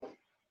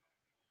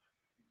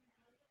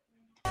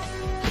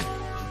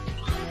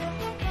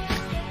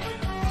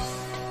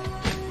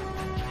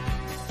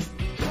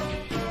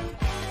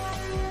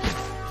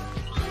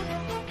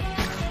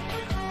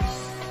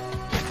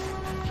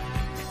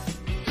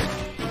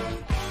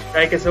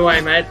Take us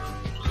away, mate.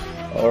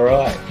 All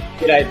right.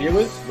 G'day,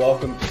 viewers.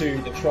 Welcome to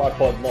the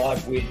Tripod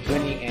Live with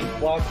Winnie and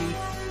Clarkey.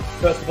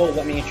 First of all,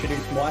 let me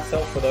introduce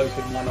myself for those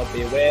who might not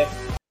be aware.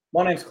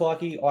 My name's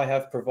Clarkey. I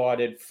have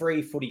provided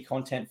free footy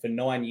content for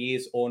 9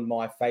 years on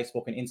my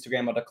Facebook and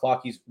Instagram under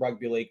Clarkey's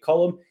Rugby League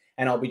column,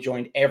 and I'll be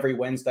joined every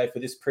Wednesday for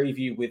this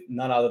preview with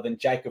none other than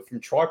Jacob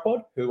from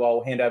Tripod, who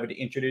I'll hand over to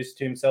introduce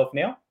to himself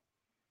now.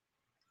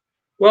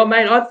 Well,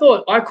 mate, I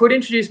thought I could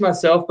introduce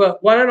myself,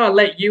 but why don't I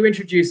let you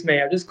introduce me?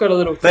 I've just got a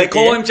little... They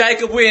call him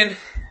Jacob Win,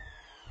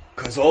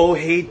 because all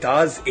he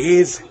does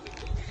is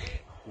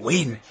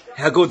win.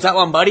 How good's that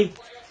one, buddy?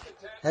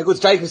 How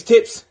good's Jacob's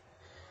tips?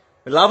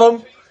 We love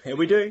them. Here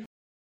we do.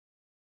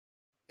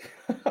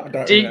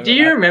 Do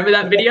you remember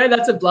that video?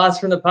 That's a blast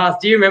from the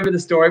past. Do you remember the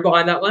story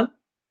behind that one?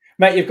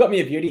 Mate, you've got me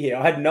a beauty here.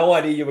 I had no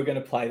idea you were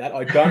going to play that.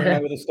 I don't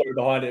remember the story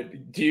behind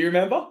it. Do you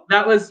remember?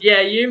 That was,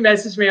 you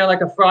messaged me on like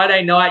a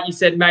Friday night. You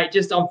said, mate,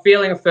 I'm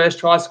feeling a first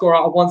try scorer.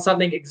 I want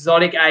something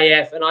exotic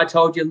AF. And I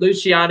told you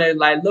Luciano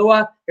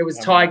Leilua. It was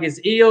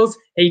Tigers Eels.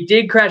 He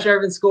did crash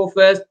over and score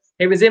first.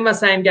 He was in my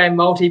same game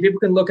multi. People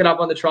can look it up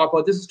on the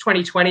Tripod. This was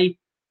 2020,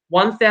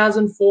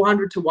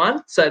 1,400 to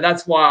 1. So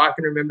that's why I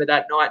can remember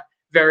that night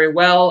very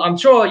well. I'm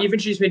sure you've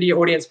introduced me to your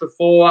audience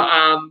before.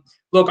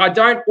 Look, I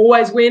don't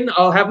always win.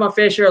 I'll have my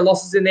fair share of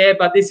losses in there,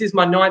 but this is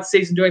my 9th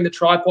season doing the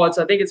Tripod,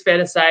 so I think it's fair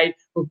to say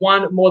we've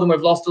won more than we've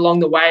lost along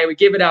the way. We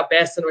give it our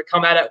best, and we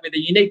come at it with a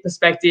unique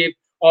perspective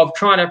of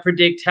trying to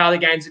predict how the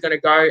games are going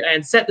to go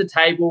and set the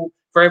table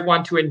for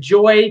everyone to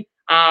enjoy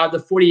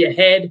the footy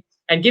ahead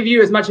and give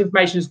you as much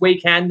information as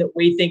we can that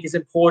we think is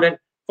important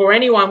for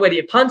anyone, whether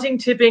you're punting,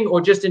 tipping,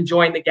 or just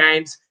enjoying the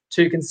games,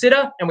 to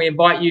consider. And we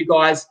invite you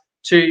guys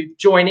to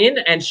join in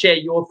and share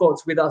your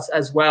thoughts with us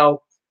as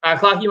well.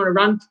 Clark, you want to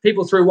run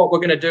people through what we're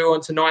going to do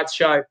on tonight's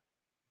show?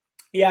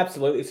 Yeah,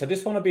 absolutely. So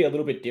this one will be a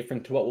little bit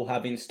different to what we'll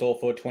have in store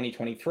for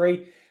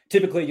 2023.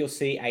 Typically, you'll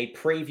see a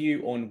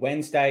preview on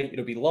Wednesday.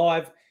 It'll be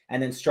live.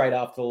 And then straight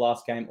after the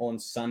last game on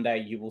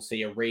Sunday, you will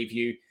see a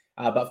review.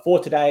 But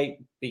for today,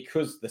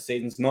 because the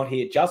season's not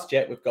here just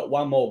yet, we've got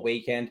one more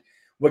weekend.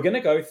 We're going to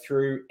go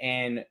through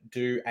and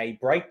do a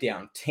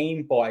breakdown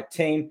team by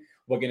team.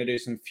 We're going to do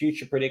some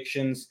future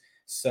predictions,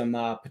 some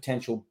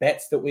potential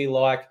bets that we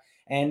like.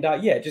 And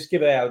just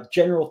give our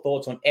general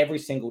thoughts on every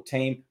single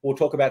team. We'll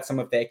talk about some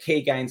of their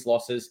key gains,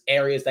 losses,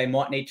 areas they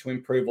might need to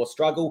improve or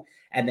struggle,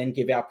 and then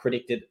give our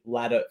predicted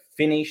ladder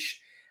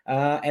finish.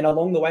 And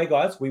along the way,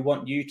 guys, we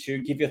want you to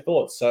give your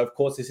thoughts. So, of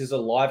course, this is a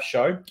live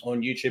show on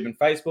YouTube and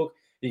Facebook.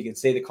 You can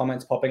see the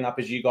comments popping up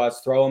as you guys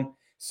throw them.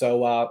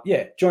 So,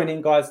 join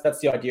in, guys. That's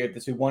the idea of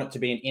this. We want it to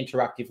be an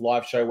interactive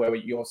live show where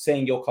you're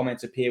seeing your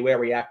comments appear. We're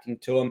reacting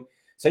to them.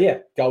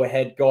 So, go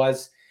ahead,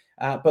 guys.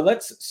 But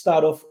let's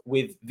start off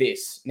with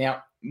this.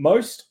 Now,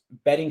 most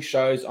betting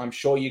shows I'm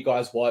sure you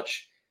guys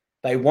watch,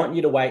 they want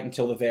you to wait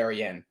until the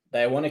very end.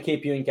 They want to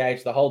keep you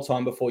engaged the whole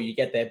time before you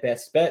get their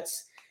best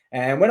bets.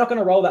 And we're not going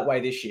to roll that way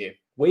this year.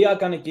 We are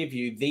going to give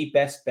you the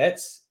best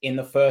bets in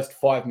the first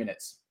 5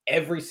 minutes.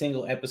 Every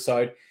single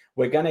episode,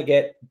 we're going to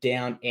get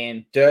down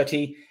and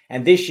dirty.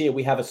 And this year,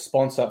 we have a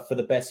sponsor for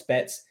the best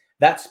bets.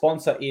 That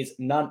sponsor is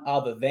none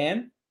other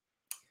than...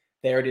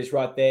 there it is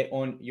right there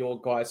on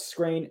your guys'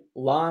 screen.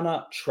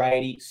 Lana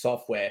Tradie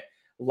Software.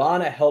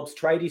 Lana helps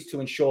tradies to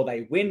ensure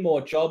they win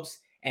more jobs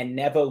and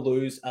never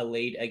lose a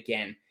lead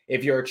again.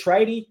 If you're a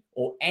tradie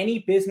or any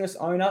business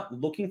owner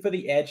looking for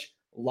the edge,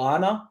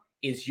 Lana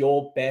is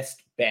your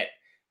best bet.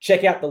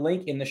 Check out the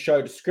link in the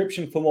show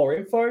description for more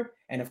info.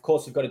 And of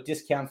course, we've got a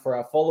discount for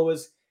our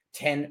followers,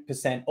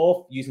 10%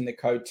 off using the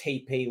code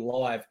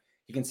TPLive.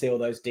 You can see all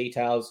those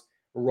details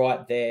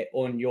right there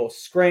on your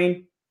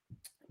screen.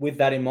 With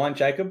that in mind,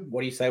 Jacob,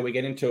 what do you say we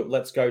get into it?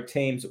 Let's go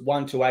teams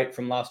 1 to 8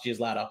 from last year's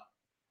ladder.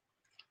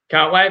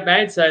 Can't wait,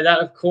 mate. So that,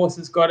 of course,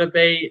 has got to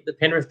be the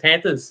Penrith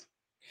Panthers.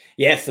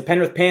 Yes, the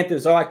Penrith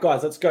Panthers. All right,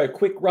 guys, let's go.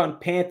 Quick run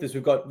Panthers.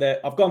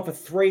 I've gone for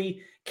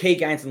 3 key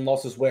gains and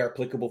losses where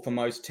applicable for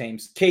most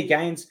teams. Key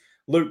gains,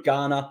 Luke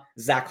Garner,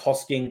 Zach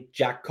Hosking,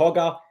 Jack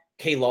Cogger.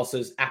 Key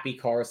losses, Api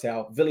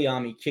Coruscant,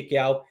 Viliami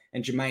Kikau,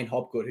 and Jermaine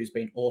Hopgood, who's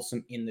been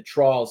awesome in the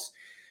trials.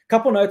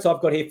 Couple notes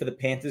I've got here for the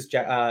Panthers,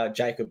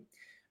 Jacob.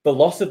 The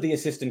loss of the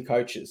assistant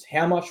coaches.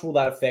 How much will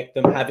that affect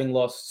them having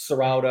lost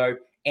Ciraldo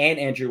and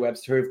Andrew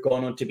Webster, who've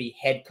gone on to be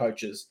head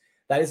coaches?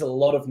 That is a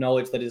lot of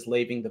knowledge that is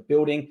leaving the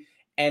building.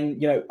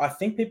 And, I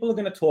think people are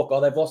going to talk,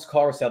 they've lost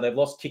Coruscant, they've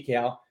lost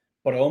Kikau,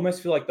 but I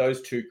almost feel like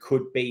those two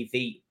could be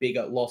the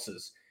bigger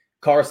losses.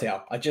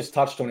 Coruscant, I just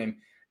touched on him.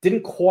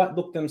 Didn't quite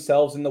look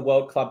themselves in the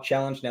World Club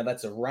Challenge. Now,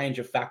 that's a range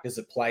of factors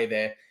at play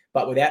there.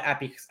 But without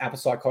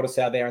Apisai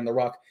Coruscant there in the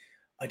ruck,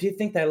 I did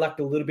think they lacked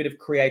a little bit of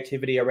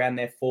creativity around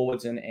their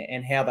forwards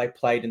and how they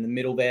played in the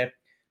middle there.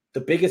 The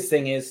biggest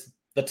thing is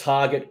the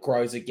target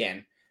grows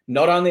again.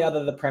 Not only are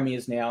they the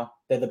premiers now,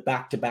 they're the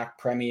back-to-back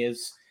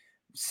premiers.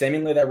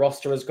 Seemingly their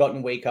roster has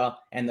gotten weaker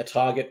and the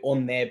target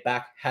on their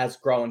back has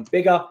grown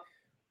bigger.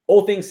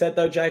 All things said,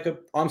 though,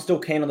 Jacob, I'm still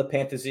keen on the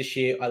Panthers this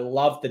year. I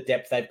love the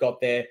depth they've got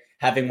there,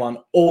 having won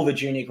all the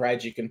junior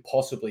grades you can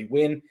possibly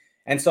win.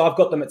 And so I've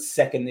got them at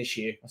second this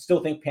year. I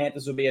still think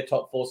Panthers will be a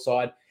top 4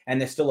 side, and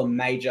they're still a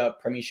major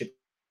premiership.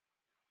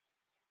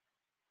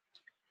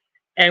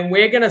 And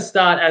we're going to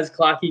start, as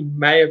Clarkie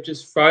may have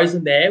just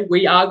frozen there,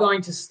 we are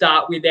going to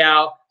start with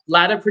our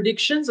ladder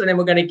predictions, and then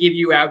we're going to give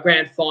you our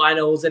grand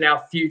finals and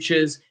our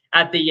futures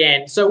at the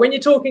end. So when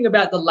you're talking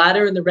about the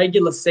ladder in the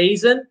regular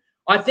season,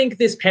 I think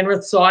this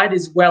Penrith side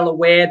is well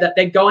aware that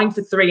they're going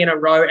for 3 in a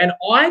row, and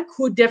I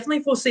could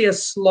definitely foresee a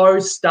slow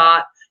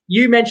start.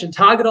 You mentioned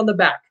target on the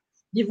back.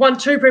 You've won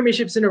 2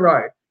 premierships in a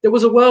row. There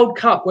was a World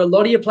Cup where a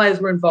lot of your players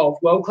were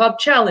involved. World Club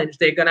Challenge,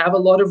 they're going to have a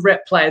lot of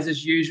rep players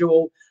as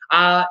usual.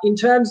 In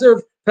terms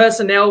of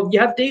personnel, you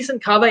have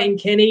decent cover in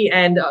Kenny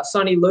and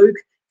Sonny Luke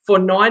for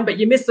 9, but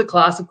you miss the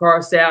class of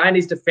Coruscant and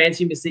his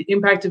defence. You miss the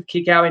impact of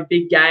Kikau in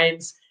big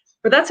games.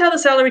 But that's how the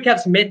salary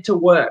cap's meant to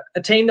work.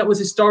 A team that was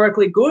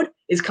historically good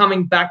is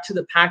coming back to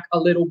the pack a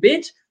little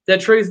bit. The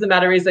truth of the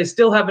matter is they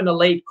still have an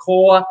elite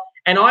core,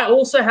 and I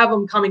also have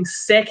them coming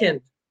second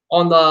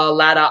on the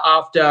ladder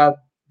after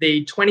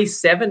the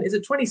 27. Is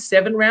it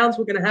 27 rounds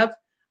we're going to have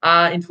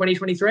in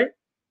 2023?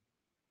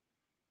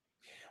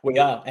 We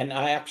are, and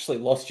I actually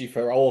lost you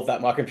for all of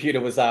that. My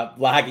computer was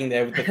lagging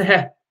there. With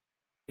the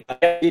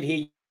I did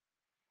hear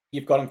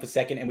you've got them for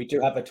second, and we do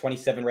have a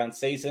 27-round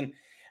season.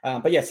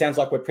 But yeah, sounds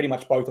like we're pretty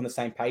much both on the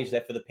same page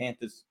there for the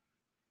Panthers.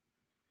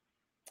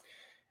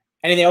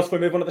 Anything else before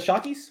we move on to the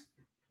Sharkies?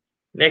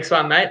 Next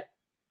one, mate.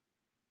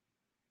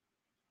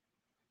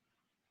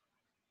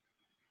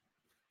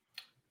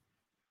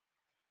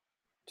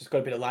 Just got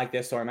a bit of lag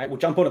there. Sorry, mate. We'll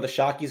jump on to the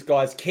Sharkies,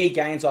 guys. Key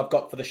gains I've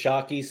got for the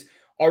Sharkies.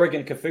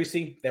 Oregon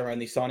Kaufusi, they're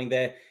only signing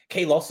there.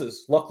 Key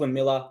losses, Lachlan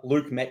Miller,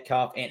 Luke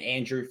Metcalf, and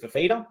Andrew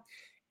Fafita.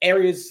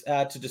 Areas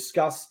to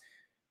discuss.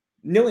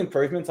 Nil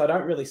improvements. I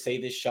don't really see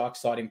this Shark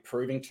side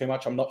improving too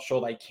much. I'm not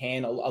sure they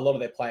can. A lot of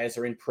their players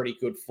are in pretty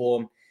good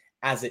form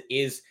as it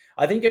is.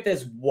 I think if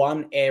there's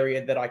one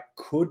area that I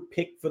could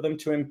pick for them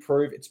to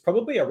improve, it's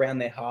probably around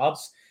their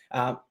halves.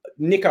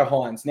 Nicho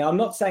Hynes. Now, I'm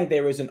not saying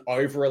there is an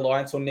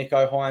over-reliance on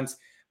Nicho Hynes,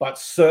 but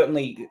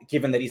certainly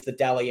given that he's the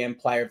Dally M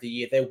Player of the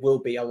Year, there will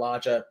be a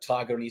larger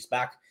target on his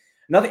back.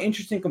 Another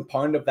interesting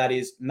component of that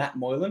is Matt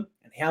Moylan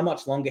and how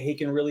much longer he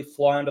can really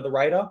fly under the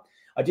radar.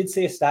 I did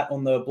see a stat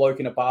on the Bloke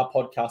in a Bar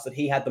podcast that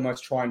he had the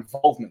most try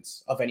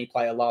involvements of any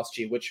player last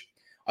year, which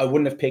I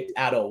wouldn't have picked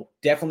at all.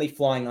 Definitely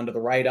flying under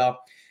the radar.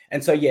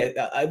 And so,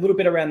 yeah, a little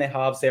bit around their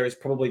halves there is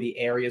probably the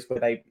areas where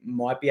they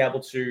might be able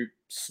to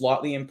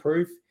slightly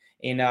improve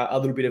in a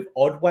little bit of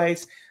odd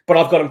ways. But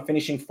I've got them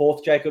finishing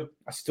 4th, Jacob.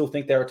 I still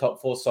think they're a top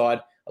 4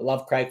 side. I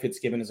love Craig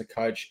Fitzgibbon as a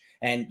coach.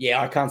 And,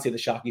 yeah, I can't see the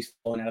Sharkies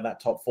falling out of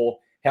that top 4.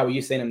 How are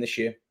you seeing them this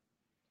year?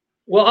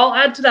 Well, I'll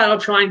add to that. I'll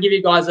try and give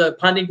you guys a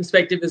punting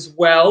perspective as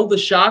well. The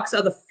Sharks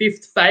are the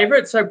 5th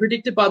favourite, so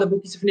predicted by the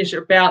bookies to finish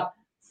at about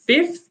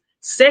 5th.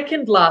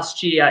 Second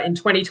last year in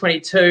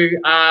 2022,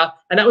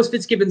 and that was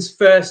Fitzgibbon's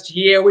first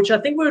year, which I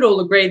think we would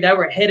all agree they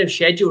were ahead of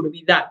schedule to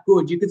be that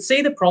good. You could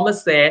see the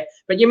promise there,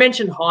 but you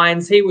mentioned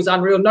Hynes. He was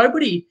unreal.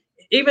 Nobody,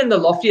 even the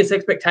loftiest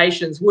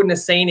expectations, wouldn't have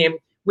seen him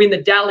win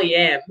the Dally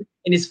M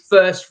in his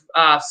first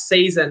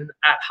season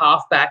at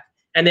halfback.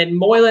 And then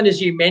Moylan,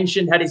 as you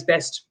mentioned, had his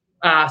best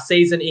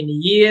season in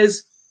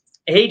years.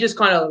 He just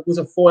kind of was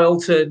a foil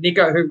to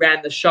Nicho, who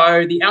ran the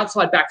show. The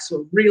outside backs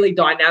were really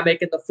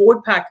dynamic, and the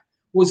forward pack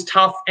was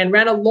tough and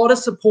ran a lot of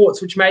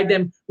supports, which made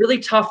them really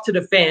tough to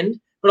defend.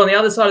 But on the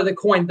other side of the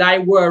coin, they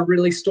were a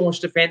really staunch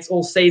defence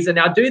all season.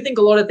 Now, I do think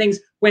a lot of things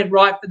went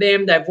right for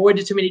them. They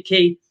avoided too many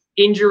key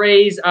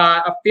injuries.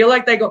 I feel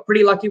like they got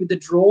pretty lucky with the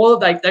draw.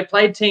 They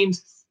played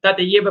teams that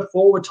the year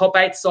before were top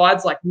 8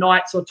 sides like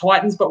Knights or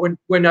Titans, but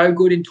were no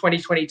good in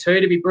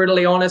 2022, to be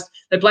brutally honest.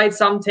 They played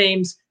some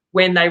teams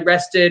when they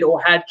rested or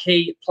had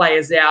key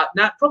players out.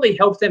 And that probably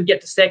helped them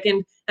get to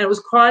second. And it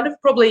was kind of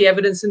probably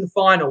evidence in the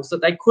finals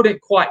that they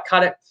couldn't quite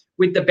cut it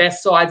with the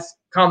best sides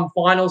come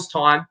finals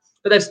time.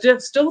 But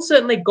they've still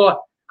certainly got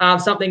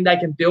something they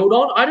can build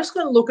on. I just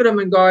got to look at them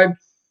and go,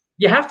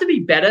 you have to be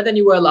better than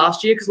you were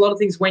last year because a lot of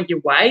things went your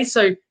way.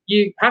 So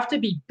you have to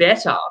be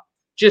better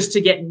just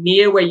to get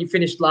near where you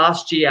finished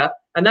last year.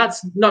 And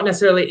that's not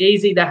necessarily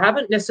easy. They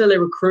haven't necessarily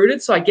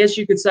recruited. So I guess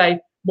you could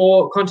say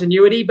more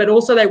continuity, but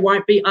also they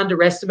won't be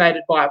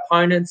underestimated by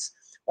opponents.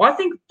 I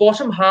think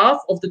bottom half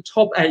of the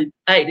top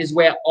eight is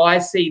where I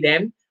see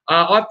them.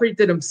 I've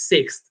predicted them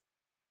 6th.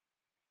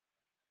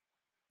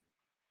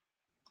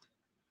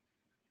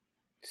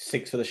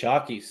 6 for the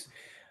Sharkies.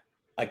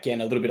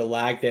 Again, a little bit of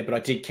lag there, but I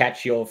did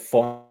catch your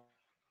final.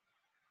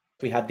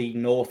 We had the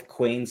North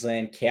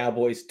Queensland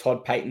Cowboys,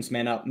 Todd Payton's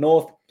men up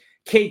north.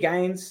 Key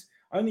gains,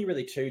 only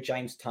really 2,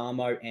 James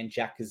Tarmo and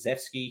Jack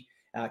Kazewski.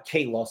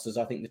 Key losses,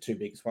 I think the 2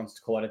 biggest ones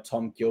to call out are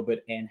Tom Gilbert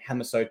and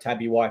Hamiso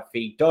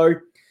Tabuai-Fidow.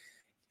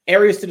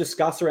 Areas to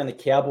discuss around the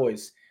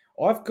Cowboys.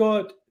 I've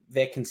got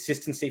their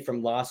consistency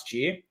from last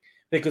year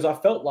because I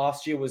felt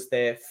last year was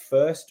their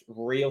first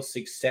real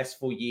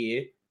successful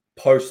year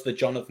post the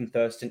Jonathan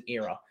Thurston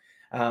era.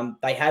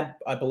 They had,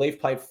 I believe,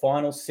 played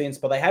finals since,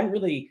 but they hadn't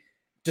really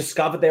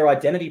discovered their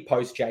identity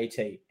post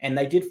JT. And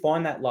they did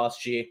find that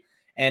last year.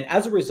 And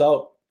as a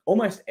result,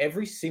 almost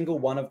every single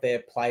one of their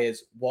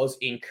players was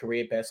in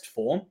career best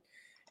form.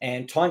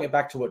 And tying it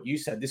back to what you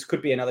said, this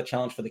could be another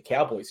challenge for the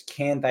Cowboys.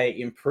 Can they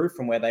improve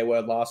from where they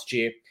were last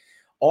year?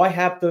 I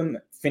have them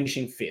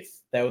finishing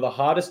 5th. They were the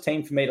hardest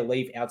team for me to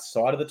leave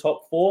outside of the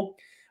top 4.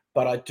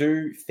 But I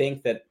do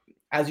think that,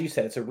 as you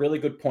said, it's a really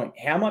good point.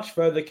 How much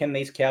further can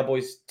these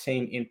Cowboys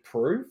team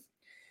improve?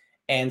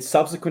 And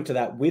subsequent to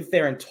that, with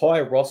their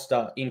entire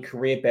roster in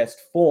career best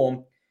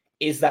form,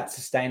 is that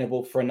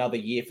sustainable for another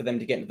year for them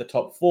to get into the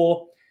top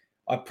 4?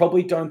 I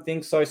probably don't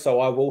think so. So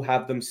I will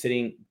have them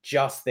sitting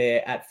just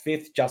there at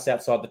 5th, just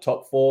outside the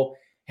top 4.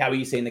 How are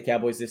you seeing the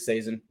Cowboys this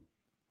season?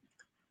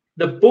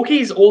 The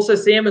bookies also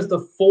see him as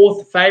the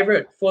 4th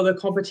favorite for the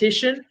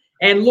competition.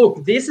 And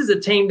look, this is a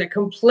team that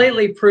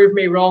completely proved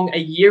me wrong a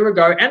year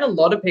ago. And a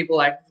lot of people,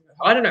 like,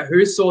 I don't know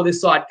who saw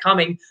this side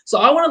coming. So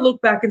I want to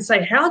look back and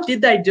say, how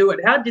did they do it?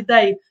 How did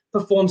they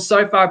perform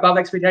so far above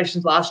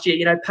expectations last year?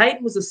 You know,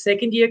 Peyton was a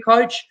second-year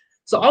coach.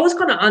 So I was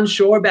kind of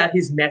unsure about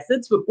his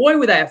methods, but boy,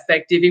 were they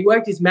effective. He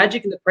worked his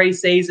magic in the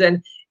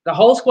preseason. The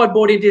whole squad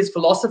bought into his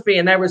philosophy,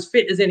 and they were as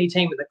fit as any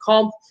team in the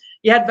comp.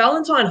 You had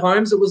Valentine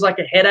Holmes. It was like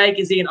a headache.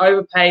 Is he an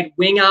overpaid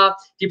winger?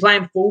 Do you play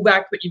him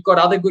fullback, but you've got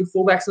other good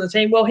fullbacks on the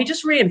team? Well, he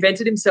just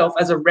reinvented himself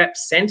as a rep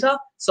center,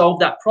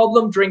 solved that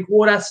problem.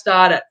 Drinkwater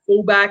started at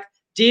fullback.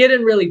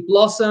 Dearden really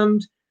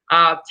blossomed.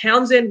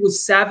 Townsend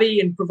was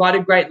savvy and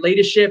provided great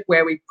leadership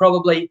where we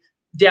probably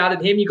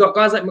doubted him. You got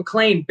guys like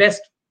McLean,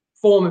 best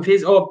form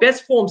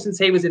since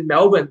he was in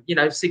Melbourne,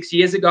 6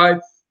 years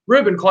ago.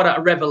 Ruben Cotter,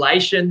 a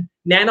revelation.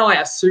 Nanai,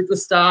 a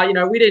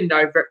superstar. We didn't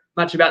know very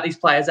much about these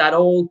players at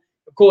all.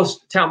 Of course,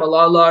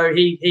 Taumalolo,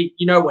 he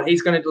you know what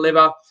he's going to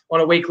deliver on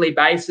a weekly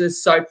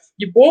basis. So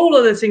you brought all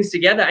of those things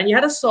together, and you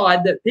had a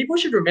side that people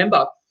should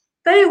remember.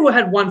 They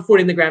had one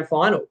foot in the grand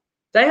final.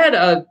 They had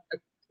a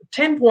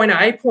 10-point or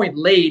 8-point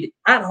lead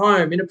at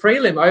home in a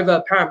prelim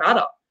over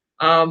Parramatta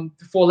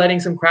before letting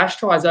some crash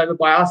tries over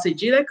by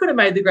RCG. They could have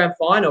made the grand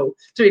final.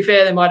 To be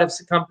fair, they might have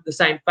succumbed to the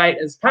same fate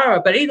as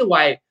Para. But either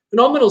way,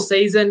 phenomenal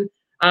season.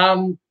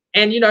 And,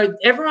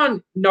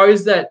 everyone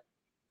knows that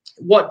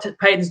what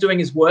Peyton's doing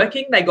is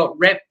working. They got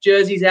rep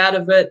jerseys out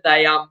of it.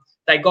 They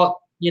got,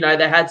 they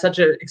had such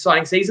an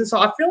exciting season. So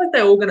I feel like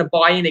they're all going to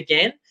buy in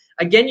again.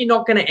 Again, you're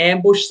not going to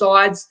ambush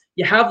sides.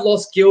 You have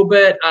lost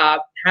Gilbert,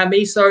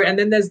 Hamiso, and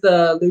then there's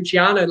the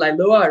Luciano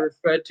Leilua I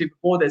referred to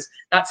before. There's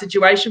that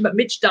situation. But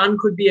Mitch Dunn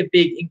could be a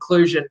big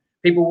inclusion.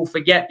 People will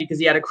forget because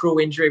he had a cruel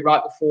injury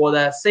right before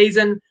the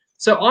season.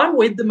 So I'm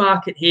with the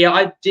market here.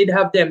 I did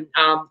have them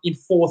in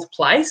 4th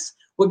place.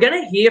 We're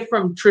going to hear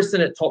from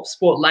Tristan at Top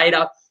Sport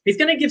later. He's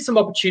going to give some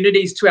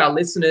opportunities to our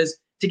listeners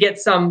to get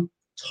some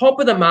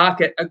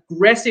top-of-the-market,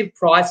 aggressive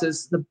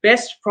prices, the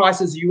best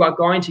prices you are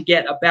going to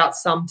get about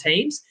some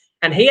teams.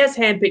 And he has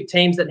handpicked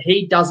teams that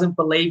he doesn't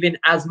believe in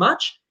as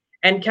much.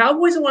 And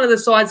Cowboys are one of the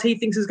sides he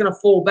thinks is going to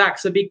fall back.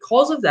 So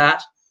because of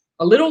that,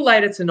 a little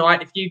later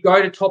tonight, if you go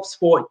to Top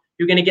Sport,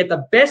 you're going to get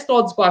the best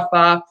odds by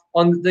far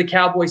on the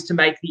Cowboys to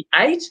make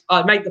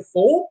the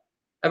 4,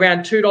 around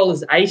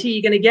 $2.80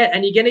 you're going to get.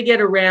 And you're going to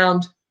get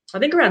around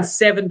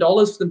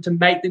 $7 for them to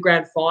make the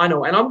grand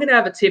final. And I'm going to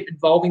have a tip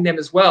involving them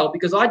as well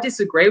because I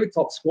disagree with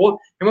Top Sport.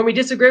 And when we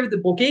disagree with the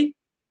bookie,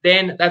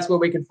 then that's where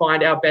we can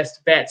find our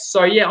best bets.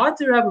 So, yeah, I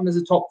do have them as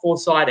a top 4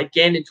 side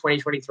again in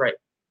 2023.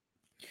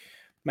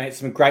 Mate,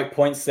 some great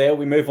points there.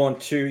 We move on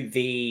to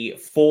the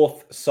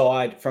 4th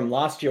side from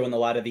last year on the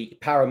ladder, the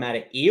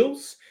Parramatta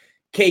Eels.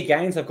 Key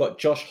gains, I've got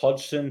Josh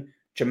Hodgson,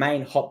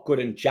 Jermaine Hopgood,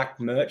 and Jack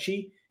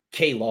Murchie.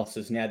 Key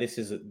losses. Now, this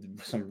is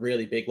some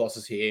really big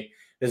losses here.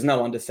 There's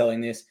no underselling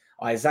this.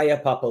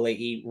 Isaiah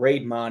Papali'i,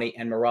 Reid Marnie,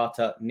 and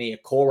Marata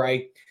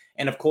Niokore.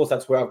 And, of course,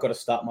 that's where I've got to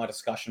start my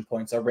discussion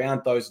points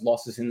around those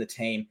losses in the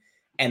team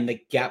and the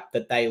gap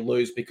that they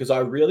lose, because I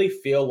really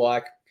feel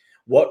like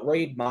what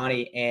Reid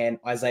Marnie and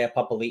Isaiah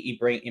Papali'i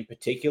bring in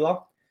particular,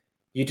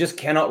 you just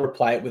cannot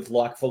replace it with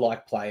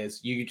like-for-like players.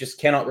 You just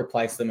cannot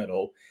replace them at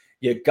all.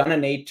 You're going to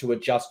need to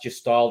adjust your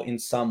style in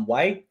some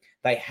way.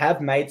 They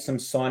have made some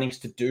signings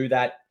to do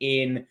that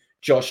in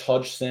Josh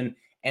Hodgson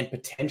and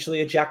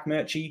potentially a Jack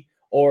Murchie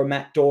or a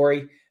Matt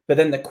Dory. But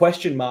then the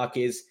question mark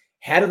is,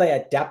 how do they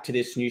adapt to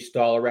this new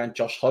style around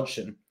Josh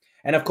Hodgson?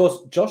 And, of course,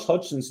 Josh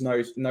Hodgson's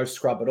no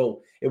scrub at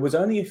all. It was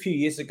only a few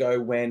years ago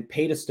when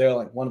Peter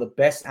Sterling, one of the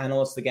best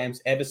analysts the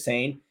game's ever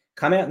seen,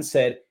 come out and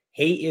said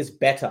he is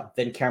better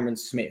than Cameron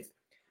Smith.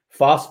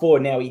 Fast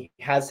forward now, he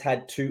has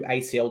had 2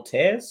 ACL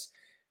tears,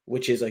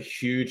 which is a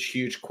huge,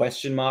 huge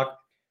question mark.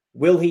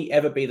 Will he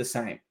ever be the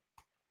same?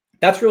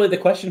 That's really the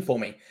question for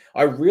me.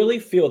 I really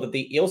feel that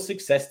the Eels'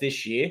 success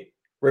this year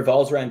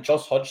revolves around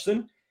Josh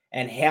Hodgson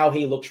and how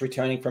he looks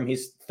returning from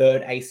his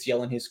 3rd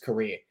ACL in his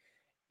career.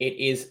 It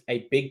is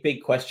a big,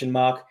 big question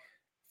mark.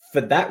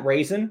 For that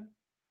reason,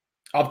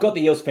 I've got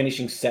the Eels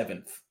finishing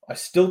 7th. I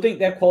still think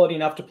they're quality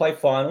enough to play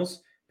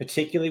finals,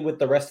 particularly with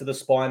the rest of the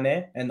spine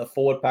there and the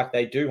forward pack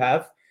they do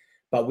have.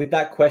 But with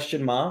that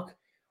question mark,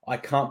 I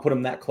can't put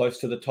them that close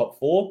to the top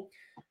 4.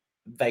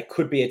 They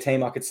could be a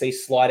team I could see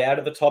slide out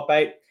of the top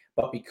 8.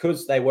 But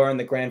because they were in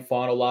the grand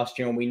final last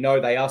year and we know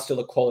they are still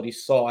a quality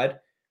side,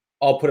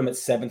 I'll put them at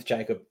 7th,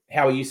 Jacob.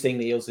 How are you seeing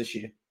the Eels this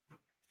year?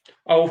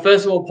 Oh, well,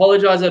 first of all,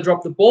 apologise I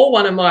dropped the ball.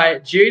 One of my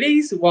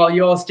duties while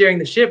you're steering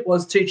the ship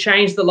was to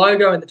change the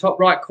logo in the top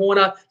right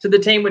corner to the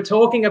team we're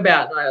talking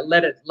about. And I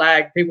let it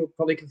lag. People were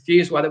probably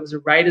confused why there was a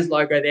Raiders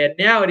logo there.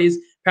 Now it is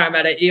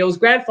Parramatta Eels,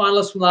 grand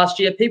finalists from last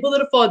year. People that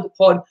have followed the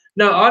pod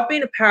know I've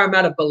been a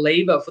Parramatta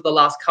believer for the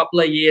last couple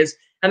of years.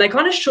 And they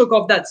kind of shook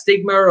off that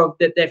stigma of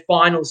their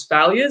finals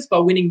failures by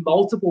winning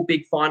multiple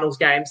big finals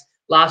games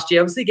last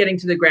year, obviously getting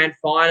to the grand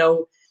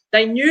final.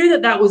 They knew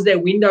that was their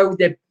window,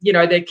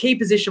 their key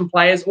position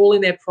players all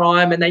in their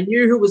prime, and they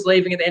knew who was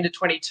leaving at the end of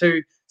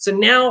 22. So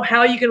now how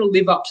are you going to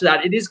live up to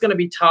that? It is going to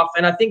be tough.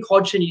 And I think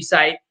Hodgson, you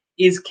say,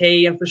 is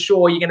key. And for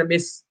sure, you're going to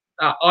miss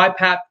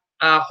IPAP.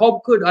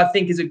 Hobgood, I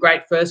think, is a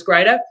great first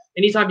grader.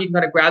 Anytime you can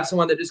kind of grab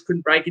someone that just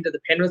couldn't break into the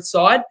Penrith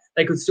side,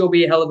 they could still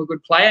be a hell of a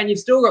good player. And you've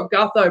still got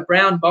Gutho,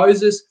 Brown,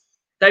 Moses.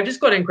 They've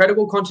just got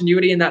incredible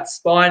continuity in that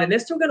spine, and they're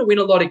still going to win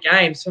a lot of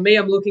games. For me,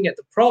 I'm looking at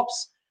the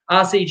props,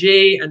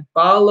 RCG and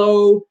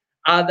Barlow.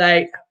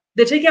 They're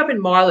ticking up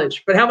in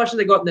mileage, but how much have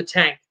they got in the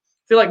tank?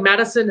 I feel like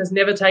Madison has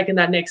never taken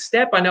that next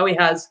step. I know he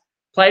has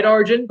played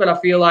Origin, but I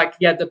feel like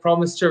he had the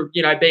promise to,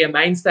 be a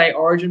mainstay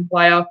Origin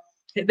player.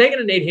 They're going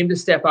to need him to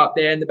step up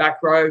there in the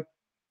back row.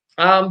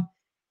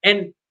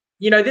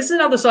 This is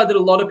another side that a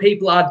lot of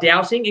people are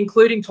doubting,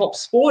 including Top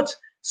Sport.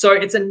 So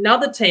it's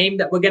another team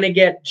that we're going to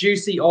get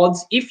juicy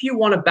odds if you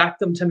want to back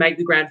them to make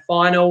the grand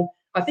final.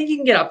 I think you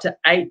can get up to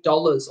 $8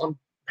 on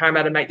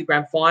Parramatta to make the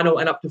grand final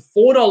and up to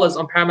 $4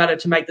 on Parramatta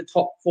to make the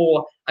top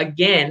 4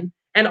 again.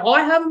 And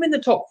I have them in the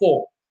top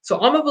 4.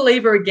 So I'm a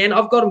believer again.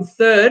 I've got them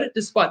 3rd,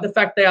 despite the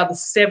fact they are the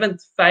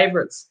 7th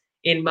favourites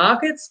in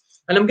markets.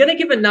 And I'm going to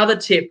give another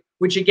tip,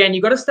 which again,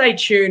 you've got to stay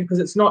tuned because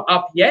it's not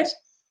up yet.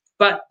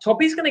 But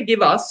Toppy's going to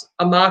give us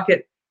a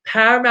market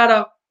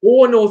Parramatta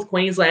or North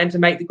Queensland to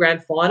make the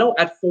grand final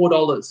at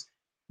 $4.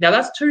 Now,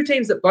 that's 2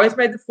 teams that both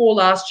made the 4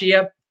 last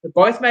year. They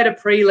both made a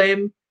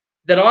prelim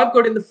that I've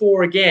got in the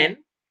 4 again.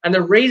 And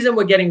the reason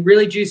we're getting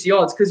really juicy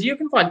odds, because you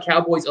can find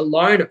Cowboys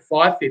alone at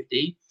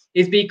 $5.50,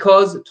 is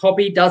because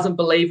Toppy doesn't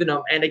believe in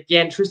them. And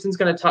again, Tristan's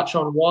going to touch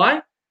on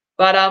why.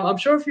 But I'm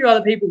sure a few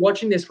other people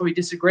watching this probably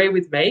disagree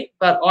with me.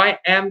 But I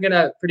am going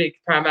to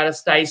predict Parramatta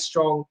stays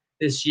strong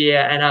this year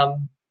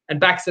and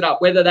backs it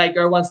up. Whether they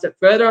go one step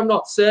further, I'm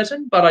not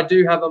certain, but I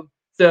do have them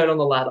 3rd on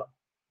the ladder.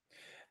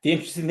 The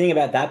interesting thing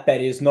about that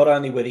bet is not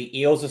only were the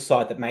Eels a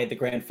side that made the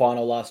grand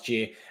final last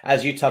year,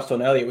 as you touched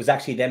on earlier, it was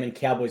actually them and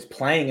Cowboys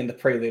playing in the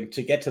prelim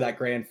to get to that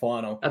grand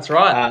final. That's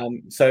right.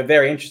 So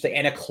very interesting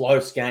and a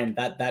close game,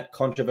 that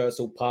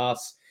controversial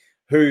pass.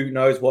 Who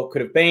knows what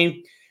could have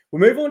been. We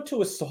move on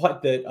to a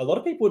side that a lot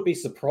of people would be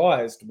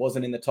surprised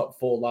wasn't in the top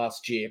 4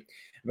 last year.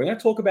 We're going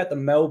to talk about the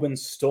Melbourne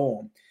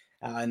Storm.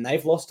 And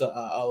they've lost a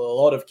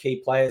lot of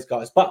key players,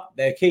 guys. But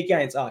their key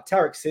gains are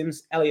Tarek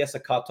Sims,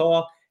 Eliesa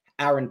Katoa,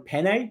 Aaron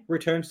Penne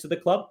returns to the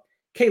club.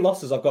 Key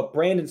losses, I've got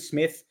Brandon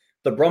Smith,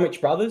 the Bromwich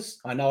brothers.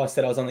 I know I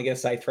said I was only going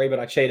to say 3, but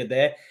I cheated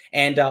there.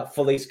 And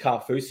Felice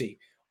Kaufusi,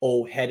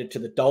 all headed to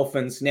the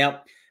Dolphins.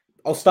 Now,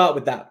 I'll start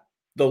with that,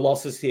 the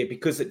losses here,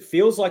 because it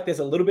feels like there's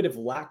a little bit of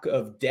lack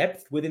of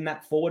depth within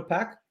that forward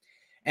pack.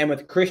 And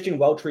with Christian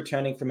Welch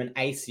returning from an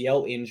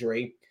ACL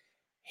injury,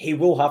 he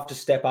will have to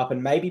step up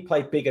and maybe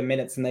play bigger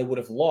minutes than they would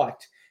have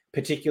liked,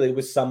 particularly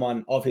with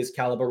someone of his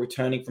caliber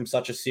returning from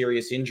such a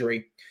serious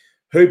injury.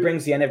 Who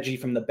brings the energy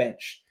from the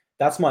bench?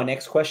 That's my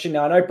next question.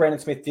 Now, I know Brandon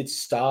Smith did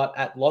start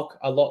at lock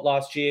a lot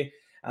last year,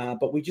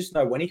 but we just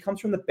know when he comes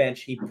from the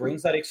bench, he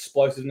brings that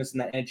explosiveness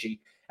and that energy.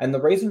 And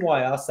the reason why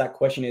I asked that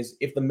question is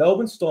if the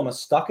Melbourne Storm are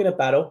stuck in a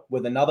battle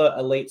with another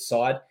elite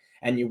side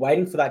and you're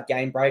waiting for that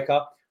game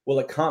breaker, well,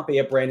 it can't be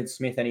a Brandon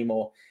Smith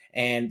anymore.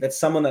 And that's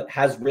someone that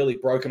has really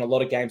broken a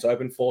lot of games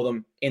open for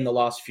them in the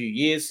last few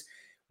years.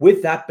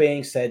 With that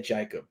being said,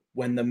 Jacob,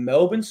 when the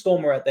Melbourne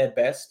Storm were at their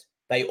best,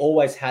 they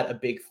always had a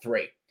big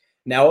 3.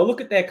 Now, I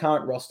look at their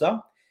current roster,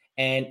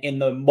 and in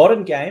the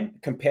modern game,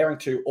 comparing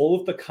to all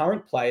of the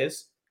current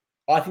players,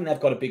 I think they've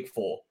got a big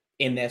 4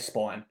 in their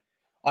spine.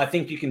 I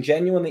think you can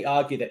genuinely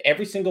argue that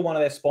every single one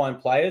of their spine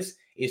players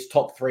is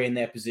top 3 in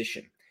their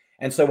position.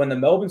 And so when the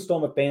Melbourne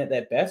Storm have been at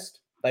their best,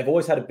 they've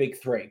always had a big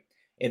 3.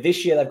 And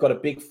this year, they've got a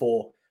big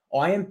 4.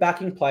 I am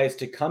backing players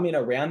to come in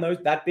around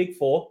that big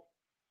 4,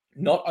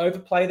 not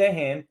overplay their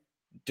hand,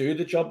 do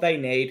the job they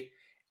need,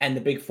 and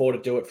the big 4 to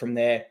do it from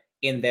there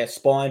in their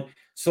spine.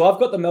 So I've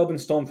got the Melbourne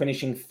Storm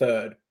finishing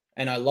 3rd.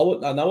 And I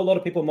know a lot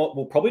of people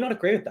will probably not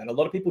agree with that. A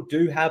lot of people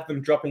do have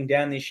them dropping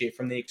down this year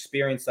from the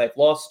experience they've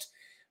lost.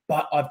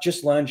 But I've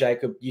just learned,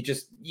 Jacob, you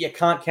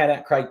can't count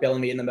out Craig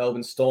Bellamy in the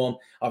Melbourne Storm.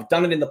 I've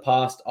done it in the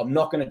past. I'm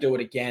not going to do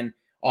it again.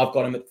 I've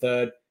got him at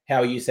 3rd. How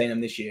are you seeing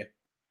them this year?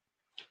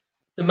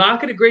 The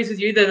market agrees with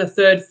you. They're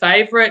the 3rd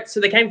favourite. So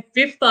they came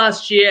 5th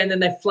last year, and then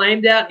they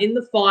flamed out in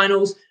the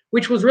finals,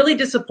 which was really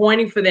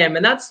disappointing for them.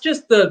 And that's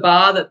just the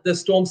bar that the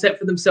Storm set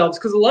for themselves,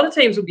 because a lot of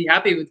teams would be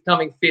happy with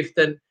coming 5th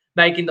and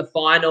making the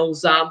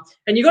finals.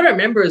 And you got to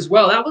remember as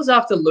well, that was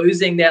after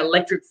losing their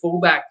electric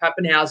fullback,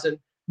 Pappenhausen,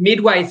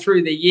 midway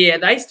through the year.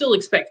 They still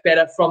expect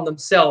better from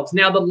themselves.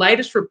 Now, the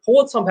latest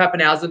reports on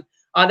Pappenhausen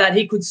that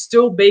he could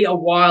still be a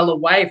while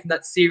away from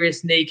that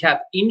serious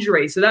kneecap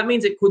injury. So that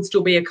means it could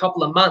still be a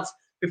couple of months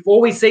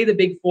before we see the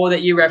big four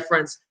that you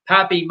reference,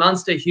 Pappy,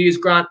 Munster, Hughes,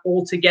 Grant,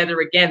 all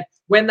together again.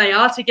 When they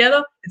are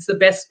together, it's the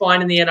best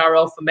spine in the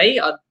NRL for me.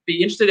 I'd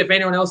be interested if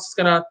anyone else is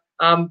going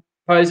to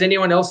pose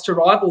anyone else to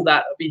rival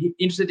that. I'd be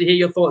interested to hear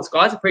your thoughts,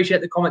 guys.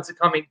 Appreciate the comments are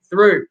coming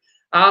through.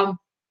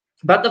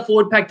 But the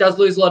forward pack does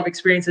lose a lot of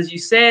experience, as you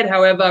said.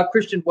 However,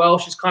 Christian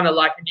Welsh is kind of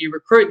like a new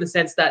recruit in the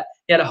sense that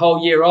he had a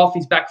whole year off.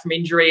 He's back from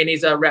injury and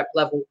he's a rep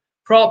level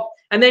prop.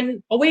 And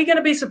then are we going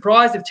to be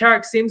surprised if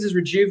Tarek Sims is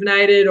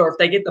rejuvenated or if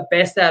they get the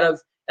best out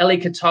of Eli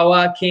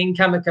Katoa, King,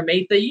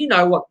 Kamikamica? You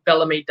know what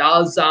Bellamy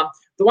does.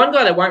 The one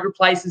guy they won't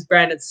replace is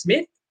Brandon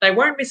Smith. They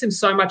won't miss him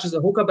so much as a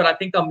hooker, but I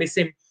think they'll miss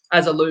him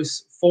as a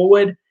loose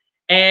forward.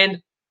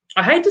 And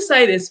I hate to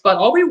say this, but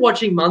I'll be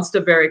watching Munster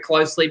very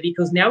closely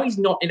because now he's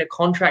not in a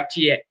contract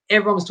year.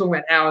 Everyone was talking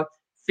about how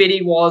fit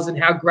he was and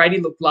how great he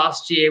looked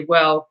last year.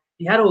 Well,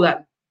 he had all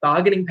that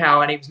bargaining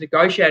power and he was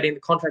negotiating the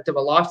contract of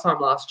a lifetime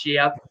last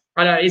year.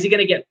 I know, is he going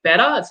to get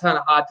better? It's kind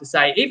of hard to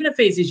say. Even if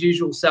he's his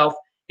usual self,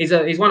 he's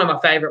one of my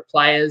favourite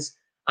players.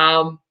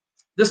 The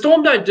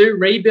Storm don't do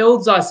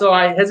rebuilds, so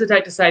I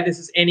hesitate to say this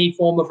is any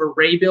form of a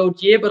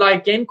rebuild year, but I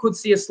again could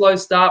see a slow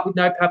start with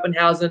no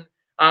Pappenhausen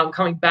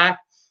coming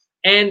back.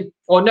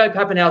 Or no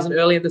Pappenhausen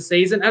early in the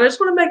season. And I just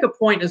want to make a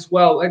point as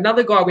well.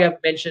 Another guy we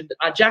haven't mentioned,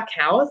 Jack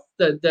Howarth,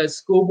 the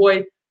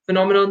schoolboy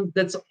phenomenon.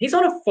 He's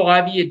on a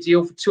 5-year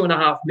deal for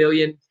 $2.5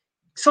 million.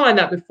 Signed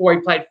that before he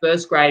played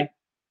first grade.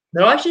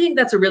 But I actually think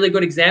that's a really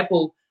good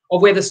example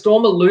of where the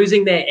Storm are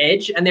losing their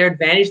edge and their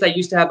advantage they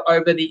used to have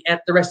over the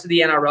rest of the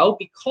NRL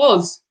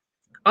because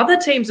other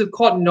teams have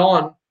cottoned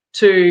on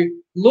to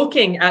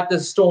looking at the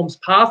Storm's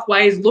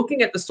pathways,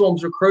 looking at the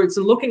Storm's recruits,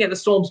 and looking at the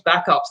Storm's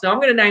backups. Now, I'm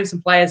going to name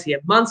some players here.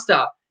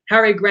 Munster,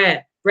 Harry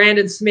Grant,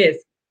 Brandon Smith,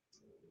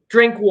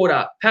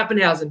 Drinkwater,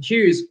 Pappenhausen,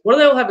 Hughes. What do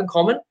they all have in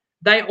common?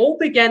 They all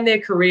began their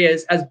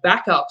careers as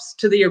backups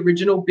to the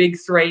original Big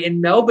Three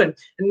in Melbourne.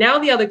 And now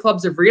the other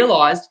clubs have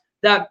realised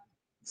that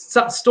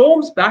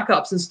Storm's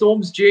backups and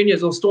Storm's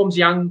juniors or Storm's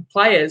young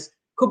players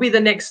could be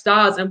the next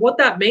stars. And what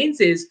that means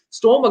is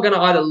Storm are going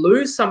to either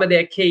lose some of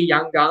their key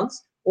young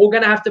guns or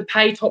going to have to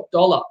pay top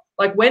dollar.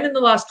 Like when in the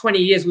last 20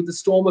 years would the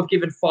Storm have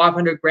given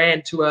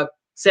 $500,000 to a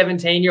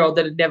 17-year-old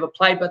that had never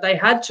played, but they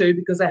had to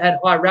because they had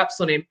high raps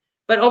on him.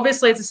 But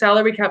obviously it's a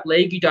salary cap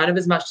league. You don't have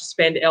as much to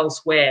spend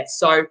elsewhere.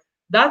 So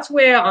that's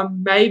where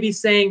I'm maybe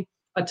seeing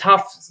a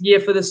tough year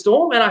for the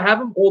Storm, and I have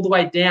them all the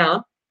way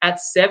down at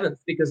 7th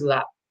because of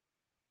that.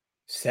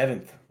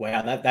 7th.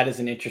 Wow, that is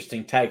an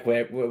interesting take.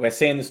 We're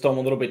seeing the Storm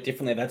a little bit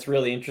differently. That's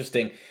really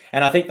interesting.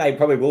 And I think they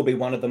probably will be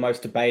one of the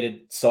most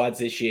debated sides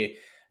this year.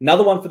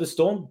 Another one for the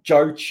Storm,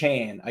 Joe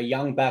Chan, a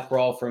young back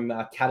row from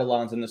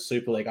Catalans in the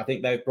Super League. I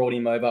think they've brought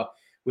him over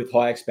with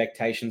high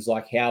expectations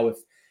like how. If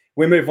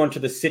we move on to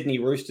the Sydney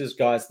Roosters,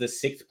 guys, the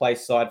 6th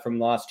place side from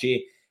last year,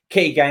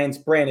 key gains,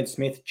 Brandon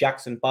Smith,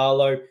 Jackson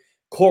Barlow,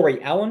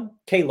 Corey Allen.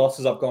 Key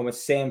losses, I've gone with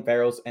Sam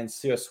Verrills and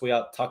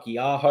Siosua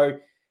Takiaho.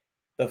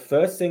 The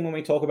first thing when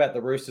we talk about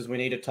the Roosters we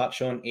need to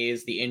touch on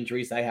is the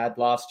injuries they had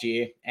last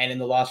year, and in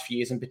the last few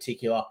years in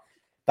particular.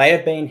 They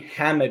have been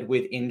hammered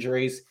with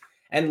injuries.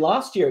 And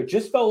last year, it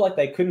just felt like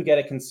they couldn't get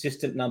a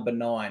consistent number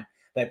 9.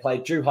 They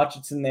played Drew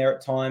Hutchinson there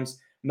at times,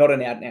 not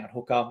an out-and-out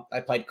hooker. They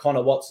played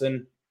Connor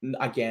Watson,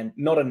 again,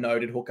 not a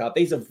noted hooker.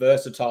 These are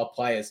versatile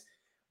players.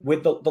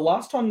 With the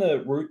last time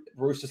the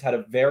Roosters had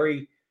a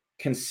very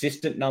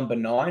consistent number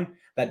 9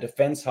 that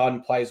defends hard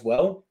and plays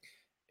well,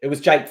 it was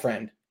Jake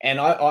Friend. And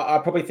I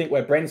probably think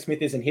where Brandon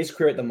Smith is in his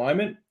career at the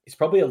moment is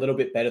probably a little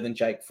bit better than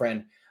Jake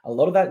Friend. A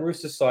lot of that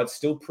Roosters side is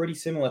still pretty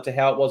similar to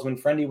how it was when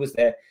Friendy was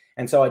there.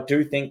 And so I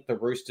do think the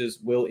Roosters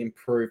will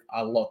improve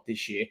a lot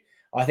this year.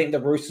 I think the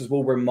Roosters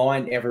will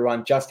remind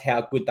everyone just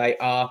how good they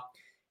are.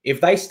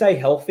 If they stay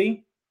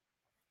healthy,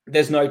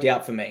 there's no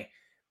doubt for me.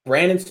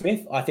 Brandon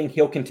Smith, I think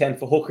he'll contend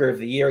for Hooker of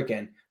the Year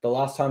again. The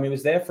last time he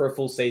was there for a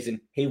full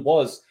season, he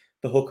was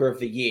the Hooker of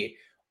the Year.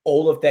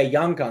 All of their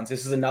young guns,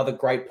 this is another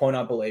great point,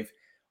 I believe.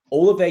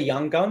 All of their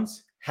young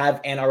guns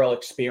have NRL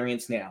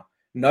experience now.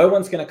 No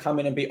one's going to come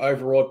in and be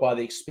overawed by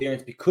the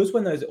experience because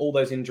when all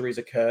those injuries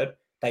occurred,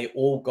 they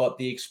all got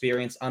the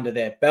experience under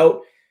their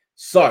belt.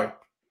 So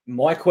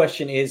my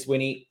question is,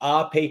 Winnie,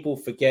 are people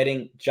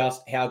forgetting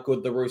just how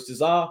good the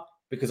Roosters are?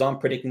 Because I'm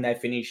predicting they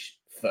finish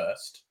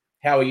first.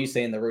 How are you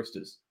seeing the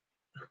Roosters?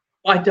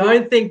 I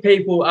don't think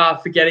people are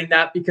forgetting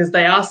that because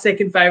they are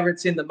second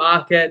favourites in the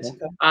market.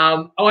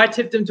 Okay. I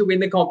tipped them to win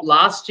the comp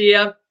last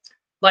year.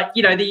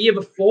 The year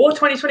before,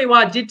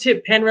 2021, I did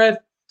tip Penrith.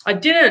 I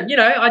didn't,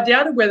 I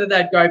doubted whether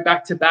they'd go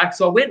back-to-back.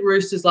 So I went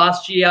Roosters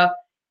last year.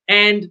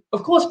 And,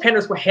 of course,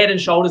 Penrith were head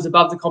and shoulders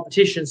above the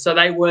competition, so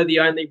they were the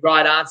only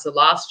right answer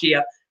last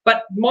year.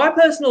 But my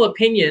personal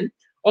opinion,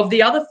 of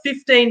the other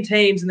 15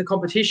 teams in the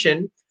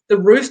competition, the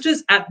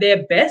Roosters at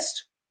their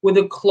best were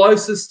the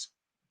closest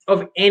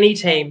of any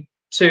team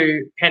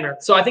to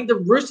Penrith. So I think the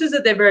Roosters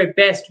at their very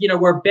best,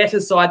 were a better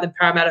side than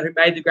Parramatta, who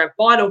made the grand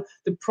final.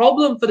 The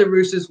problem for the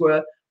Roosters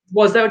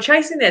was they were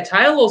chasing their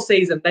tail all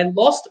season. They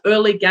lost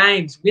early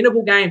games,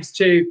 winnable games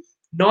to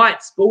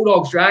Knights,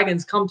 Bulldogs,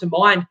 Dragons come to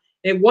mind.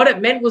 And what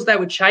it meant was they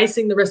were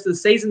chasing the rest of the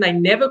season. They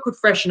never could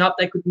freshen up.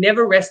 They could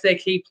never rest their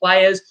key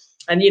players.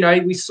 And,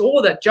 we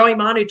saw that Joey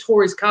Manu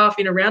tore his calf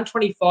in a round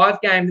 25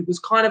 game. It was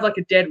kind of like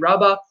a dead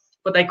rubber,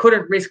 but they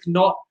couldn't risk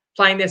not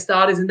playing their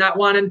starters in that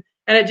one. And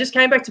it just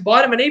came back to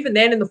bite them. And even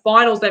then in the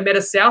finals, they met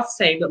a South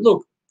team that,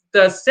 look,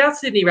 the South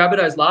Sydney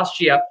Rabbitohs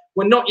last year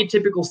were not your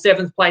typical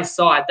seventh place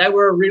side. They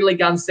were a really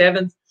gun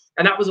seventh.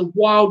 And that was a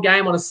wild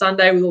game on a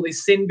Sunday with all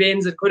these sin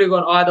bins. It could have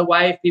gone either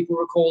way, if people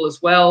recall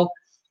as well.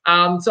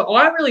 So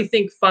I really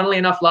think, funnily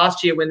enough,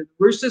 last year when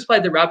Roosters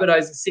played the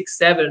Rabbitohs in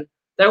 6-7,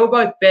 they were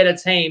both better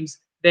teams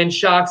than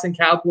Sharks and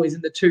Cowboys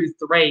in the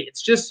 2-3.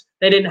 It's just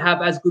they didn't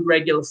have as good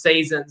regular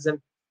seasons. And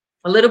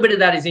a little bit of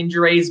that is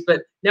injuries.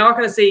 But now I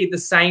kind of see the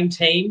same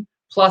team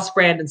plus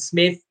Brandon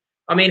Smith.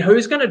 I mean,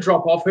 who's going to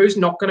drop off? Who's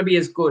not going to be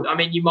as good? I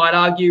mean, you might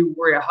argue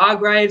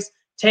Warrior-Hargraves.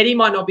 Teddy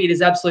might not be at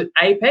his absolute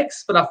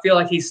apex, but I feel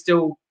like he's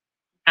still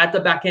at the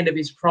back end of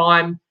his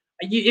prime.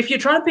 If you're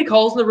trying to pick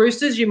holes in the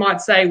Roosters, you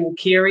might say, well,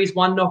 Keary's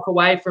one knock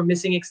away from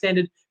missing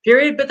extended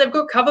period, but they've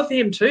got cover for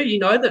him too. You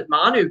know that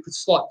Manu could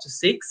slot to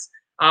 6.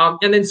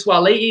 And then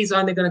Swali'i's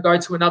only going to go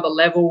to another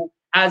level,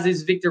 as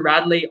is Victor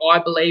Radley, I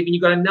believe. And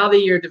you've got another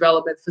year of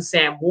development for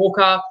Sam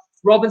Walker.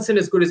 Robinson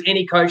as good as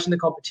any coach in the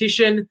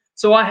competition.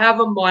 So I have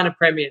them minor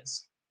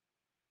premiers.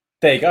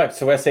 There you go.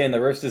 So we're seeing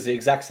the Roosters the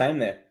exact same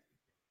there.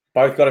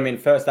 Both got them in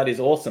first. That is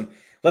awesome.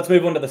 Let's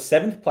move on to the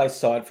 7th place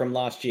side from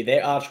last year.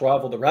 Their arch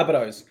rival, the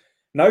Rabbitohs.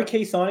 No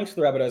key signings for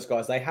the Rabbitohs,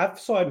 guys. They have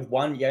signed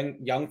one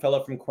young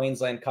fella from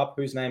Queensland Cup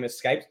whose name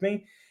escapes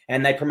me,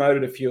 and they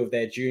promoted a few of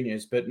their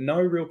juniors, but no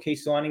real key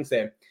signings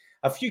there.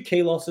 A few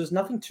key losses,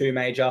 nothing too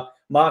major.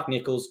 Mark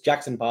Nichols,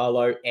 Jackson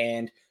Barlow,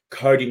 and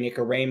Cody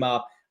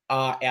Nikorima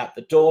are out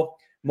the door.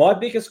 My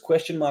biggest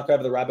question mark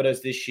over the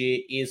Rabbitohs this year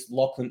is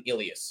Lachlan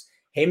Ilias.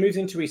 He moves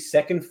into his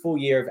second full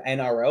year of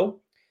NRL,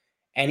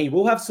 and he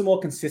will have some more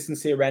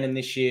consistency around him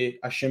this year,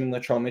 assuming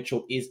Latrell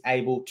Mitchell is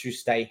able to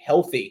stay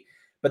healthy.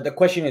 But the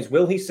question is,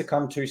 will he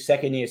succumb to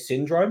second-year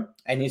syndrome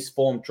and his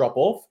form drop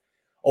off?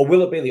 Or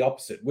will it be the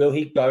opposite? Will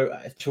he go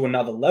to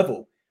another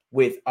level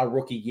with a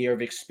rookie year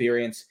of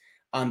experience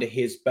under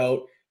his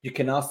belt? You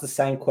can ask the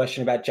same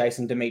question about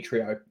Jason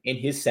Demetrio in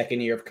his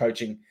second year of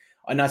coaching.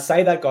 And I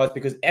say that, guys,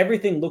 because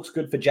everything looks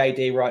good for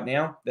JD right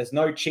now. There's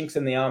no chinks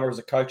in the armor as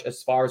a coach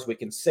as far as we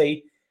can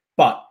see.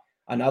 But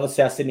another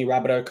South Sydney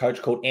Rabbitoh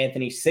coach called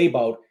Anthony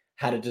Seibold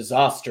had a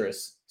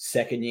disastrous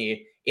second year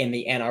in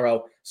the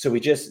NRL. So we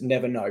just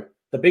never know.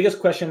 The biggest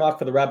question mark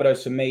for the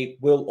Rabbitohs for me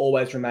will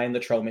always remain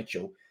Latrell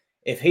Mitchell.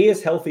 If he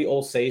is healthy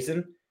all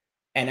season,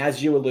 and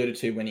as you alluded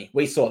to, Winnie,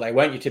 we saw they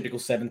weren't your typical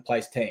 7th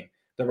place team.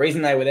 The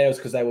reason they were there was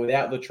because they were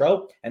without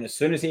Latrell, and as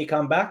soon as he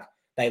come back,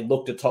 they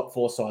looked a top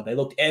 4 side. They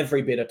looked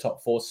every bit a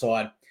top 4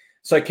 side.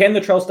 So can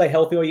Latrell stay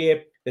healthy all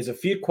year? There's a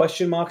few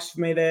question marks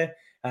for me there.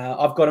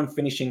 I've got them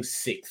finishing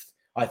 6th.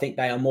 I think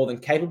they are more than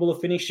capable of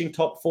finishing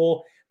top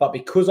 4, but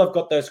because I've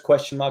got those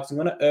question marks, I'm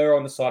going to err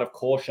on the side of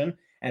caution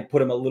and put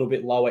them a little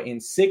bit lower in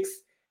 6th.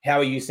 How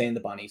are you seeing the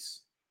Bunnies?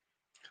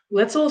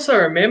 Let's also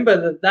remember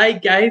that they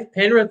gave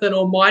Penrith an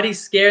almighty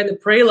scare in the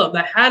prelim.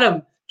 They had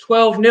them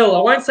 12-0.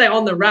 I won't say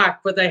on the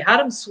rack, but they had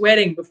them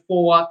sweating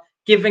before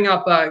giving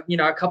up a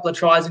couple of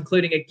tries,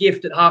 including a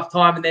gift at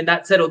halftime, and then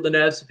that settled the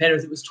nerves for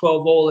Penrith. It was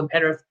 12-all, and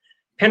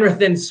Penrith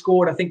then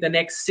scored, I think, the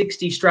next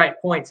 60 straight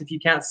points, if you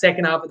count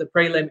second half of the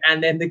prelim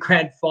and then the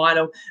grand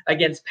final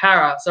against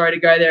Para. Sorry to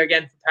go there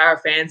again for Para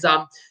fans.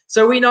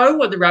 So we know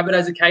what the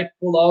Rabbitohs are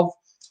capable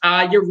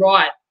of. You're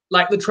right.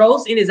 Like,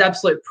 Latrell's in his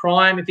absolute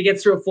prime if he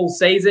gets through a full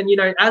season,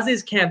 as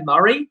is Cam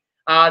Murray,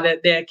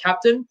 their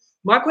captain.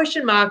 My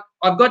question mark,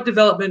 I've got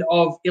development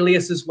of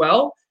Ilias as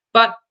well,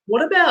 but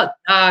what about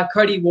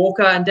Cody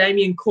Walker and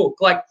Damien Cook?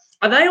 Like,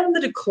 are they on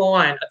the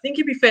decline? I think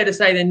it'd be fair to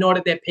say they're not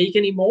at their peak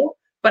anymore,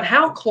 but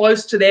how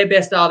close to their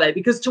best are they?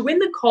 Because to win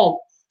the comp,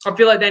 I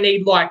feel like they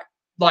need like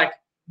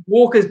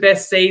Walker's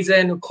best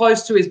season,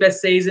 close to his best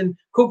season,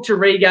 Cook to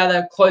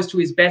regather close to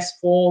his best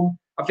form.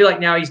 I feel like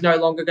now he's no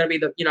longer going to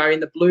be in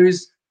the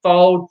Blues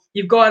fold.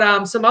 You've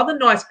got some other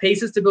nice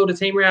pieces to build a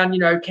team around.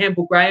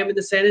 Campbell Graham in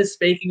the centres.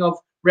 Speaking of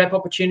rep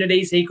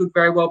opportunities, he could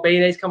very well be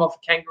there. He's come off a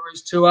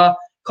Kangaroos tour.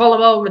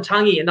 Kolomela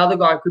Matangi, another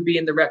guy, could be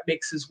in the rep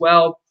mix as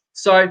well.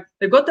 So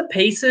they've got the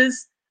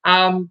pieces.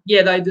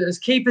 Those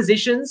key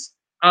positions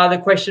are the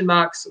question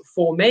marks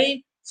for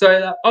me.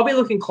 So I'll be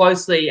looking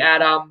closely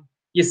at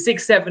your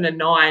 6, 7, and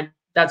 9.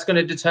 That's going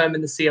to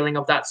determine the ceiling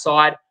of that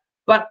side.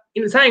 But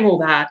in saying all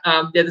that,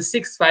 they're the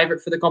 6th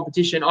favourite for the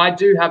competition. I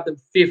do have them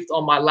 5th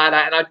on my ladder,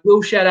 and I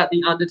will shout out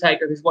the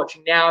Undertaker who's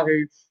watching now,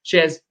 who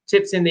shares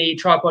tips in the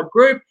Tripod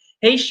group.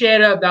 He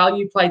shared a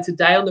value play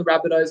today on the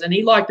Rabbitohs, and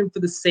he liked them for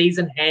the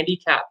season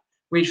handicap,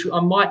 which I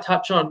might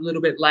touch on a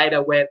little bit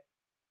later, where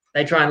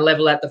they try and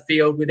level out the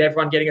field with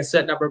everyone getting a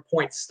certain number of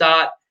points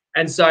start.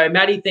 And so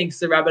Matty thinks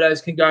the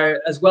Rabbitohs can go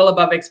as well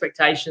above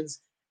expectations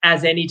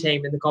as any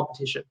team in the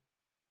competition.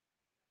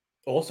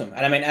 Awesome.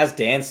 And I mean, as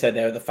Dan said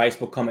there at the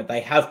Facebook comment, they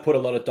have put a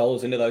lot of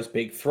dollars into those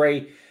big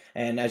 3.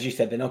 And as you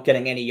said, they're not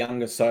getting any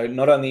younger. So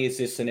not only is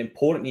this an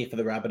important year for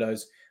the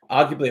Rabbitohs,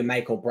 arguably a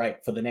make or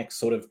break for the next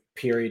sort of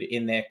period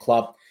in their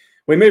club.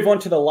 We move on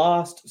to the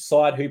last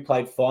side who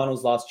played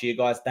finals last year,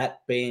 guys,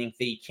 that being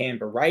the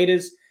Canberra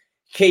Raiders.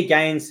 Key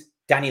gains,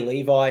 Danny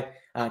Levi.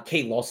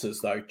 Key losses,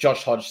 though,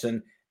 Josh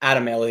Hodgson,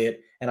 Adam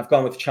Elliott, and I've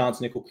gone with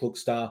Chance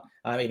Nickel-Klugstad,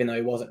 even though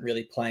he wasn't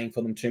really playing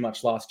for them too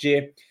much last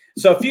year.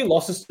 So a few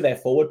losses to their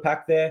forward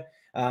pack there.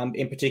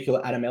 In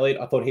particular, Adam Elliott,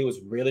 I thought he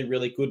was really,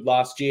 really good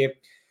last year.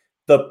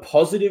 The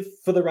positive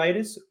for the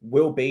Raiders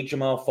will be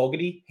Jamal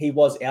Fogarty. He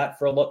was out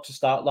for a lot to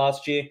start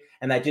last year,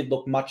 and they did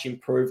look much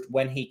improved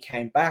when he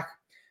came back.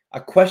 A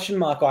question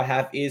mark I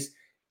have is,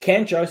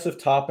 can Joseph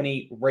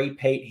Tarpany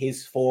repeat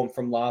his form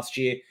from last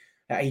year?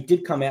 He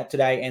did come out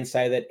today and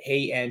say that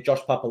he and Josh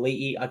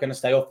Papali'i are going to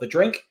stay off the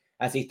drink,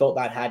 as he thought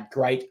that had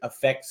great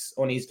effects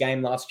on his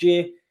game last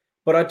year.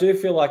 But I do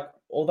feel like,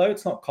 although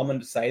it's not common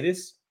to say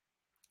this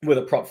with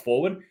a prop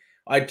forward,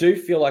 I do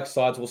feel like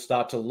sides will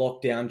start to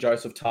lock down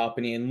Joseph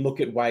Tarpany and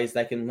look at ways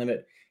they can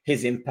limit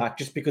his impact,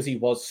 just because he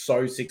was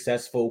so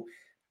successful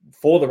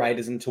for the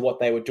Raiders into what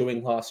they were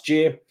doing last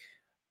year.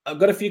 I've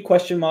got a few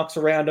question marks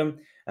around him,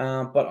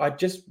 but I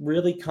just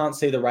really can't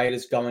see the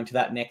Raiders going to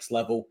that next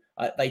level.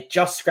 They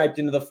just scraped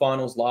into the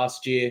finals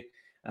last year.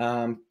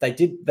 They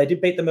did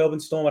beat the Melbourne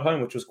Storm at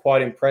home, which was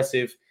quite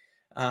impressive.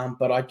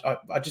 But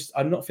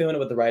I'm not feeling it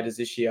with the Raiders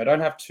this year. I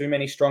don't have too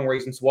many strong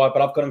reasons why,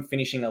 but I've got them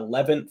finishing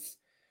 11th.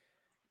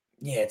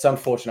 Yeah, it's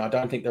unfortunate. I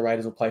don't think the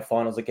Raiders will play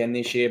finals again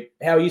this year.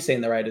 How are you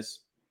seeing the Raiders?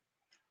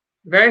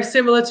 Very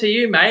similar to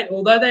you, mate.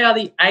 Although they are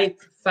the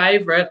 8th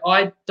favourite,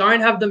 I don't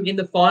have them in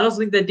the finals. I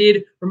think they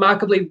did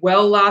remarkably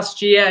well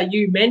last year.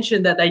 You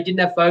mentioned that they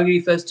didn't have Fogarty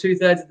first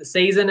 2/3 of the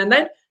season, and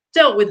they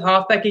dealt with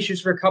halfback issues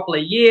for a couple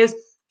of years.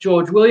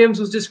 George Williams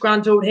was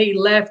disgruntled. He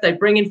left. They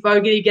bring in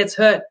Fogarty, gets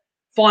hurt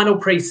final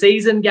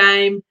preseason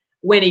game.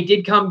 When he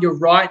did come, you're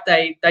right,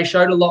 they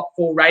showed a lot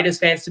for Raiders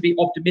fans to be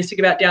optimistic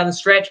about down the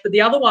stretch. But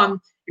the other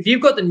one, if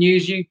you've got the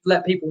news, you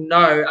let people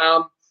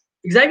know.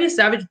 Xavier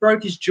Savage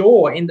broke his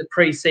jaw in the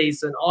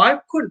preseason. I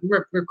couldn't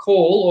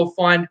recall or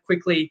find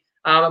quickly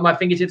at my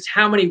fingertips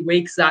how many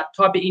weeks that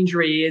type of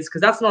injury is, because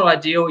that's not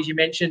ideal. As you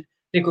mentioned,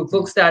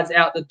 Nickel-Klugstad's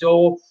out the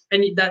door.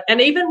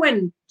 And even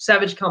when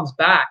Savage comes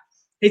back,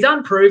 he's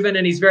unproven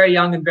and he's very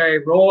young and very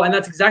raw. And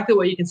that's exactly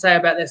what you can say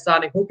about their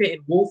starting hooker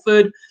in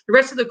Woolford. The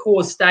rest of the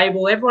core is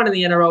stable. Everyone in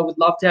the NRL would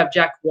love to have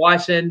Jack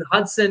Whiten.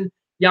 Hudson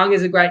Young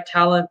is a great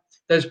talent.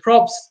 Those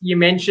props you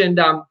mentioned,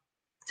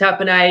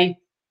 Tapane,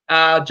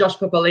 Josh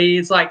Papali'i,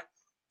 it's like,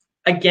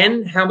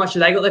 again, how much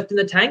have they got left in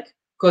the tank?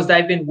 Because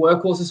they've been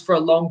workhorses for a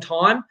long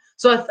time.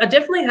 So I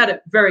definitely had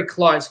it very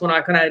close when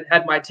I kind of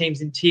had my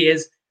teams in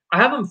tiers. I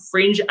have them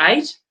fringe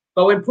 8,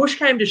 but when push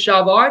came to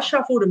shove, I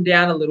shuffled them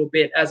down a little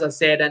bit, as I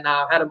said, and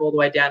had them all the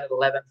way down at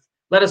 11th.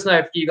 Let us know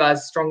if you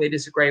guys strongly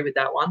disagree with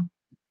that one.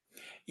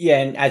 Yeah,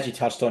 and as you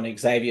touched on,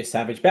 Xavier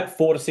Savage, about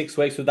 4 to 6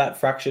 weeks with that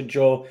fractured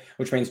jaw,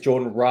 which means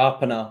Jordan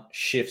Rapana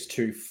shifts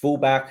to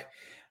fullback.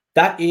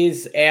 That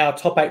is our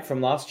top 8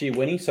 from last year,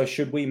 Winnie. So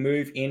should we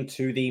move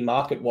into the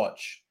market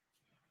watch?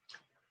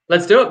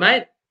 Let's do it,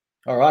 mate.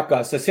 All right,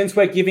 guys. So since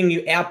we're giving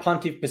you our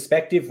puntive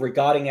perspective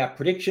regarding our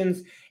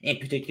predictions, in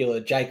particular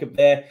Jacob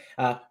there,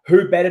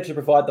 who better to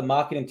provide the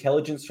market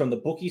intelligence from the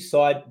bookie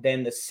side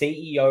than the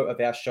CEO of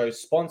our show's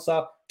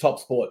sponsor,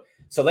 TopSport.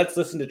 So let's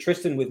listen to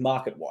Tristan with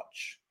Market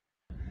Watch.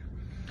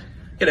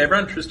 G'day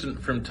everyone, Tristan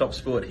from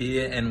TopSport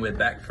here, and we're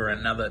back for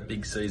another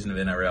big season of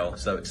NRL.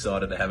 So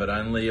excited to have it,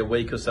 only a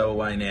week or so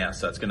away now,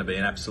 so it's going to be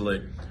an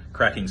absolute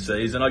cracking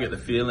season. I get the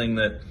feeling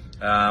that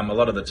a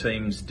lot of the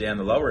teams down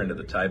the lower end of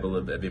the table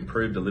have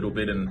improved a little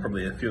bit, and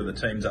probably a few of the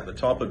teams up the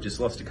top have just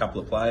lost a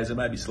couple of players and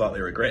maybe slightly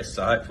regressed.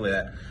 So hopefully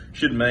that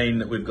should mean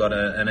that we've got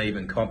an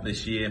even comp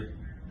this year.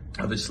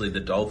 Obviously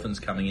the Dolphins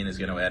coming in is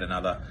going to add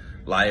another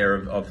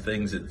layer of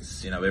things.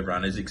 It's,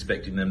 everyone is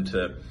expecting them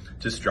to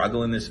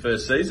struggle in this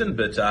first season,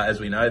 but as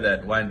we know,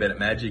 that Wayne Bennett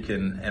magic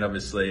and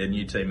obviously a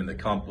new team in the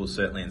comp will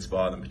certainly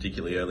inspire them,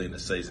 particularly early in the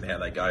season. How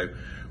they go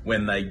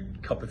when they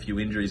cop a few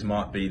injuries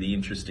might be the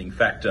interesting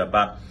factor.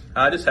 But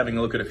just having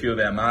a look at a few of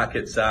our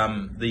markets,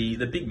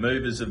 the big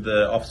movers of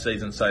the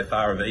off-season so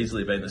far have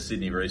easily been the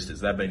Sydney Roosters.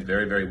 They've been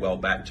very, very well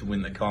backed to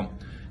win the comp.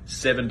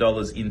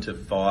 $7 into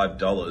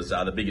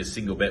 $5. The biggest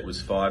single bet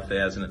was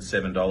 $5,000 at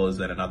 $7,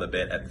 then another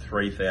bet at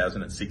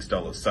 $3,000 at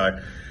 $6. So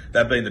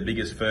they've been the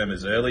biggest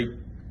firmers early.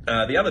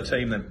 The other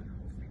team that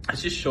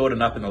has just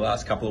shortened up in the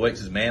last couple of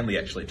weeks is Manly,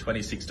 actually,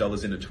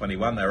 $26 into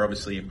 $21. They were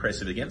obviously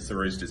impressive against the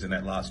Roosters in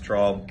that last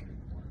trial.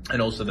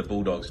 And also the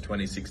Bulldogs,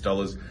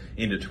 $26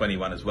 into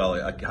 $21 as well.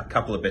 A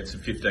couple of bets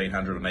of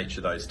 $1,500 on each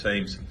of those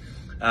teams.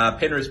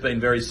 Penrith's been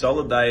very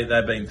solid.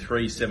 They've been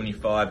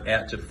 $3.75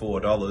 out to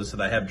 $4, so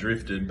they have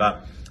drifted,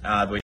 but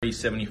we're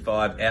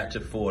 $3.75 out to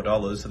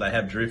 $4, so they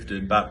have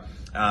drifted, but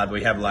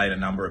we have laid a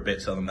number of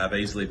bets on them.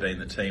 They've easily been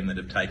the team that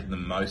have taken the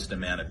most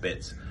amount of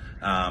bets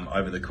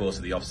over the course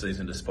of the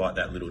off-season, despite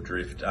that little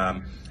drift.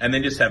 And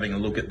then just having a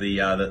look at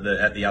the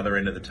at the other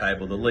end of the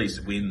table, the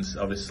least wins.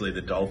 Obviously,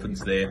 the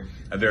Dolphins there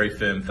are very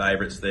firm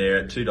favourites there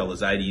at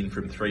 $2.80 in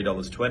from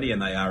 $3.20,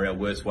 and they are our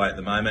worst way at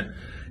the moment.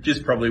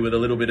 Just probably with a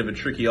little bit of a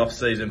tricky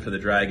off-season for the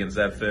Dragons,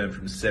 they've firmed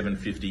from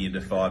 $7.50 into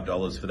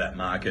 $5 for that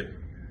market.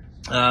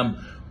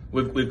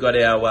 We've got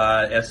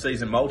our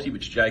season multi,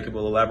 which Jacob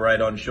will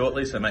elaborate on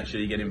shortly, so make sure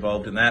you get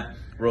involved in that.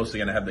 We're also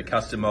going to have the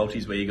custom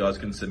multis where you guys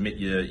can submit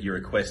your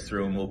requests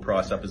through, and we'll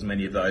price up as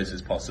many of those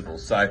as possible.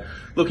 So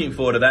looking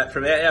forward to that.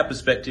 From our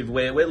perspective,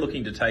 we're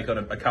looking to take on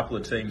a couple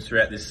of teams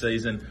throughout this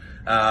season.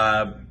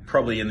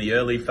 Probably in the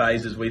early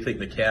phases, we think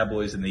the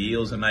Cowboys and the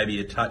Eels are maybe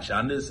a touch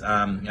unders.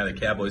 The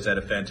Cowboys had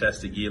a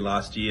fantastic year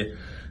last year.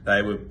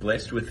 They were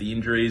blessed with the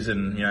injuries,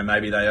 and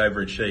maybe they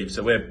overachieved.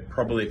 So we're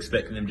probably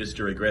expecting them just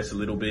to regress a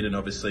little bit. And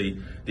obviously,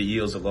 the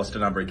Eels have lost a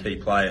number of key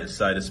players.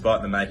 So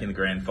despite them making the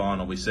grand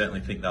final, we certainly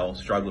think they'll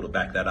struggle to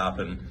back that up.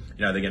 And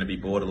they're going to be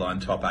borderline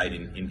top 8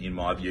 in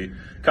my view.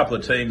 A couple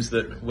of teams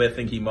that we're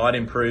thinking might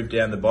improve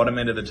down the bottom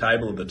end of the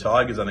table are the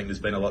Tigers. I think there's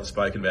been a lot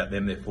spoken about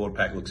them. Their forward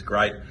pack looks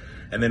great.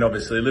 And then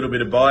obviously a little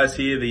bit of bias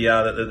here,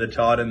 the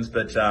Titans.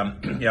 But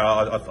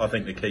I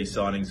think the key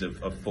signings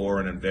of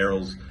Foran and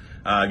Verrills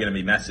are going to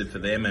be massive for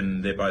them,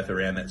 and they're both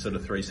around that sort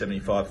of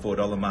 $3.75,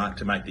 $4 mark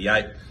to make the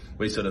 8.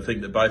 We sort of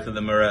think that both of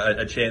them are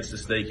a chance to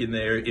sneak in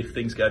there if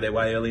things go their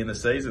way early in the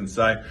season.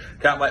 So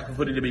can't wait for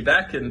footy to be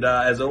back. And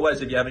as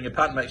always, if you're having a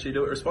punt, make sure you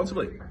do it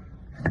responsibly.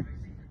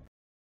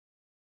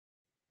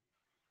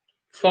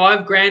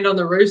 $5,000 on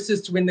the Roosters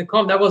to win the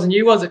comp. That wasn't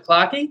you, was it,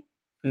 Clarkie?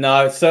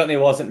 No, it certainly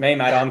wasn't me,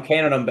 mate. I'm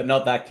keen on them, but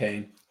not that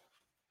keen.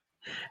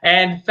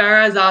 And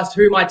Faraz asked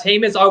who my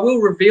team is. I will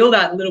reveal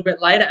that a little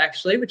bit later,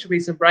 actually, which will be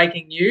some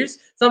breaking news.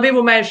 Some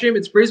people may assume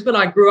it's Brisbane.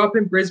 I grew up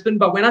in Brisbane,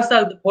 but when I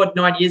started the pod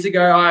 9 years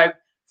ago,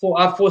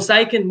 I've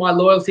forsaken my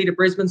loyalty to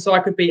Brisbane so I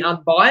could be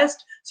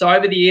unbiased. So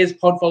over the years,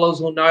 pod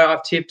followers will know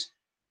I've tipped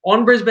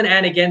on Brisbane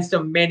and against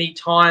them many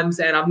times,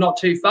 and I'm not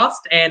too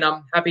fussed, and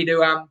I'm happy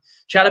to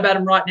chat about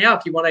them right now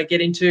if you want to get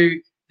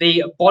into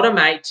the bottom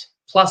 8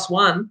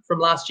 +1 from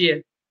last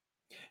year.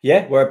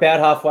 Yeah, we're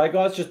about halfway,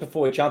 guys. Just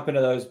before we jump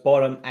into those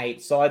bottom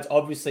 8 sides,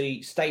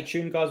 obviously stay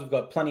tuned, guys. We've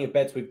got plenty of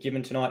bets we've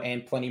given tonight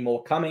and plenty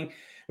more coming.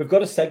 We've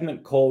got a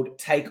segment called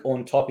Take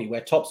on Toppy,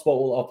 where TopSport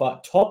will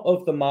offer top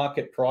of the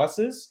market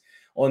prices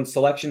on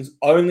selections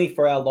only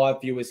for our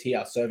live viewers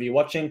here. So if you're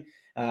watching,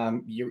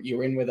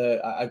 you're in with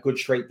a good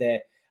treat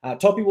there.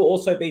 Toppy will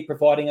also be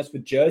providing us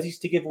with jerseys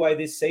to give away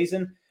this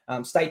season.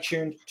 Stay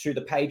tuned to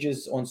the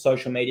pages on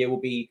social media. We'll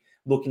be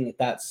looking at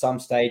that some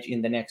stage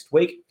in the next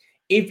week.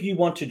 If you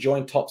want to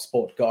join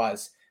TopSport,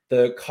 guys,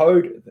 the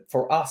code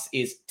for us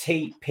is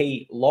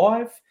TP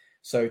Live.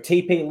 So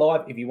TP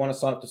Live, if you want to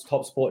sign up to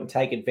TopSport and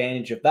take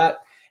advantage of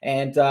that.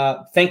 And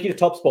thank you to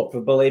TopSport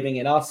for believing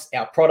in us,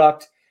 our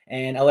product,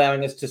 and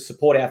allowing us to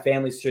support our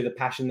families through the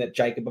passion that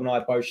Jacob and I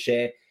both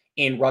share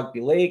in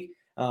rugby league.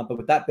 But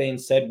with that being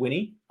said,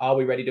 Winnie, are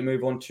we ready to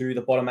move on to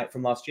the bottom 8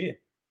 from last year?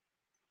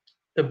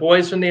 The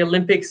boys from the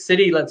Olympic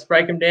City, let's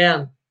break them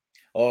down.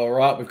 All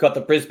right, we've got the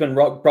Brisbane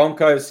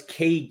Broncos,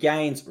 key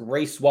gains,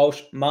 Reece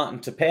Walsh, Martin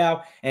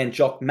Tapau, and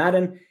Jock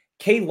Madden.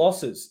 Key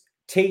losses,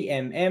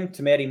 TMM,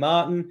 Tamati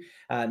Martin,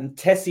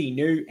 Tessie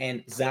New,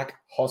 and Zach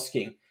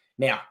Hosking.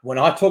 Now, when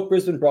I talk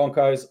Brisbane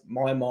Broncos,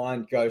 my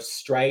mind goes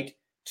straight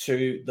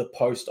to the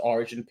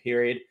post-origin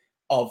period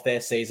of their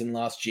season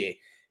last year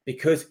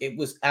because it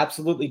was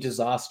absolutely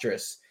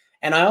disastrous.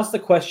 And I asked the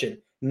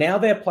question, now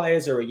their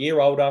players are a year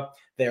older,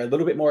 they're a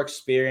little bit more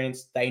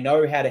experienced, they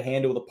know how to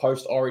handle the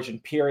post-origin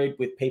period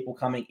with people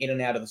coming in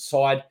and out of the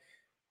side.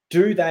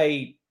 Do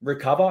they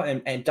recover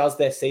and does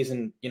their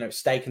season,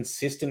 stay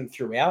consistent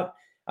throughout?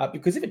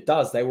 Because if it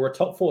does, they were a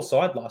top 4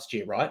 side last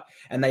year, right?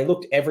 And they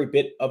looked every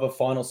bit of a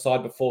final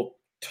side before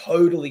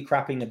totally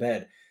crapping the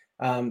bed.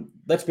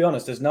 Let's be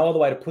honest, there's no other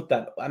way to put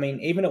that. I mean,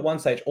 even at one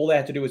stage, all they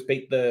had to do was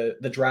beat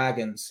the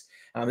Dragons.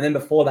 And then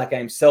before that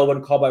game,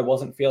 Selwyn Cobbo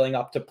wasn't feeling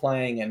up to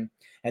playing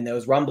and there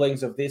was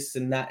rumblings of this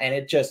and that, and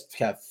it just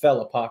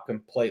fell apart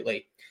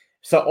completely.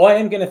 So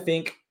I'm going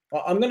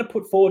to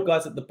put forward,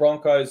 guys, that the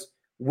Broncos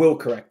will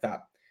correct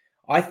that.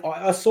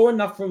 I saw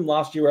enough from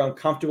last year where I'm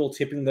comfortable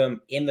tipping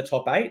them in the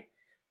top 8,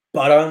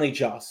 but only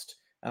just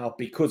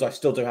because I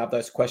still do have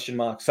those question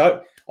marks.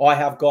 So I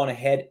have gone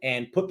ahead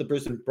and put the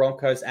Brisbane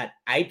Broncos at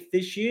 8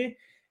 this year.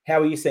 How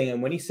are you seeing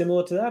them? Winnie,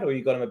 similar to that, or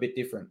you got them a bit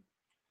different?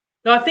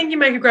 No, I think you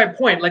make a great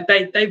point. Like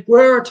they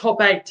were a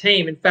top 8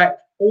 team. In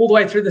fact, all the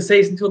way through the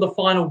season till the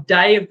final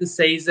day of the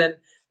season,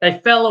 they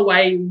fell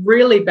away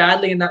really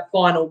badly in that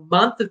final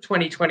month of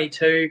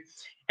 2022.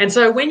 And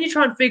so when you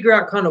try and figure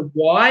out kind of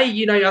why,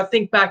 I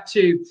think back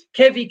to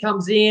Kevy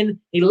comes in,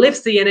 he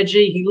lifts the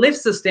energy, he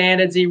lifts the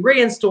standards, he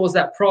reinstalls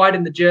that pride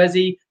in the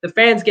jersey. The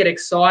fans get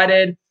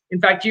excited.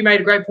 In fact, you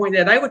made a great point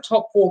there. They were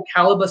top 4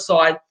 caliber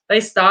side. They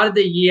started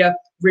the year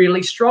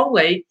really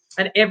strongly,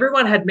 and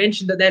everyone had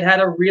mentioned that they'd had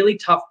a really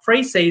tough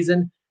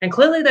preseason. And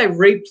clearly they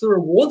reaped the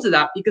rewards of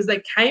that because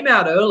they came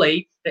out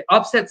early, they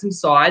upset some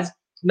sides,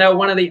 and they were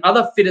one of the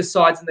other fittest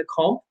sides in the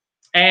comp.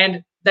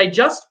 And they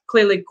just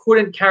clearly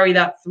couldn't carry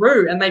that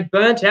through, and they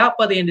burnt out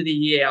by the end of the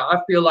year.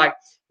 I feel like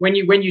when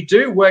you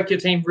do work your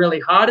team really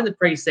hard in the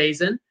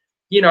preseason,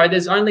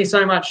 there's only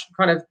so much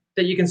kind of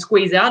that you can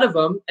squeeze out of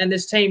them, and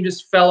this team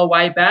just fell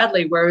away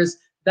badly. Whereas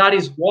that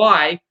is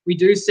why we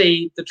do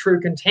see the true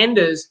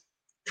contenders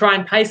try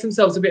and pace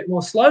themselves a bit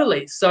more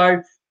slowly.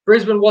 So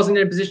Brisbane wasn't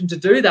in a position to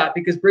do that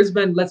because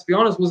Brisbane, let's be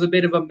honest, was a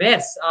bit of a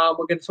mess.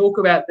 We're going to talk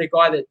about the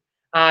guy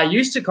that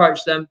used to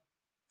coach them.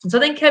 And so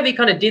I think Kevy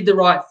kind of did the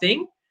right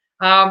thing.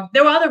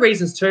 There were other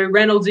reasons too.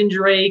 Reynolds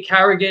injury,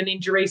 Carrigan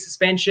injury,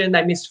 suspension.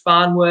 They missed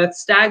Farnworth.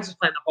 Staggs was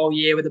playing the whole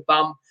year with a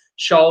bum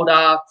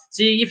shoulder.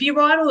 So if you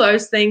write all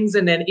those things,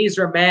 and then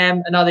Isra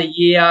Mam, another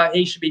year,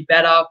 he should be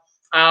better.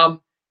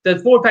 The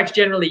forward pack's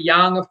generally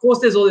young. Of course,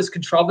 there's all this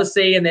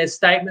controversy and there's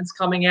statements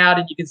coming out,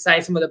 and you can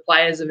say some of the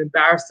players have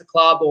embarrassed the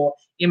club or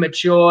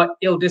immature,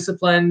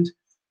 ill-disciplined.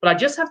 But I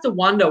just have to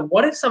wonder,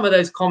 what if some of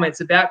those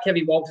comments about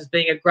Kevin Walters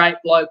being a great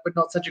bloke but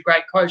not such a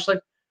great coach,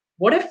 like,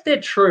 what if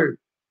they're true?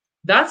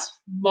 That's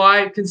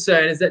my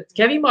concern, is that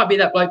Kevin might be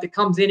that bloke that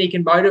comes in, he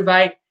can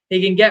motivate,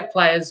 he can get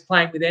players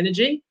playing with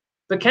energy,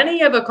 but can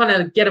he ever kind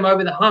of get them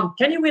over the hump?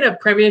 Can you win a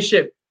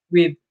premiership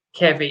with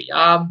Kevy?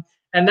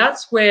 And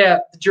that's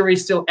where the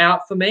jury's still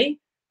out for me.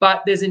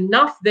 But there's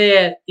enough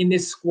there in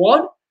this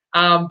squad,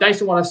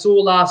 based on what I saw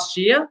last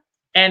year,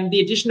 and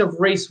the addition of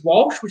Reece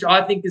Walsh, which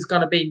I think is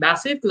going to be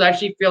massive, because I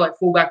actually feel like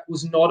fullback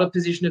was not a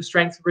position of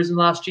strength for Brisbane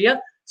last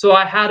year. So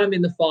I had him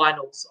in the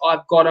finals.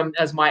 I've got him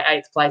as my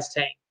 8th place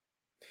team.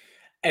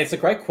 And it's a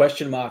great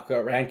question mark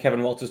around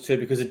Kevin Walters too,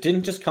 because it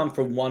didn't just come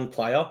from one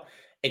player.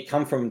 It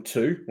come from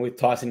two, with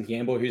Tyson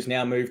Gamble, who's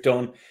now moved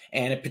on.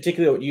 And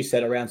particularly what you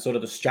said around sort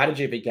of the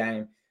strategy of a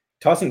game.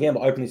 Tyson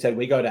Gamble openly said,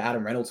 we go to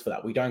Adam Reynolds for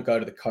that. We don't go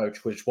to the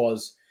coach, which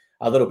was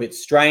a little bit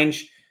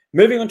strange.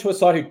 Moving on to a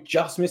side who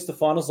just missed the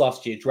finals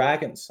last year,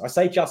 Dragons. I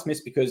say just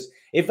missed because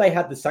if they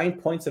had the same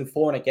points and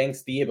fallen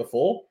against the year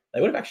before, they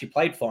would have actually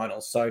played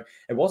finals. So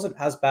it wasn't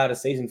as bad a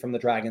season from the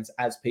Dragons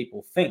as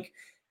people think.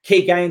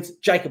 Key gains,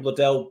 Jacob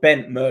Liddell,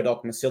 Ben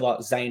Murdoch,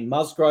 Masilla, Zane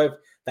Musgrove.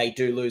 They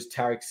do lose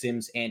Tarek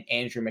Sims and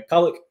Andrew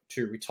McCulloch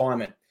to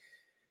retirement.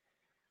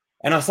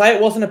 And I say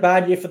it wasn't a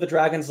bad year for the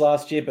Dragons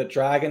last year, but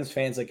Dragons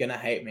fans are going to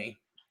hate me.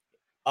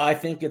 I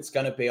think it's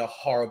going to be a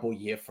horrible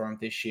year for them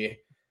this year.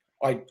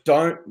 I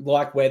don't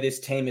like where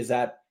this team is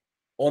at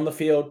on the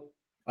field.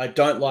 I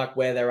don't like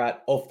where they're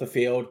at off the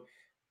field.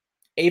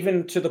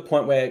 Even to the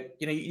point where,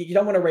 you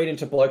don't want to read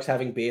into blokes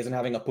having beers and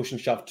having a push and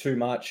shove too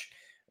much.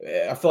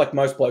 I feel like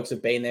most blokes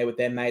have been there with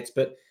their mates,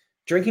 but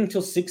drinking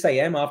till 6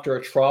 a.m. after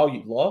a trial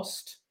you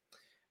lost,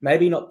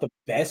 maybe not the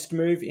best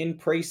move in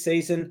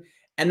preseason.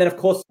 And then, of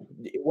course,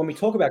 when we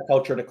talk about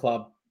culture at a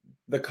club,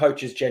 the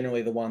coach is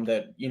generally the one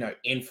that,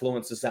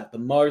 influences that the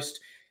most.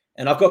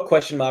 And I've got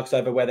question marks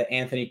over whether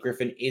Anthony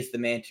Griffin is the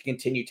man to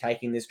continue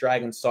taking this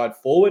Dragons side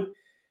forward.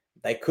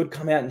 They could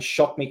come out and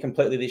shock me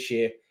completely this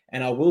year.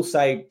 And I will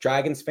say,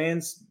 Dragons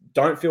fans,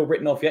 don't feel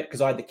written off yet,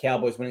 because I had the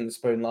Cowboys winning the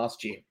Spoon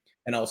last year,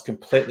 and I was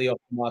completely off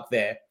the mark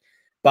there.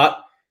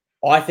 But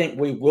I think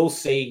we will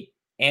see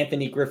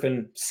Anthony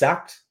Griffin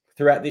sacked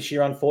throughout this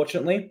year,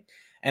 unfortunately.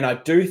 And I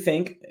do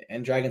think,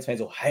 and Dragons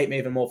fans will hate me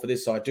even more for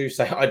this, so I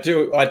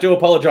do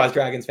apologize,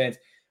 Dragons fans.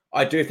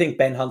 I do think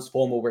Ben Hunt's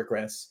form will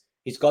regress.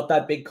 He's got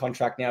that big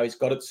contract now. He's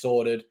got it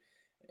sorted.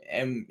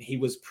 And he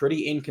was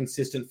pretty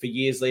inconsistent for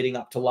years leading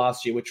up to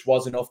last year, which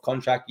was an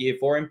off-contract year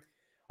for him.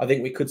 I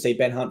think we could see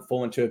Ben Hunt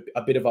fall into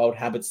a bit of old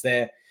habits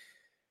there.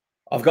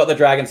 I've got the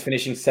Dragons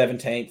finishing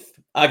 17th.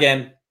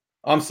 Again,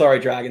 I'm sorry,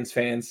 Dragons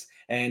fans.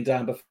 And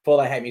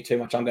before they hate me too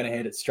much, I'm going to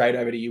hand it straight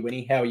over to you,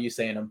 Winnie. How are you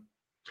seeing them?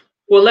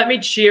 Well, let me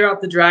cheer up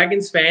the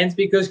Dragons fans,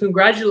 because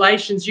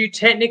congratulations, you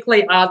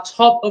technically are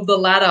top of the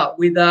ladder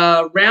with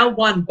a round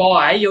 1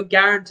 bye. You're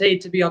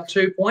guaranteed to be on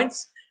 2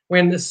 points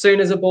as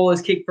soon as a ball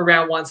is kicked for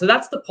round 1. So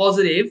that's the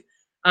positive.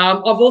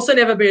 I've also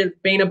never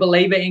been a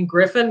believer in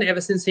Griffin ever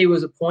since he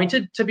was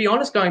appointed, to be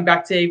honest, going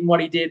back to even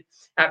what he did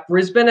at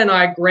Brisbane. And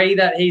I agree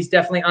that he's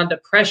definitely under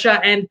pressure.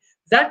 And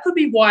that could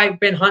be why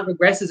Ben Hunt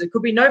regresses. It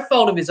could be no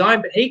fault of his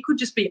own, but he could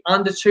just be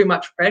under too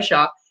much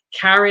pressure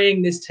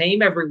carrying this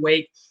team every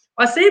week.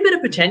 I see a bit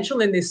of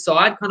potential in this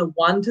side, kind of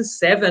 1 to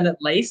 7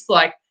 at least,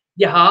 like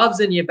your halves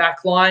and your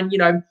back line.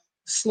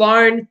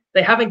 Sloan,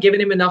 they haven't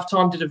given him enough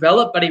time to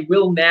develop, but he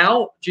will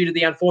now due to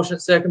the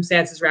unfortunate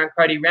circumstances around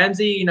Cody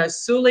Ramsey.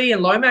 Sully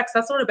and Lomax,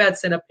 that's not a bad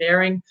centre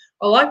pairing.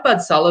 I like Bud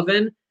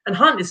Sullivan, and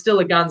Hunt is still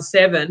a gun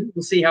 7.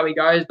 We'll see how he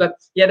goes. But,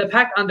 yeah, the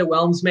pack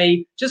underwhelms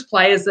me. Just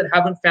players that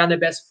haven't found their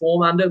best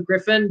form under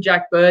Griffin,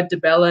 Jack Bird,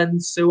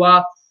 DeBellin,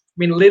 Sewer.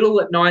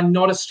 Little at 9,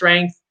 not a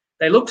strength.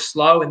 They look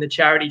slow in the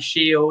Charity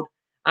Shield.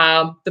 They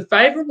do have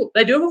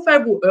a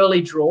favourable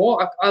early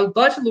draw. I'd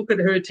like to look at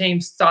who a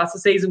team starts the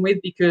season with,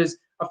 because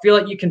I feel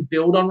like you can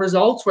build on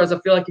results, whereas I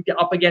feel like if you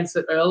get up against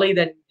it early,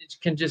 then it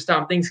can just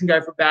things can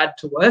go from bad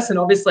to worse. And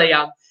obviously,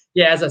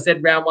 as I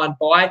said, round 1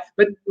 bye.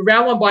 But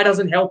round 1 bye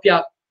doesn't help you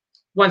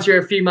once you're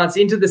a few months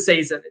into the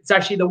season. It's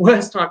actually the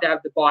worst time to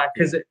have the bye,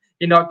 because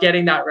you're not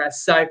getting that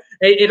rest. So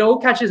it all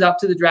catches up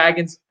to the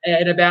Dragons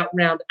at about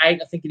round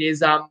 8, I think it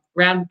is,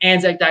 round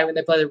Anzac Day when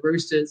they play the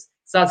Roosters.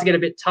 starts to get a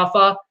bit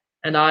tougher,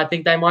 and I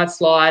think they might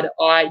slide.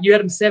 You had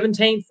them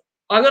 17th.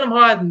 I got them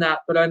higher than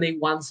that, but only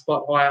one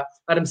spot higher.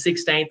 I had them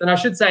 16th. And I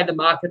should say the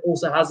market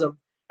also has them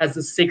as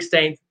the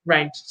 16th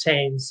ranked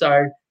team.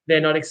 So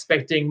they're not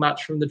expecting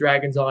much from the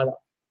Dragons either.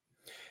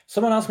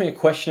 Someone asked me a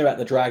question about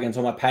the Dragons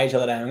on my page the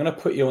other day. I'm going to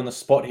put you on the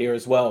spot here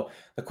as well.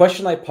 The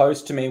question they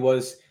posed to me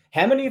was,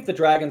 how many of the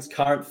Dragons'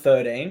 current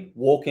 13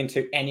 walk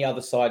into any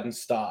other side and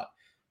start?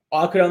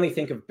 I could only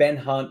think of Ben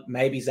Hunt,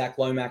 maybe Zach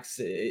Lomax.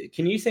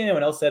 Can you see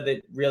anyone else there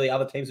that really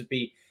other teams would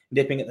be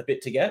nipping at the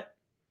bit to get?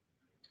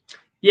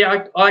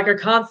 Yeah, I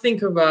can't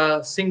think of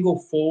a single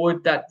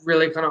forward that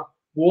really kind of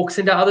walks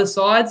into other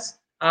sides.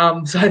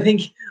 So I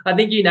think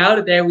you nailed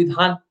it there with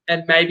Hunt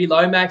and maybe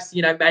Lomax.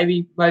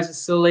 Maybe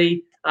Moses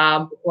Sully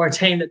or a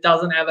team that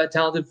doesn't have a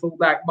talented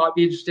fullback might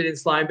be interested in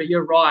Sloan. But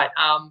you're right.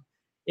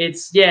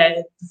 It's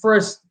for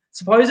us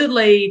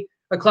supposedly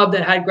a club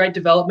that had great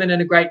development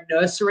and a great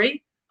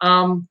nursery.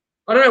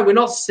 I don't know. We're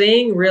not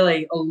seeing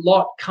really a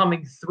lot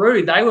coming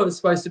through. They were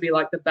supposed to be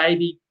like the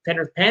baby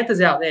Penrith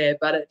Panthers out there,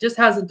 but it just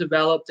hasn't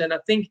developed. And I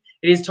think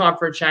it is time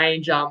for a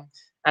change.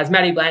 As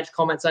Matty Blanche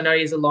comments, I know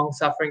he's a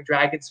long-suffering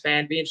Dragons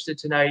fan. Be interested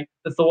to know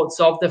the thoughts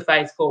of the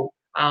faithful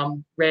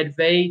Red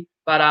V,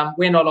 but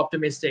we're not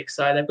optimistic.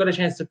 So they've got a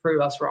chance to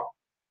prove us wrong.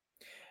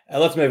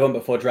 Let's move on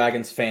before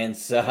Dragons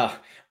fans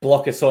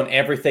block us on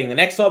everything. The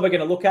next side we're going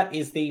to look at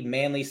is the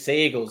Manly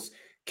Sea Eagles.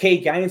 Key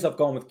gains, I've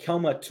gone with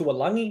Kelma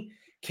Tuolangi.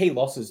 Key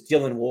losses,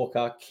 Dylan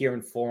Walker,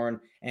 Kieran Foran,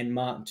 and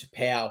Martin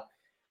Tapau.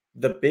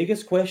 The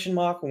biggest question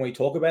mark when we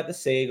talk about the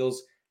Sea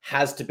Eagles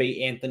has to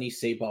be Anthony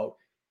Seibold.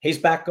 He's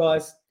back,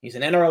 guys. He's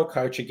an NRL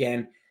coach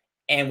again.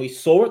 And we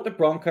saw at the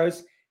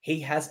Broncos, he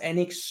has an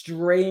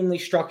extremely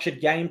structured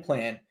game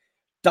plan.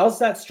 Does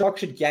that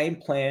structured game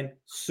plan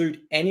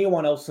suit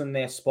anyone else in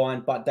their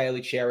spine but Daly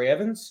Cherry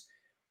Evans?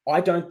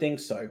 I don't think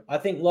so. I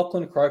think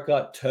Lachlan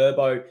Croker,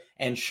 Turbo,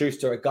 and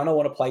Schuster are going to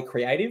want to play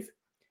creative.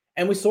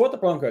 And we saw at the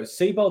Broncos,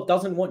 Seibold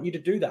doesn't want you to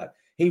do that.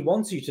 He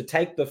wants you to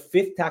take the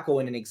fifth tackle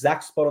in an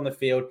exact spot on the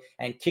field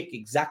and kick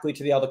exactly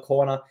to the other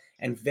corner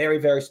and very,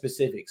 very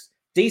specifics.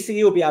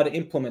 DCE will be able to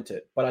implement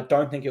it, but I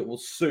don't think it will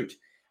suit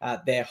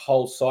their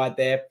whole side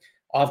there.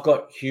 I've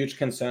got huge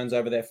concerns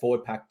over their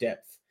forward pack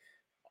depth.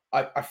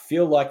 I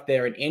feel like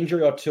they're an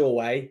injury or two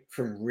away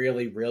from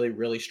really, really,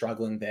 really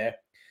struggling there.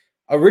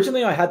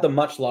 Originally, I had them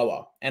much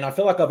lower, and I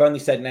feel like I've only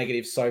said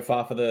negatives so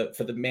far for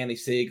the Manly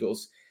Sea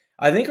Eagles.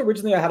 I think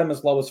originally I had them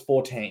as low as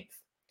 14th.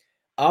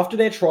 After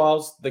their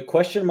trials, the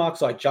question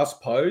marks I just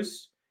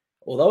posed,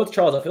 although it's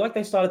trials, I feel like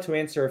they started to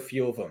answer a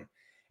few of them.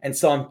 And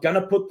so I'm going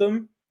to put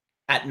them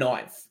at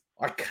 9th.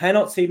 I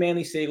cannot see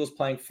Manly Sea Eagles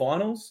playing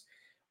finals.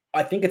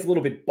 I think it's a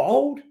little bit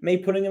bold, me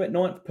putting them at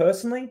 9th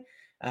personally.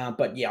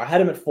 But yeah, I had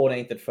them at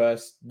 14th at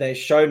first. They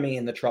showed me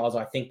in the trials,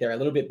 I think they're a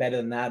little bit better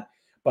than that.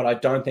 But I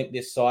don't think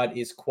this side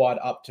is quite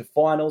up to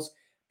finals,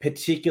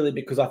 particularly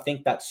because I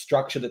think that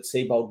structure that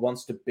Seibold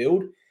wants to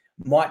build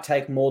might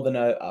take more than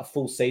a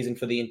full season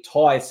for the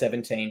entire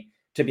 17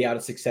 to be able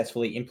to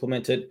successfully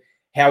implement it.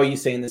 How are you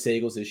seeing the Sea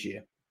Eagles this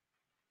year?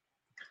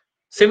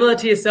 Similar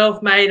to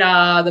yourself, mate.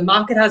 The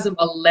market has them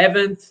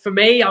 11th. For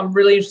me, I'm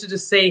really interested to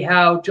see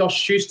how Josh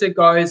Schuster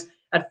goes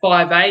at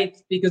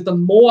 5'8", because the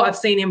more I've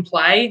seen him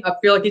play, I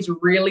feel like he's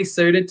really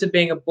suited to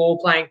being a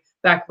ball-playing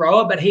back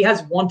rower, but he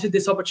has wanted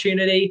this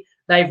opportunity.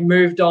 They've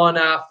moved on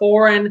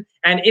Foran,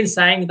 and in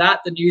saying that,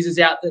 the news is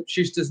out that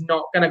Schuster's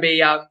not going to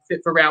be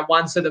fit for round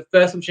 1, so the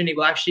first opportunity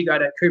will actually go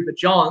to Cooper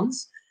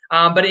Johns.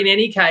 But in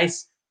any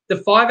case, the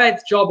 5'8"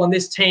 job on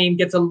this team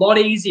gets a lot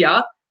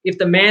easier if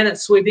the man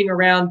that's sweeping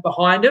around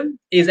behind him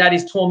is at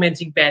his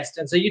tormenting best.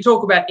 And so you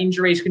talk about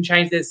injuries can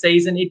change their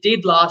season. It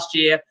did last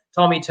year,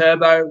 Tommy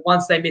Turbo.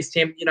 Once they missed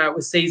him, it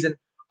was season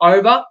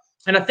over.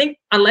 And I think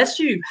unless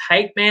you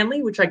hate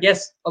Manly, which I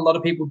guess a lot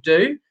of people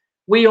do,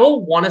 we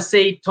all want to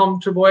see Tom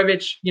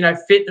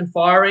Trbojevic, fit and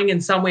firing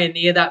and somewhere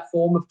near that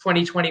form of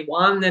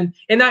 2021. And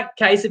in that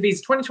case, if he's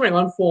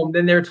 2021 form,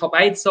 then they're a top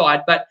 8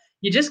 side. But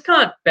you just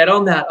can't bet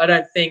on that, I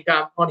don't think,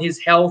 on his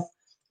health.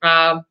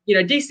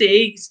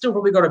 DCE still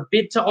probably got a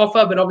bit to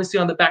offer, but obviously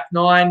on the back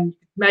 9,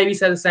 maybe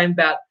say the same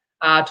about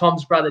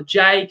Tom's brother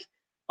Jake.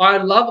 I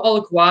love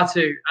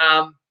Olakwatu.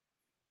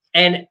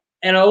 And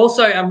I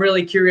also am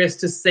really curious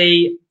to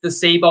see the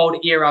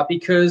Seibold era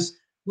because,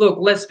 look,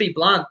 let's be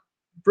blunt.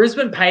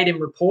 Brisbane paid him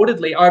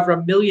reportedly over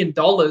 $1 million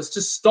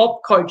to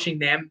stop coaching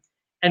them,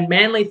 and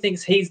Manly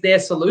thinks he's their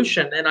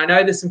solution. And I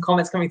know there's some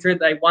comments coming through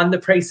that they won the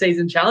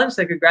preseason challenge,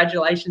 so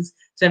congratulations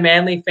to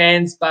Manly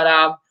fans. But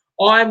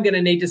I'm going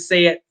to need to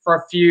see it for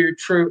a few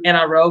true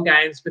NRL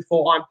games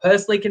before I'm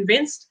personally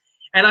convinced.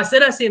 And I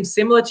said I see him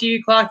similar to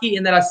you, Clarkie,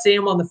 in that I see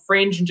him on the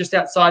fringe and just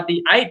outside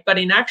the 8. But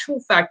in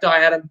actual fact, I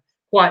had him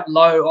quite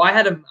low. I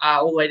had him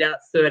all the way down at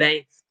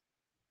 13th.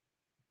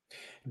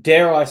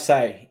 Dare I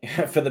say,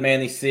 for the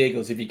Manly Sea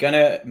Eagles, if you're going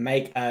to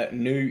make a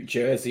new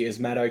jersey, as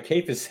Matt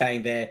O'Keefe is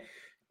saying there,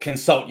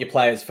 consult your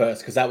players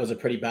first, because that was a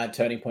pretty bad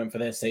turning point for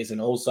their season.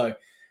 Also,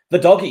 the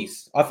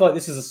Doggies. I feel like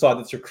this is a side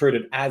that's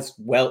recruited as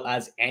well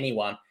as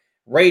anyone.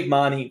 Reid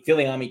Marnie,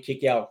 Viliami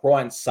Kikau,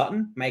 Ryan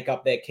Sutton make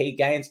up their key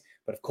gains,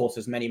 but of course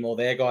there's many more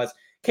there, guys.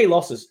 Key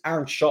losses,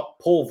 Aaron Schott,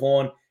 Paul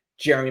Vaughan,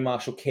 Jeremy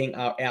Marshall-King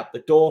are out the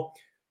door.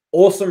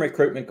 Awesome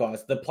recruitment,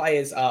 guys. The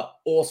players are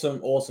awesome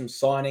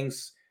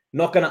signings.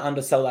 Not going to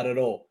undersell that at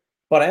all.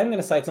 But I am going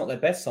to say it's not their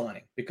best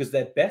signing because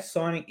their best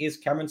signing is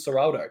Cameron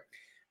Ciraldo.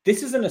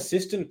 This is an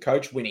assistant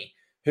coach, Winnie,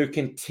 who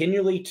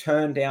continually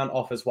turned down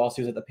offers whilst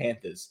he was at the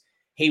Panthers.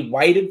 He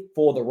waited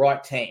for the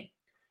right team,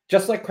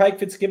 just like Craig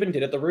Fitzgibbon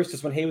did at the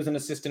Roosters when he was an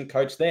assistant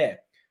coach there.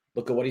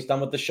 Look at what he's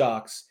done with the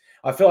Sharks.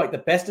 I feel like the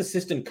best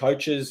assistant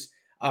coaches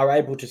are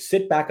able to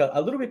sit back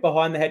a little bit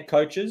behind the head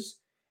coaches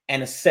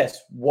and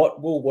assess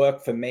what will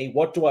work for me.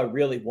 What do I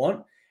really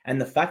want?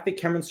 And the fact that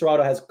Cameron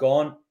Ciraldo has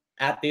gone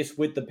at this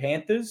with the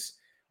Panthers,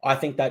 I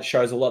think that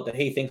shows a lot that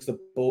he thinks with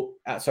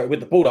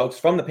the Bulldogs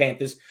from the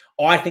Panthers.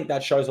 I think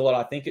that shows a lot.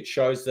 I think it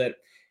shows that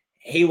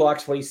he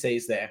likes what he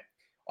sees there.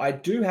 I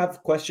do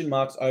have question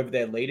marks over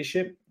their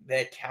leadership.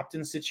 Their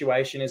captain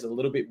situation is a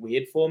little bit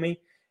weird for me.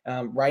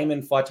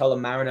 Raymond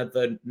Faitala-Mariner,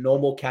 the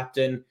normal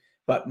captain,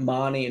 but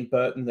Marnie and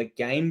Burton, the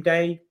game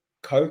day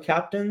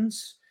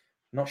co-captains.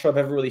 I'm not sure I've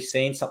ever really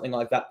seen something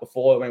like that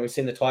before when we've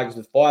seen the Tigers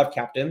with 5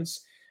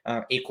 captains,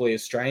 equally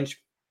as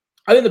strange.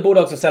 I think the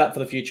Bulldogs are set up for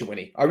the future,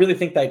 Winnie. I really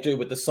think they do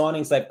with the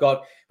signings they've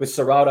got with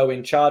Ciraldo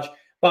in charge,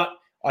 but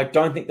I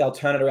don't think they'll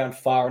turn it around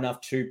far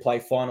enough to play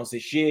finals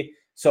this year.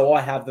 So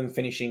I have them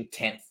finishing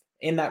 10th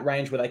in that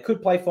range where they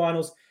could play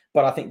finals,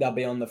 but I think they'll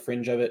be on the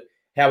fringe of it.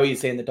 How are you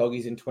seeing the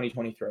Doggies in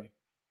 2023?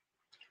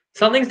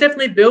 Something's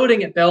definitely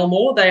building at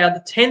Belmore. They are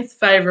the 10th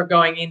favourite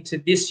going into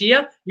this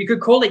year. You could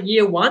call it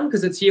year 1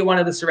 because it's year 1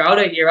 of the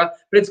Ciraldo era,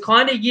 but it's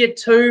kind of year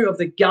 2 of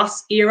the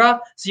Gus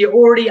era. So you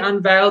already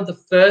unveiled the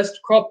first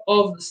crop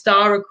of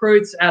star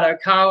recruits.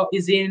 Addo Carr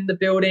is in the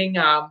building.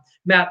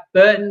 Matt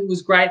Burton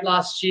was great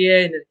last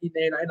year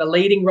in a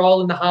leading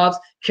role in the halves.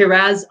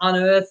 Kiraz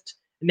unearthed.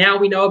 Now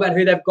we know about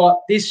who they've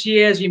got this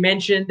year, as you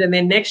mentioned, and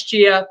then next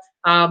year,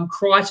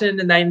 Crichton,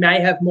 and they may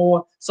have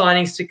more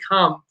signings to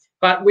come.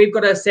 But we've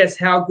got to assess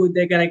how good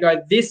they're going to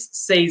go this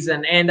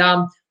season. And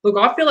look,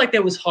 I feel like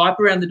there was hype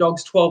around the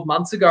Dogs 12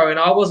 months ago, and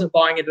I wasn't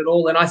buying it at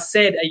all. And I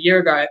said a year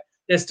ago,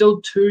 they're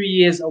still 2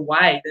 years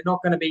away. They're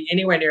not going to be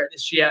anywhere near it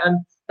this year.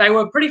 And they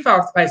were pretty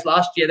far off the pace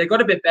last year. They got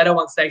a bit better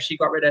once they actually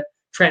got rid of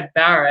Trent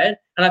Barrett.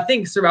 And I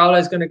think Ciraldo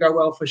is going to go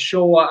well for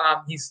sure.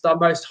 He's the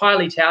most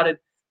highly touted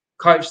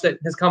coach that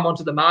has come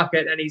onto the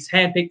market, and he's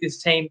handpicked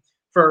this team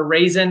for a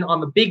reason.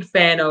 I'm a big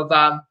fan of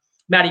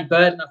Matty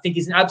Burton. I think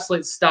he's an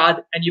absolute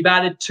stud, and you've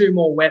added 2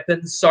 more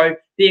weapons. So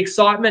the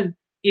excitement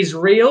is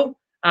real,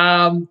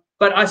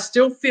 but I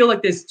still feel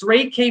like there's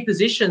 3 key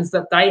positions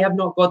that they have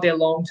not got their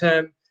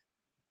long-term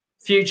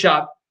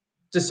future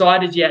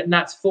decided yet, and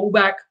that's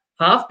fullback,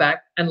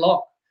 halfback, and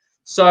lock.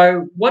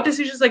 So what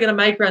decisions are they going to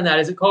make around that?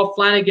 Is it Kyle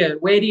Flanagan?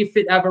 Where do you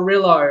fit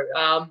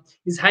Averillo?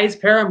 Is Hayes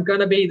Perham going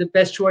to be the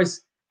best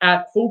choice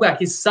at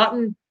fullback? Is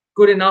Sutton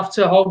good enough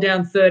to hold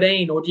down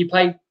 13, or do you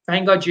play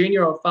Fangai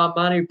Jr. or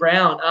Manu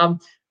Brown?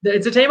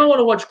 It's a team I want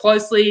to watch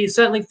closely.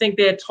 Certainly think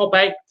they're top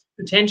 8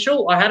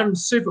 potential. I had them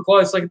super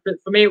close. Like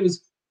for me, it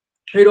was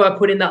who do I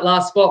put in that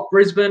last spot,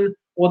 Brisbane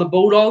or the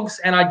Bulldogs?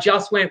 And I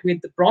just went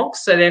with the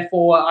Bronx, so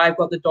therefore I've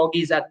got the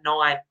Doggies at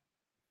 9.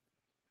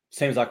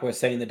 Seems like we're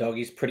seeing the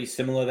Doggies pretty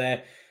similar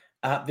there.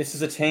 This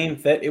is a team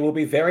that it will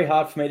be very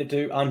hard for me to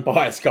do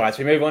unbiased, guys.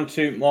 We move on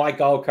to my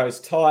Gold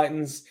Coast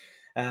Titans.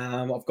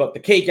 I've got the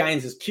key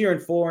gains as Kieran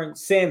Foran,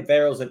 Sam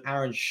Verrills, and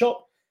Aaron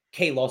Schott.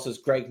 Key losses,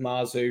 Greg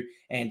Marzu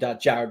and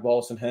Jared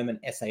Wallace and Herman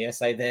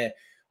SASA there.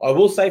 I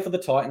will say for the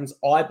Titans,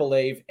 I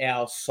believe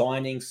our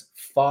signings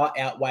far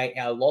outweigh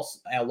our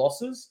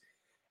losses.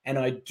 And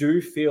I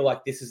do feel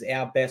like this is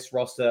our best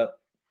roster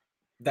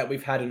that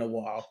we've had in a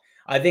while.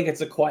 I think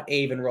it's a quite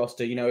even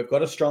roster. You know, we've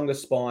got a stronger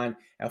spine.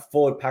 Our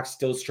forward pack's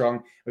still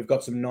strong. We've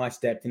got some nice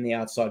depth in the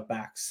outside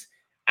backs.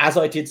 As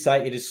I did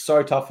say, it is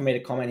so tough for me to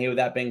comment here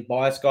without being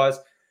biased, guys.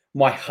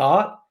 My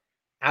heart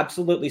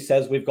absolutely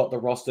says we've got the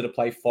roster to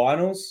play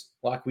finals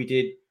like we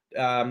did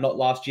not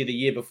last year, the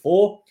year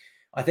before.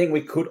 I think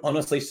we could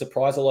honestly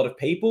surprise a lot of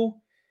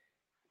people.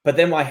 But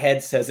then my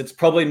head says it's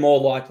probably more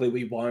likely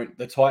we won't.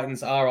 The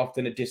Titans are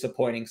often a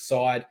disappointing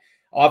side.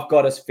 I've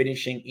got us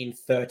finishing in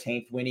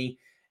 13th, Winnie.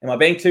 Am I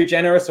being too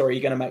generous, or are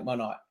you going to make my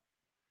night?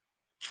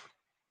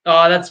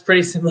 Oh, that's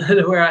pretty similar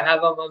to where I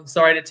have them. I'm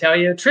sorry to tell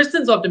you.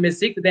 Tristan's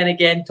optimistic, but then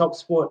again, Top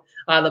Sport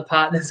are the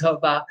partners of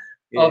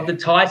the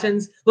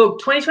Titans. Look,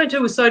 2022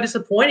 was so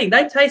disappointing.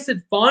 They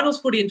tasted finals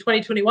footy in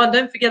 2021.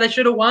 Don't forget, they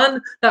should have won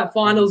that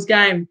finals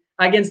game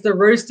against the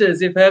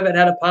Roosters if Herbert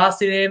had a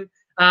pass in him.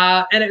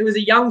 And it was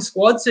a young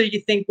squad, so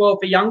you think, well,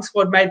 if a young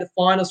squad made the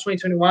finals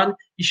 2021,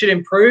 you should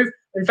improve.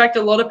 In fact,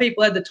 a lot of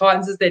people had the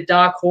Titans as their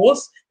dark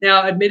horse.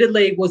 Now,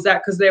 admittedly, was that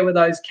because there were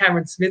those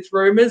Cameron Smith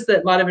rumours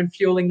that might have been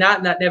fueling that,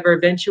 and that never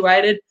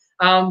eventuated.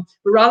 But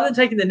rather than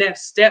taking the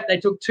next step, they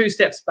took 2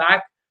 steps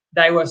back.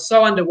 They were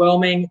so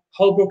underwhelming.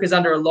 Holbrook is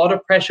under a lot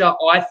of pressure,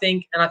 I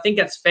think, and I think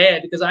that's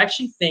fair because I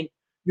actually think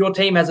your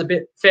team has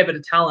fair bit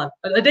of talent,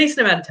 a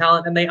decent amount of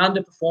talent, and they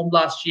underperformed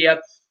last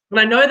year. And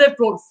I know they've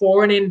brought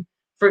Foran in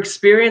for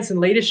experience and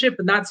leadership,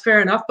 and that's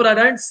fair enough, but I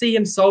don't see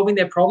him solving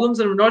their problems,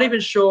 and I'm not even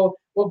sure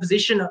what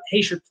position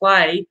he should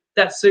play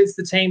that suits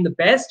the team the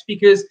best,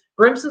 because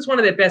Brimson's one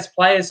of their best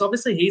players. So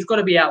obviously, he's got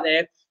to be out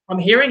there. I'm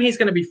hearing he's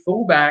going to be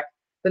fullback.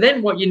 But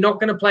then what, you're not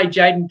going to play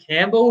Jaden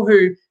Campbell,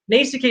 who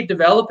needs to keep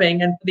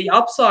developing. And the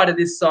upside of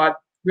this side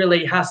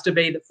really has to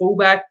be the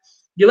fullback.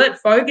 You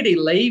let Fogarty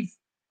leave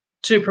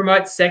to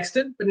promote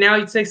Sexton, but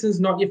now Sexton's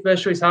not your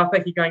first choice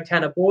halfback. You're going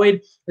Tanner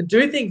Boyd. I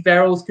do think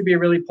Verrills could be a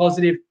really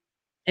positive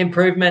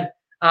improvement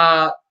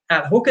at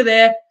hooker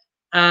there.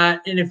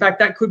 And in fact,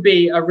 that could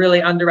be a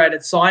really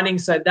underrated signing.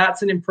 So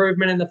that's an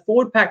improvement. And the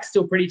forward pack's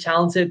still pretty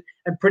talented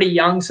and pretty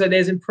young. So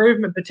there's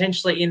improvement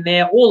potentially in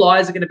there. All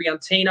eyes are going to be on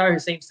Tino, who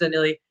seems to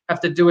nearly have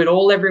to do it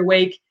all every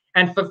week.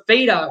 And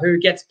Fifita, who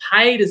gets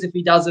paid as if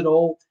he does it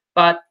all,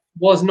 but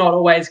was not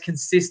always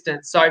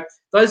consistent. So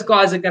those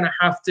guys are going to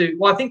have to,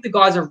 well, I think the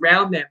guys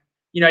around them,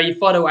 your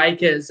Foto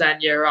Akers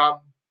and your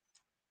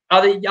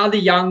other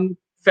young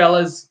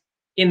fellas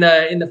in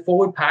the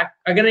forward pack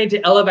are going to need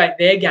to elevate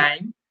their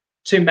game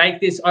to make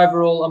this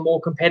overall a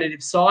more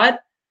competitive side.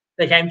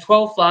 They came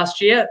 12th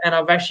last year, and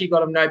I've actually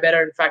got them no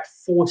better. In fact,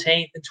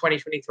 14th in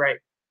 2023.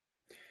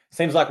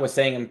 Seems like we're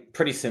seeing them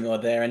pretty similar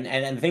there. And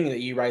the thing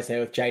that you raised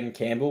there with Jaden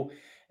Campbell,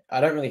 I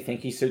don't really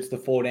think he suits the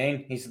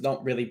 14. He's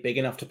not really big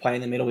enough to play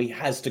in the middle. He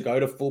has to go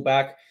to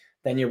fullback.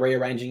 Then you're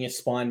rearranging your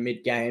spine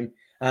mid-game.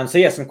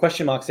 Some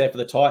question marks there for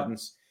the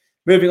Titans.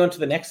 Moving on to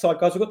the next side,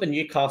 guys, we've got the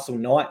Newcastle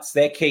Knights.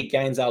 Their key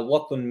gains are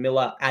Lachlan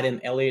Miller, Adam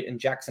Elliott, and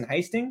Jackson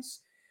Hastings,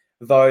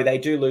 though they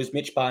do lose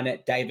Mitch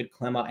Barnett, David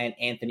Clemmer, and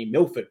Anthony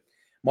Milford.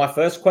 My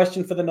first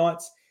question for the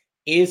Knights,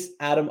 is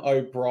Adam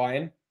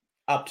O'Brien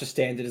up to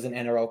standard as an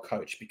NRL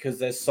coach? Because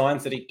there's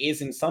signs that he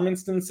is in some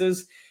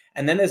instances,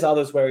 and then there's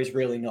others where he's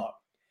really not.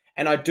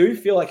 And I do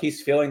feel like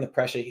he's feeling the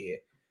pressure here.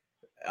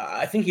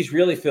 I think he's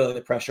really feeling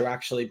the pressure,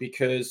 actually,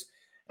 because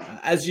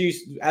as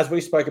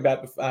we spoke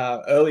about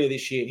earlier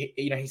this year,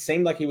 he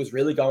seemed like he was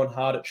really going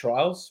hard at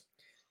trials.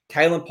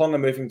 Kalen Ponga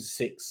moving to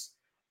 6.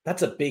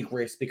 That's a big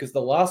risk, because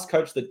the last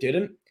coach that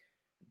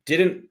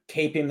didn't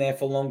keep him there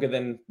for longer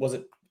than, was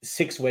it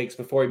 6 weeks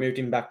before he moved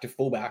him back to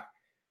fullback?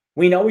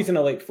 We know he's an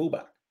elite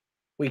fullback.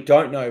 We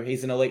don't know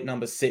he's an elite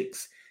number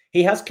 6.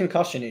 He has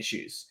concussion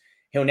issues.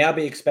 He'll now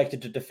be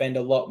expected to defend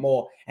a lot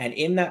more. And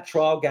in that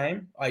trial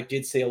game, I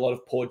did see a lot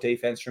of poor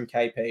defense from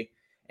KP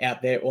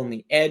out there on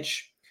the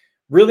edge.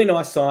 Really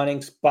nice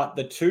signings, but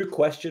the 2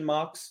 question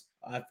marks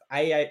of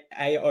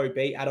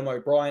AOB, Adam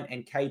O'Brien,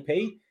 and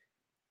KP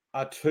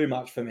are too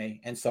much for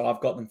me. And so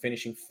I've got them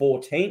finishing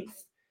 14th.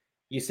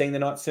 You seeing the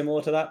Knights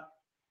similar to that?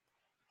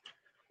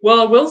 Well,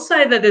 I will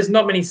say that there's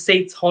not many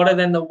seats hotter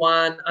than the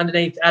one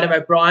underneath Adam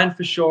O'Brien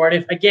for sure.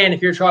 And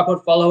if you're a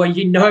Tripod follower,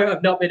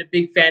 I've not been a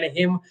big fan of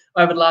him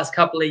over the last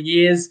couple of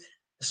years.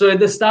 So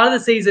the start of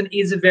the season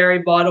is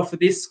very vital for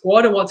this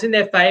squad. And what's in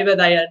their favour,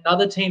 they are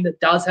another team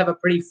that does have a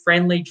pretty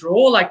friendly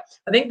draw. Like,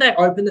 I think they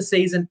opened the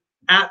season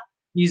at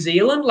New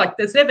Zealand. Like,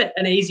 there's never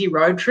an easy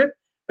road trip.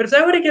 But if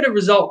they were to get a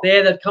result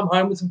there, they'd come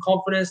home with some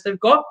confidence. They've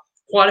got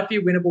quite a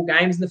few winnable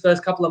games in the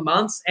first couple of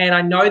months. And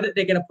I know that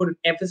they're going to put an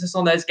emphasis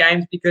on those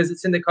games because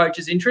it's in the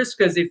coach's interest,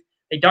 because if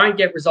they don't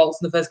get results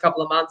in the first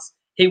couple of months,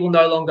 he will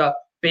no longer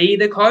be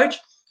the coach.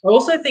 I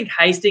also think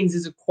Hastings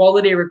is a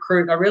quality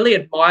recruit. I really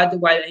admired the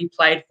way that he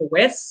played for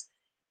West.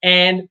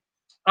 And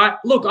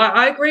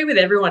I agree with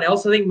everyone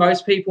else. I think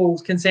most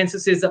people's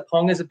consensus is that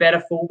Pong is a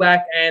better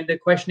fullback and they're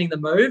questioning the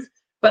move.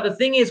 But the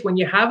thing is, when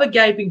you have a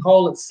gaping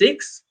hole at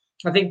 6,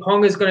 I think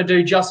Pong is going to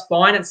do just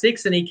fine at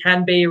 6, and he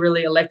can be a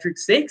really electric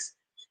 6.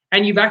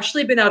 And you've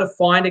actually been able to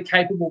find a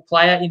capable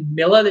player in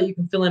Miller that you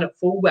can fill in at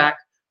fullback.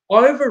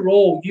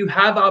 Overall, you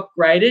have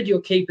upgraded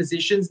your key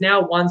positions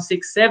now 1,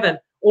 6, 7,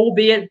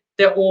 albeit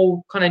they're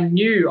all kind of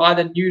new,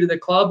 either new to the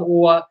club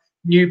or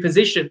new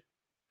position.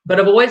 But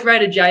I've always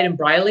rated Jaden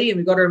Brayley, and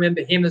we've got to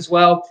remember him as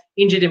well.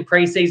 Injured in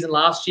preseason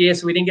last year,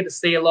 so we didn't get to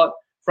see a lot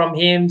from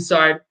him.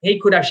 So he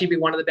could actually be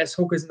one of the best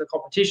hookers in the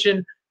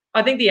competition.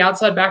 I think the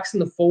outside backs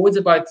and the forwards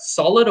are both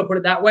solid, I'll put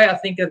it that way. I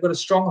think they've got a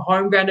strong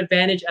home ground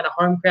advantage and a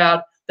home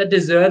crowd that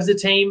deserves a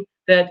team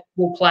that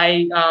will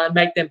play and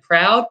make them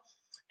proud.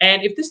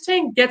 And if this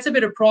team gets a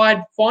bit of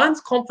pride, finds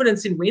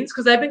confidence in wins,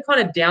 because they've been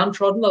kind of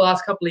downtrodden the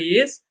last couple of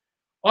years,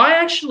 I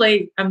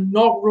actually am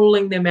not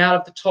ruling them out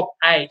of the top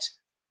 8.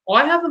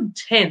 I have them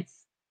 10th.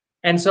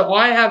 And so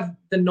I have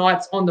the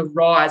Knights on the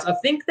rise. I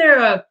think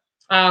they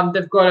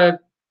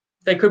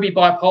could be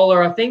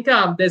bipolar. I think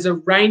there's a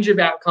range of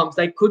outcomes.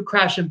 They could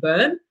crash and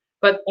burn,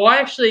 but I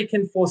actually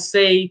can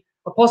foresee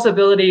a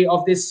possibility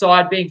of this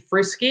side being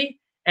frisky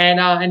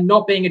and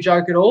not being a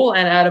joke at all,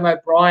 and Adam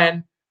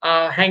O'Brien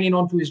hanging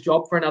on to his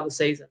job for another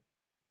season.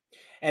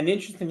 And the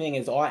interesting thing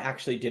is, I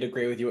actually did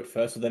agree with you at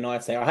first with the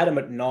Knights there. I had him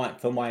at 9th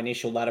for my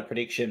initial ladder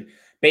prediction.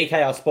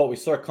 BKR Sport, we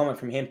saw a comment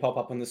from him pop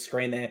up on the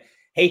screen there.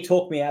 He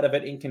talked me out of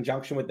it in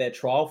conjunction with their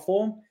trial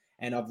form,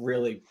 and I've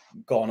really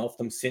gone off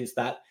them since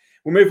that.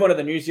 We'll move on to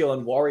the New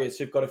Zealand Warriors,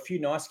 who've got a few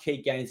nice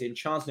key gains in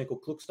Chance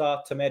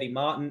Nickel-Klukstar, Tamati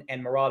Martin,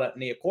 and Murata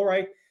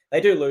Niokore.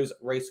 They do lose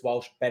Reece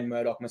Walsh, Ben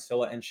Murdoch,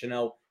 Masilla, and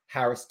Chanel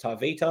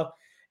Harris-Tavita.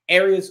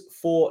 Areas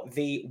for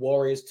the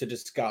Warriors to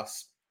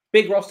discuss.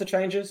 Big roster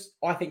changes,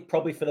 I think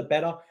probably for the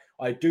better.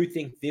 I do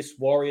think this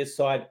Warriors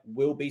side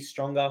will be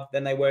stronger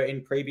than they were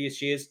in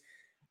previous years.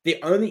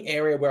 The only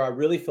area where I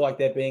really feel like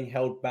they're being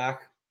held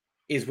back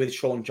is with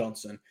Sean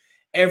Johnson.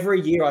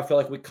 Every year, I feel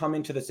like we come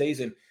into the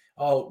season,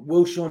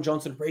 will Sean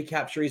Johnson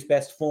recapture his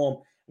best form?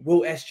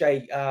 Will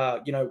SJ,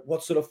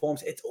 what sort of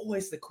forms? It's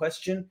always the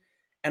question.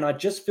 And I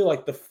just feel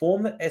like the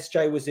form that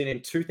SJ was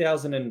in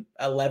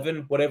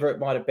 2011, whatever it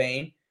might have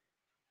been,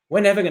 we're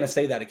never going to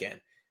see that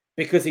again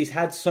because he's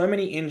had so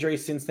many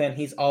injuries since then.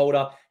 He's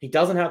older. He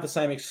doesn't have the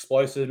same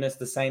explosiveness,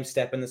 the same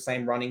step, and the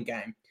same running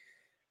game.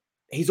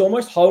 He's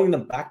almost holding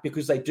them back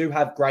because they do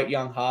have great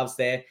young halves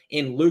there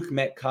in Luke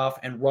Metcalf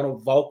and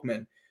Ronald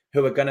Volkman,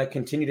 who are going to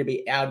continue to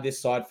be out of this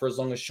side for as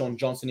long as Sean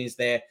Johnson is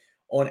there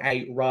on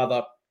a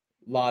rather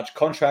large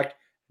contract.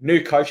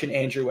 New coach in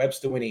Andrew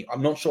Webster, Winnie.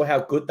 I'm not sure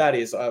how good that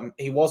is.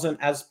 He wasn't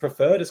as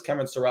preferred as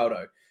Cameron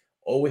Ciraldo.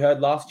 All we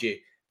heard last year,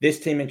 this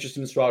team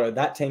interested in Ciraldo,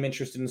 that team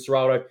interested in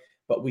Ciraldo,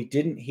 but we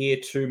didn't hear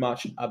too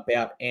much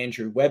about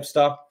Andrew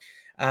Webster.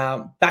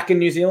 Back in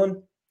New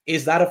Zealand,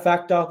 is that a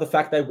factor? The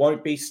fact they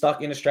won't be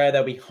stuck in Australia,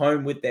 they'll be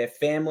home with their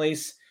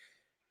families.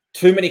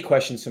 Too many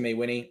questions for me,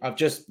 Winnie. I've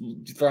just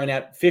thrown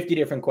out 50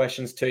 different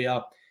questions to you.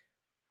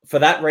 For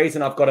that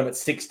reason, I've got them at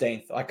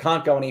 16th. I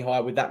can't go any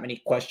higher with that many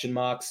question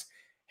marks.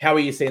 How are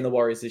you seeing the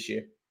Warriors this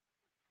year?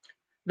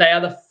 They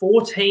are the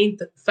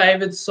 14th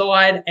favoured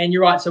side. And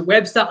you're right. So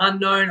Webster,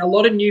 unknown, a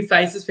lot of new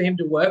faces for him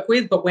to work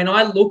with. But when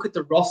I look at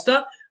the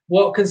roster,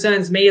 what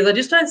concerns me is I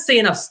just don't see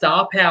enough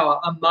star power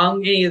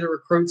among any of the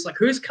recruits. Like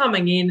who's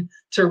coming in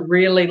to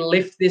really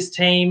lift this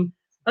team?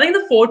 I think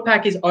the forward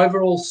pack is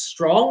overall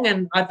strong.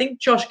 And I think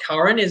Josh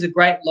Curran is a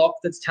great lock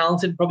that's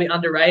talented, probably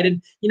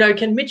underrated.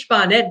 Can Mitch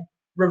Barnett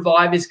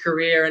revive his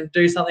career and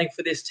do something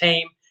for this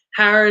team?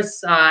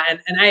 Harris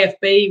and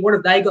AFB, what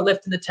have they got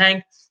left in the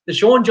tank? The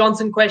Sean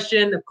Johnson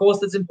question, of course,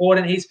 that's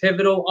important. He's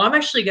pivotal. I'm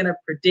actually going to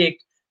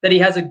predict that he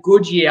has a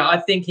good year.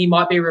 I think he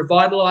might be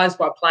revitalized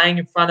by playing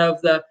in front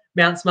of the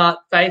Mount Smart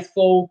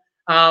faithful.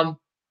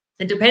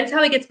 It depends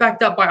how he gets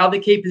backed up by other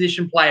key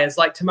position players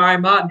like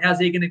Tamari Martin. How's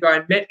he going to go?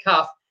 And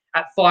Metcalf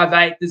at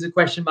 5'8", there's a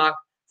question mark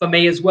for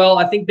me as well.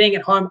 I think being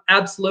at home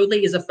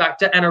absolutely is a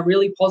factor and a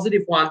really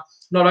positive one.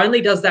 Not only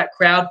does that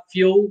crowd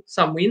fuel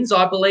some wins,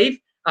 I believe,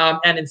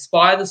 and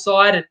inspire the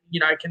side and,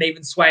 can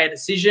even sway a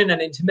decision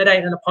and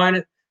intimidate an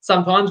opponent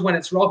sometimes when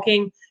it's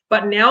rocking.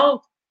 But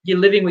now you're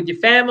living with your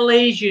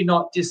families, you're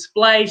not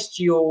displaced,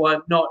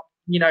 you're not,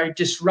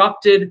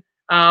 disrupted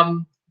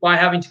by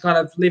having to kind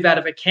of live out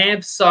of a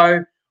camp.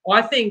 So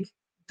I think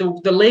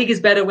the league is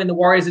better when the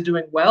Warriors are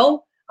doing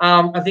well.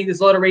 I think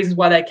there's a lot of reasons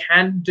why they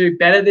can do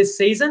better this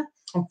season.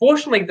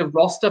 Unfortunately, the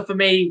roster for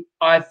me,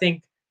 I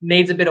think,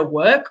 needs a bit of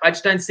work. I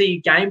just don't see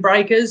game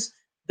breakers.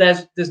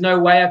 There's no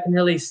way I can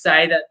really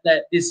say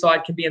that this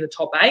side can be in the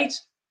top 8.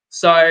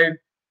 So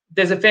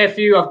there's a fair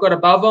few I've got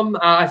above them.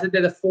 I think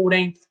they're the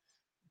 14th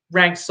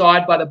ranked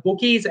side by the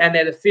bookies, and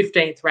they're the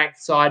 15th ranked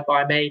side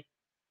by me.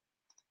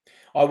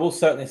 I will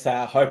certainly say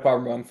I hope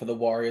I'm wrong for the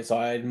Warriors.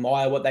 I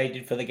admire what they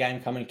did for the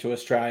game coming to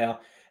Australia,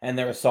 and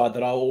they're a side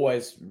that I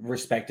always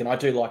respect, and I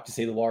do like to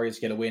see the Warriors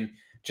get a win,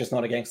 just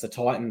not against the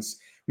Titans.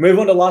 Move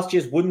on to last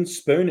year's Wooden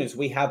Spooners.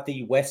 We have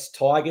the West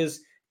Tigers.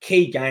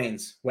 Key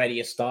gains. Where do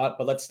you start?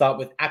 But let's start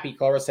with Api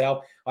Coruscant,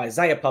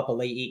 Isaiah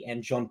Papali'i,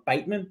 and John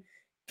Bateman.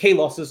 Key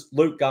losses,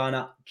 Luke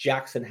Garner,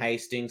 Jackson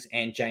Hastings,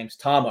 and James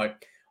Tarmo.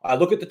 I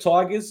look at the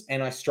Tigers,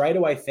 and I straight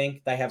away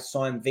think they have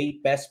signed the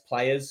best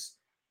players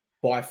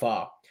by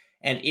far.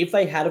 And if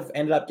they had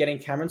ended up getting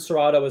Cameron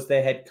Ciraldo as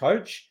their head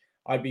coach,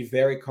 I'd be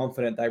very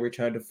confident they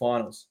return to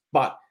finals.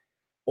 But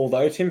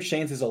although Tim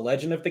Sheens is a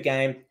legend of the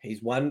game,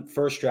 he's won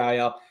for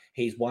Australia,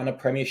 he's won a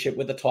premiership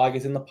with the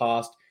Tigers in the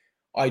past,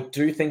 I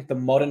do think the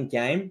modern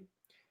game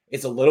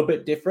is a little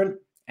bit different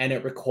and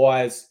it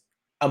requires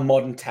a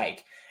modern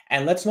take.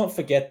 And let's not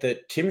forget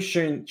that Tim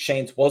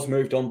Sheens was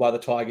moved on by the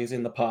Tigers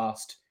in the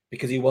past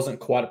because he wasn't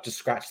quite up to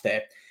scratch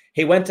there.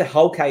 He went to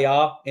Hull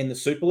KR in the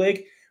Super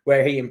League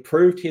where he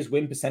improved his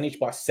win percentage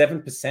by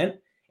 7%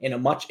 in a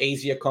much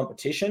easier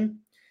competition.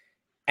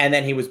 And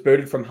then he was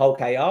booted from Hull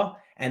KR.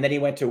 And then he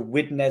went to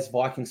Widnes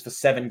Vikings for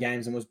 7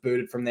 games and was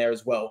booted from there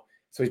as well.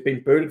 So he's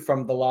been booted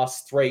from the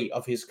last 3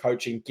 of his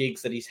coaching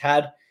gigs that he's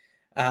had.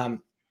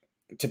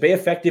 To be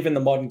effective in the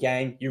modern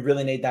game, you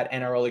really need that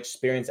NRL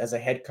experience as a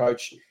head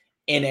coach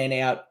in and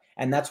out.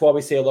 And that's why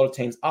we see a lot of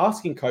teams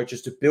asking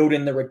coaches to build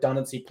in the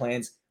redundancy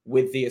plans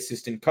with the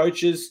assistant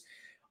coaches.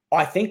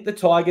 I think the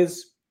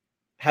Tigers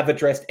have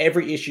addressed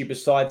every issue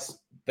besides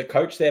the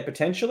coach there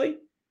potentially,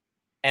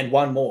 and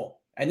one more.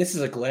 And this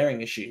is a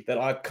glaring issue that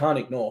I can't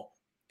ignore.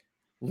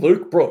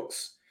 Luke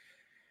Brooks.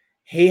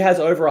 He has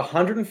over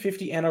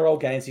 150 NRL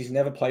games. He's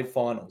never played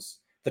finals.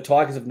 The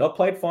Tigers have not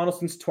played finals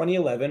since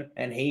 2011,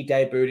 and he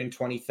debuted in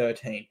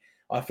 2013.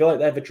 I feel like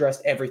they've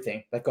addressed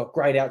everything. They've got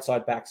great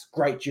outside backs,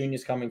 great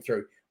juniors coming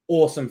through,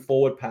 awesome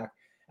forward pack,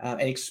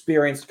 an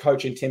experienced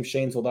coach in Tim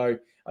Sheens, although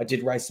I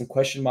did raise some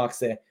question marks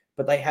there.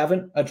 But they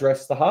haven't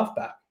addressed the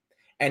halfback.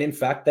 And in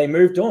fact, they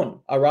moved on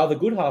a rather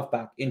good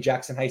halfback in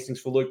Jackson Hastings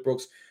for Luke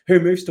Brooks, who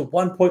moves to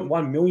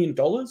 $1.1 million.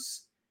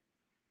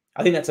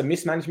 I think that's a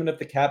mismanagement of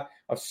the cap.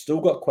 I've still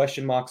got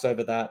question marks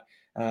over that.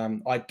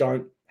 I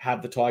don't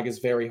have the Tigers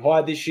very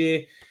high this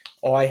year.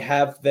 I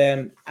have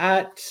them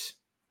at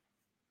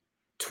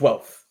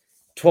 12th.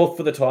 12th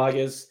for the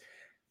Tigers.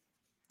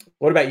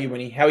 What about you,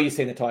 Winnie? How are you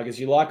seeing the Tigers?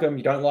 You like them?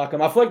 You don't like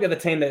them? I feel like they're the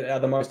team that are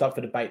the most up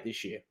for debate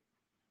this year.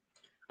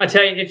 I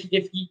tell you,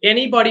 if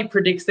anybody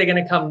predicts they're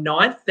going to come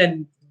 9th,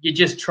 then you're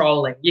just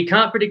trolling. You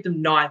can't predict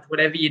them 9th,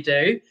 whatever you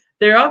do.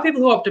 There are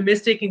people who are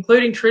optimistic,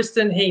 including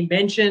Tristan, he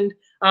mentioned.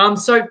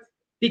 So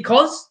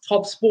because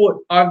Top Sport,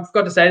 I've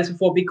got to say this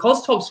before,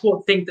 because Top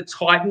Sport think the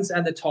Titans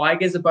and the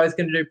Tigers are both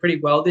going to do pretty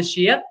well this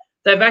year,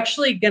 they're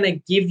actually going to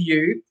give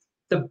you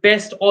the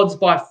best odds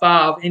by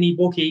far of any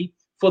bookie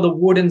for the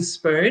wooden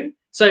spoon.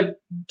 So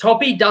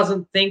Toppy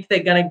doesn't think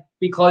they're going to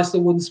be close to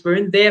the wooden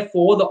spoon.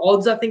 Therefore, the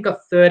odds, I think, are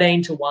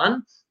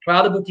 13-1. Where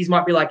other bookies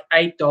might be like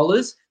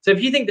 $8. So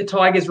if you think the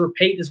Tigers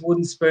repeat this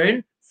wooden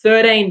spoon,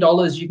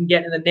 $13 you can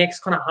get in the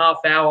next kind of half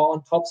hour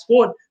on Top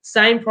Sport.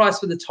 Same price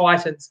for the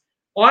Titans.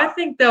 I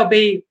think they'll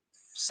be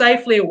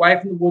safely away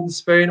from the wooden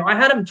spoon. I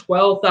had him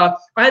 12th.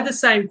 I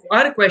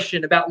had a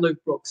question about Luke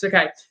Brooks.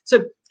 Okay,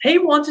 so he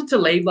wanted to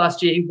leave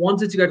last year. He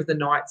wanted to go to the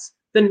Knights.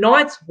 The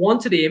Knights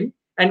wanted him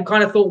and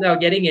kind of thought they were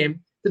getting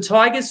him. The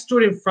Tigers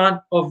stood in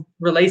front of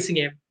releasing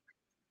him.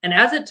 And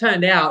as it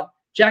turned out,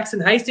 Jackson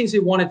Hastings,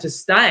 who wanted to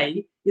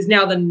stay, is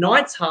now the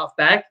Knights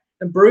halfback,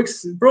 and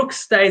Brooks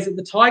stays at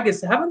the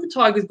Tigers. So haven't the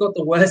Tigers got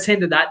the worst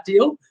end of that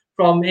deal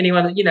from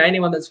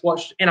anyone that's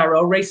watched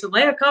NRL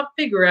recently? I can't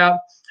figure out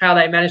how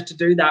they managed to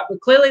do that. But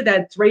clearly they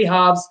had 3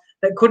 halves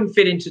that couldn't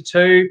fit into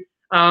 2.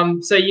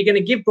 So you're going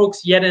to give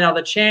Brooks yet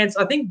another chance.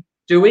 I think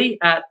Dewey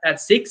at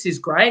 6 is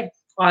great.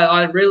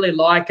 I really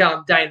like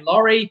Dane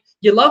Laurie.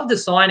 You love the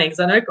signings.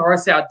 I know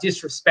Coruscant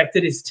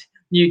disrespected his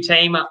new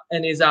team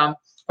in his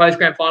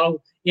post-grand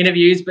final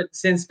interviews, but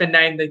since been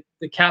named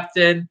the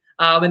captain.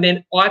 And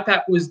then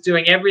IPAP was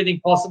doing everything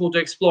possible to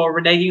explore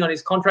reneging on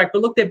his contract.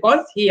 But look, they're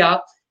both here.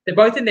 They're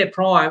both in their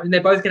prime, and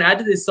they're both going to add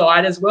to this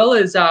side, as well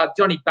as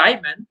Johnny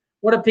Bateman.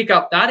 What a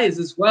pickup that is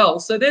as well.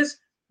 So there's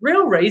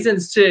real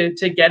reasons to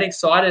get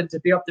excited, to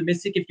be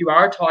optimistic if you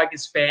are a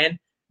Tigers fan,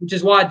 which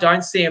is why I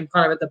don't see them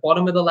kind of at the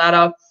bottom of the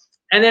ladder.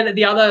 And then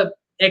the other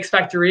X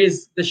factor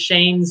is the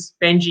Sheens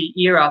Benji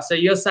era. So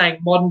you're saying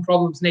modern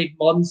problems need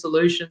modern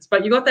solutions,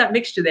 but you got that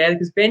mixture there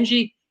because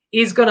Benji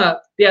is going to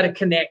be able to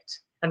connect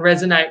and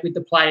resonate with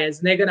the players,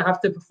 and they're going to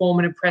have to perform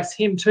and impress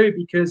him too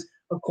because,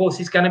 of course,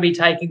 he's going to be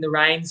taking the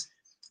reins.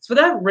 So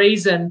for that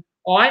reason,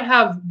 I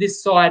have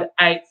this side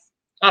 8th.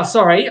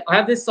 I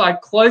have this side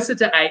closer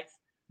to 8th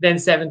than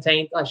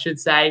 17th, I should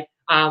say.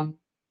 I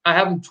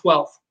have them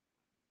 12th.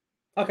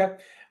 Okay.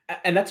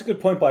 And that's a good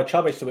point by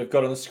Chubby, so we've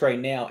got on the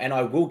screen now, and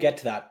I will get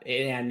to that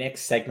in our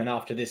next segment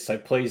after this, so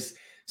please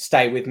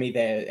stay with me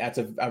there. That's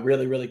a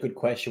really, really good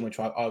question, which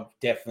I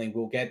definitely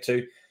will get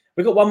to.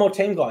 We've got one more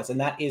team, guys,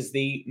 and that is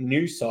the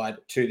new side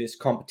to this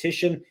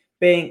competition,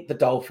 being the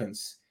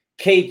Dolphins.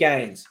 Key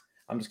gains.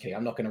 I'm just kidding.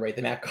 I'm not going to read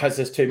them out, guys.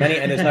 There's too many,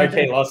 and there's no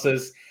key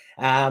losses.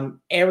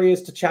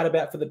 Areas to chat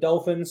about for the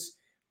Dolphins.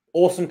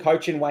 Awesome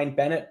coach in Wayne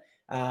Bennett.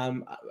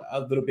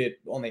 A little bit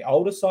on the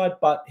older side,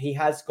 but he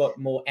has got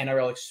more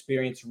NRL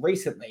experience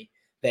recently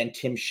than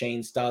Tim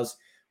Sheens does.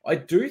 I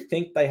do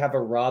think they have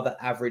a rather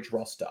average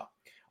roster.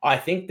 I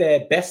think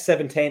their best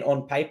 17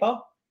 on paper,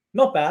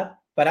 not bad,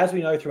 but as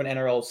we know through an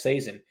NRL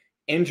season,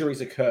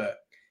 injuries occur.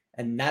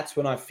 And that's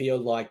when I feel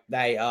like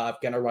they are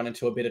going to run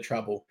into a bit of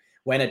trouble.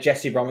 When a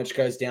Jesse Bromwich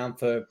goes down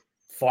for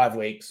 5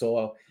 weeks,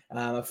 or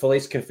a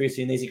Felice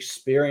Kaufusi, and these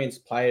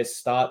experienced players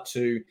start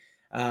to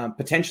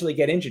potentially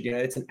get injured.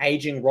 It's an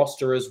aging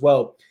roster as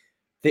well.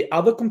 The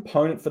other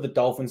component for the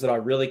Dolphins that I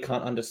really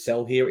can't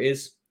undersell here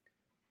is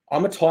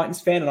I'm a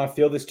Titans fan, and I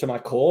feel this to my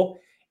core.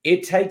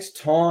 It takes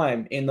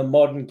time in the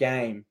modern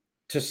game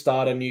to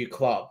start a new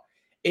club.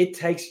 It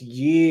takes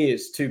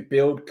years to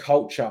build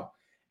culture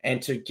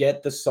and to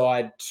get the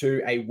side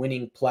to a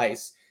winning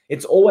place.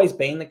 It's always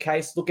been the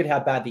case. Look at how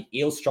bad the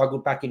Eels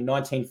struggled back in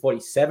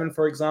 1947,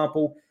 for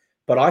example.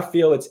 But I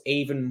feel it's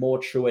even more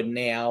truer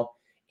now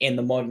in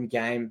the modern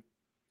game,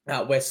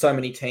 where so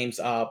many teams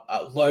are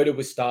loaded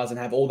with stars and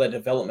have all their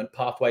development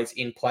pathways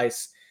in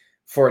place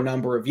for a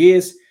number of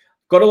years.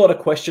 Got a lot of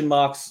question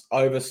marks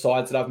over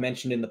sides that I've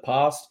mentioned in the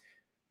past.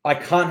 I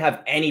can't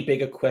have any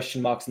bigger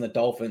question marks than the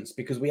Dolphins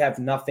because we have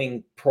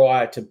nothing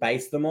prior to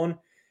base them on.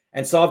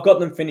 And so I've got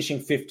them finishing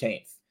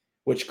 15th,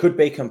 which could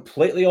be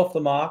completely off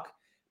the mark.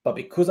 But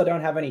because I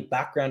don't have any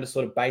background to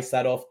sort of base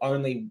that off,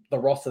 only the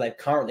roster they've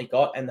currently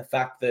got and the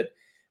fact that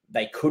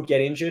they could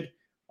get injured,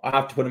 I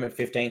have to put them at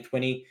 15th,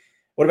 Winnie.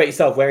 What about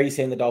yourself? Where are you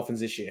seeing the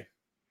Dolphins this year?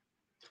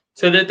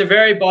 So at the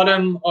very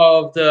bottom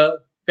of the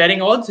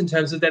betting odds, in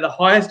terms of they're the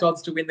highest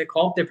odds to win the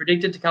comp, they're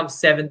predicted to come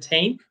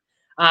 17th.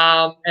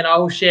 And I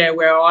will share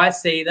where I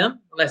see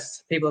them,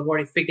 unless people have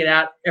already figured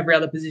out every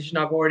other position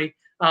I've already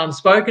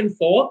spoken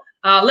for.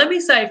 Let me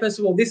say, first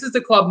of all, this is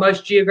the club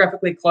most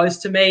geographically close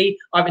to me.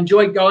 I've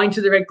enjoyed going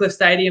to the Redcliffe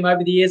Stadium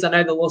over the years. I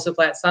know they'll also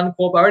play at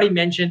Suncorp. I already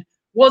mentioned,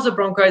 was a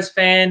Broncos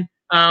fan,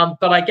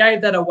 but I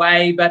gave that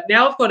away. But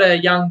now I've got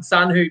a young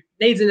son who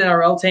needs an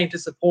NRL team to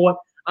support.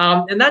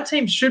 And that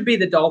team should be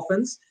the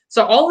Dolphins.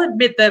 So I'll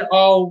admit that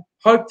I'll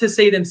hope to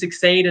see them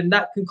succeed, and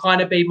that can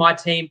kind of be my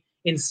team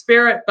in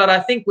spirit. But I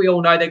think we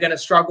all know they're going to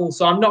struggle,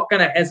 so I'm not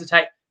going to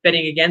hesitate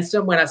betting against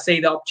them when I see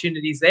the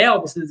opportunities there.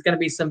 Obviously, there's going to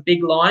be some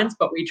big lines,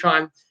 but we try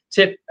and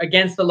tip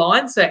against the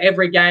line. So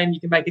every game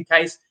you can make a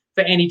case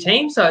for any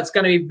team. So it's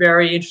going to be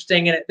very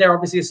interesting. And they're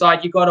obviously a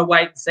side you've got to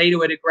wait and see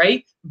to a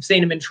degree. We've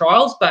seen them in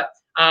trials, but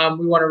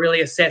we want to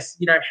really assess,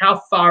 how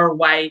far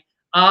away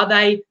are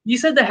they? You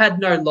said they had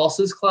no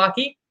losses,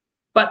 Clarkie,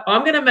 but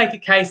I'm going to make a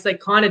case they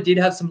kind of did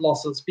have some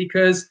losses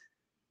because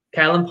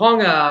Kalen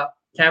Ponga,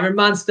 Cameron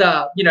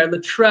Munster,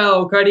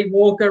 Latrell, Cody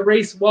Walker,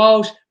 Reece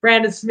Walsh,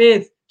 Brandon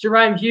Smith,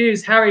 Jerome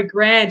Hughes, Harry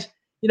Grant,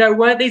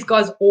 weren't these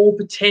guys all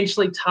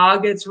potentially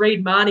targets?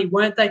 Reed Marnie,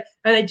 weren't they?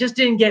 And they just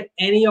didn't get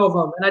any of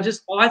them. And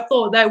I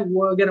thought they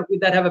were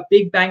they'd have a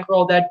big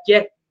bankroll. They'd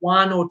get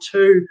one or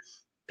two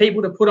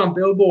people to put on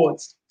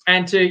billboards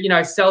and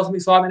to, sell some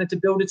excitement and to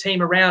build a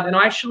team around. And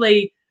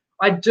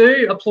I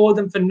do applaud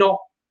them for not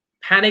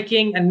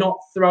panicking and not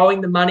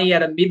throwing the money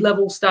at a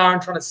mid-level star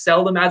and trying to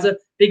sell them as a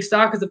big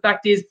star, because the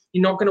fact is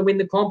you're not going to win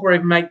the comp or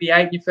even make the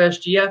 8 in your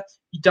first year.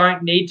 You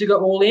don't need to go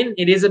all in.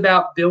 It is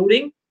about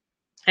building.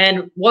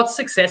 And what's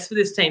success for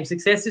this team?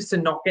 Success is to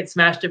not get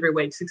smashed every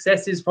week.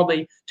 Success is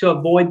probably to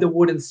avoid the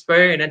wooden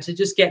spoon and to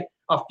just get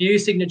a few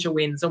signature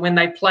wins. And when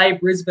they play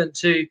Brisbane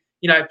to,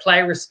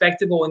 play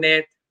respectable in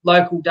their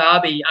local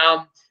derby.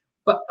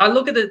 But I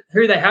look at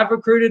who they have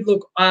recruited.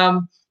 Look,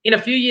 in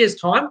a few years'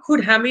 time, could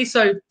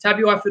Hamiso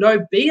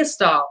Tabuai-Fidow be a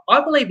star?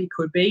 I believe he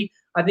could be.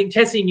 I think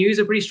Tessie New's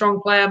a pretty strong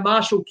player.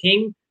 Marshall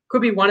King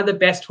could be one of the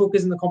best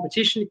hookers in the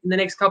competition in the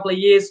next couple of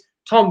years.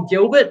 Tom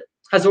Gilbert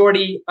has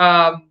already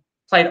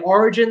played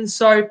Origins.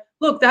 So,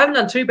 look, they haven't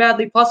done too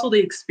badly, plus all the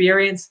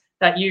experience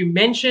that you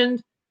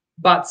mentioned.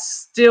 But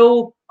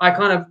still, I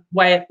kind of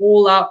weigh it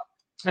all up.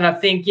 And I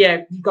think,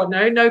 you've got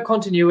no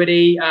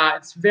continuity.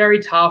 It's very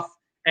tough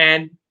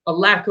and a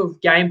lack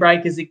of game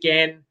breakers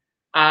again.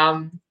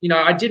 I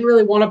didn't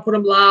really want to put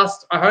them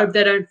last. I hope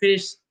they don't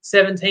finish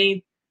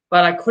 17th,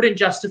 but I couldn't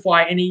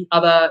justify any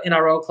other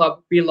NRL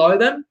club below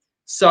them.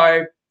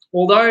 So,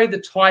 although the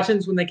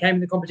Titans, when they came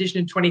in the competition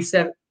in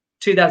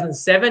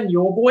 2007,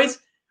 your boys,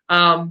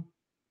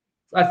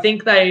 I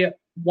think they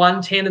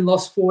won 10 and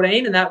lost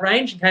 14 in that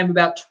range and came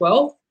about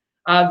 12th.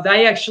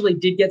 They actually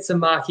did get some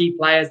marquee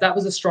players. That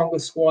was a stronger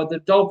squad. The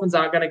Dolphins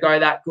aren't going to go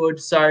that good.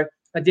 So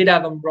I did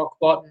have them rock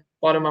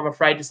bottom, I'm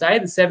afraid to say.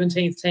 The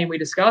 17th team we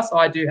discussed,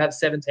 I do have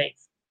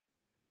 17th.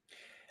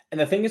 And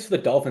the thing is for the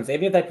Dolphins,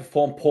 even if they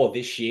perform poor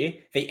this year,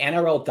 the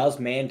NRL does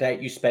mandate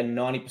you spend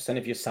 90%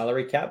 of your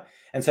salary cap.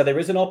 And so there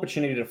is an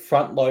opportunity to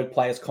front load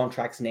players'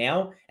 contracts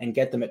now and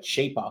get them at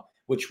cheaper,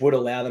 which would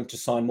allow them to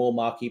sign more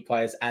marquee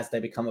players as they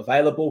become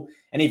available.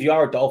 And if you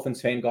are a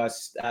Dolphins fan,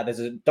 guys, there's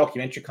a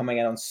documentary coming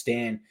out on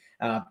Stan,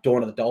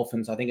 Dawn of the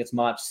Dolphins. I think it's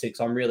March 6th.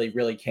 I'm really,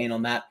 really keen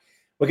on that.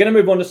 We're going to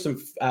move on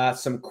to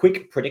some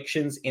quick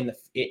predictions in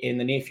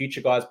the near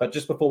future, guys. But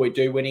just before we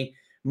do, Winnie,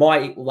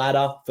 my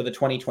ladder for the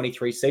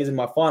 2023 season,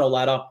 my final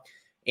ladder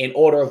in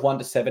order of 1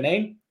 to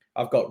 17,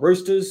 I've got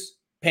Roosters,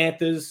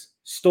 Panthers,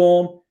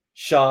 Storm,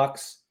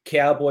 Sharks,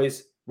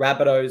 Cowboys,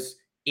 Rabbitohs,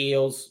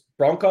 Eels,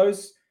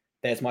 Broncos.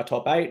 There's my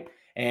top 8.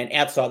 And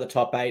outside the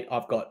top 8,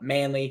 I've got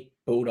Manly,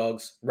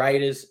 Bulldogs,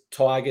 Raiders,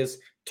 Tigers,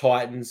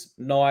 Titans,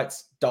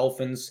 Knights,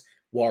 Dolphins,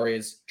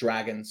 Warriors,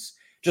 Dragons.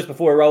 Just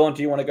before we roll on,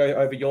 do you want to go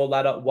over your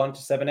ladder 1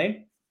 to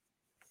 17?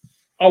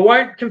 I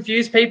won't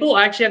confuse people.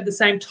 I actually have the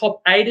same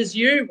top 8 as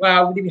you.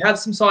 We have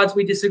some sides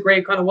we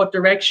disagree kind of what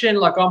direction.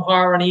 Like I'm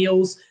higher on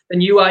Eels than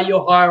you are.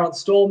 You're higher on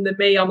Storm than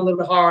me. I'm a little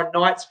bit higher on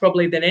Knights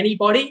probably than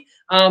anybody.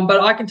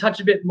 But I can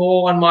touch a bit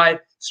more on my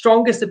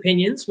strongest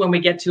opinions when we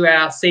get to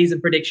our season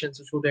predictions,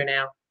 which we'll do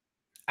now.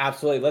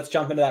 Absolutely. Let's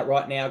jump into that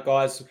right now,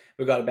 guys.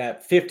 We've got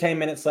about 15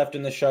 minutes left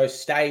in the show.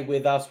 Stay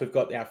with us. We've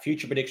got our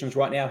future predictions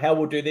right now. How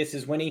we'll do this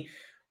is, Winnie,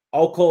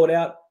 I'll call it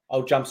out.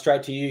 I'll jump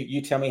straight to you.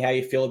 You tell me how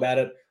you feel about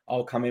it.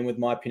 I'll come in with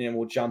my opinion.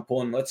 We'll jump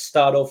on. Let's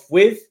start off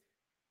with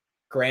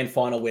grand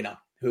final winner.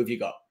 Who have you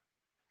got?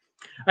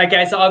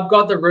 Okay, so I've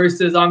got the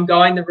Roosters. I'm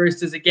going the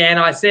Roosters again.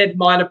 I said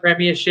minor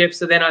premiership,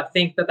 so then I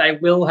think that they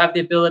will have the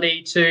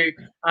ability to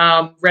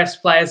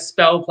rest players,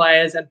 spell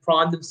players, and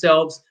prime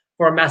themselves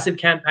for a massive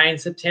campaign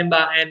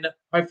September and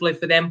hopefully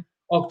for them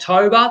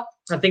October.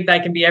 I think they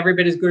can be every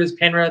bit as good as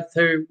Penrith,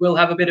 who will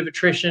have a bit of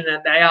attrition,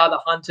 and they are the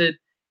hunted.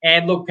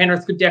 And look,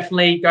 Penrith could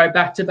definitely go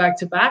back to back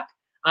to back.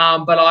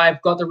 But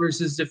I've got the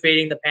Roosters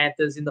defeating the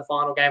Panthers in the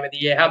final game of the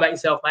year. How about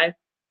yourself, mate?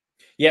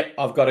 Yep,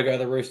 I've got to go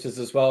the Roosters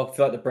as well. I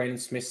feel like the Brandon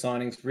Smith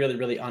signing's really,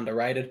 really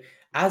underrated,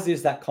 as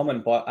is that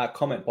comment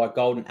by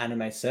Golden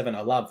Anime 7.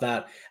 I love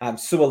that.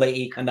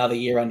 Suaalii, another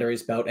year under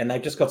his belt, and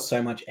they've just got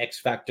so much X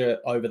factor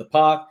over the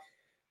park.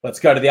 Let's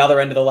go to the other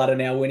end of the ladder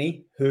now,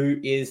 Winnie. Who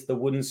is the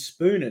Wooden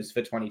Spooners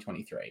for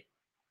 2023?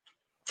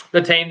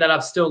 The team that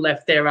I've still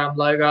left their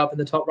logo up in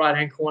the top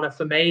right-hand corner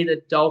for me,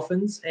 the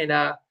Dolphins. And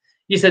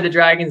you said the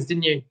Dragons,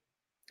 didn't you?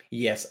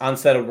 Yes,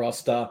 unsettled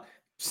roster.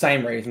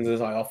 Same reasons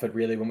as I offered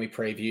really when we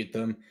previewed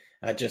them.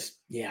 I just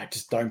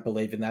don't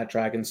believe in that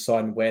Dragons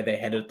side and where they're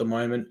headed at the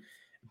moment.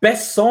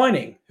 Best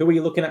signing. Who are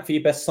you looking at for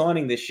your best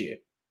signing this year?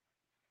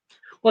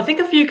 Well, I think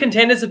a few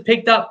contenders have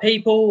picked up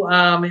people.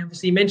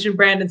 Obviously, you mentioned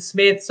Brandon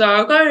Smith. So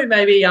I'll go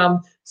maybe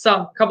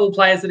some couple of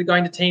players that are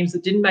going to teams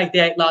that didn't make the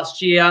 8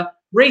 last year.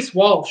 Reece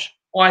Walsh,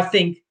 I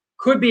think,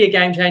 could be a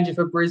game changer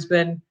for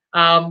Brisbane.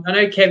 I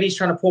know Kevy's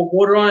trying to pour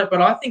water on it,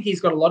 but I think he's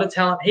got a lot of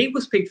talent. He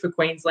was picked for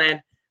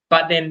Queensland,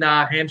 but then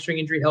hamstring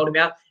injury held him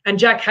out. And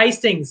Jack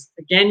Hastings,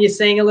 again, you're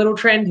seeing a little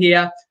trend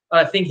here.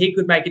 I think he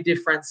could make a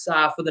difference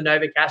for the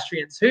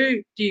Novocastrians.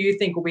 Who do you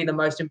think will be the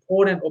most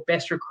important or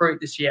best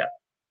recruit this year?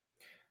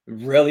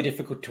 Really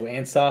difficult to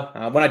answer.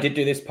 When I did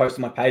do this post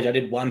on my page, I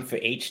did one for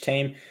each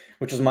team,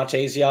 which was much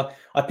easier.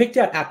 I picked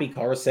out Api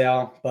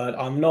Coruscant, but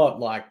I'm not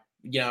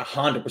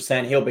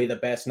 100% he'll be the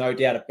best, no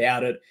doubt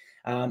about it.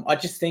 I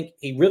just think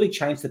he really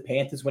changed the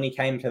Panthers when he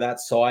came to that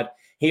side.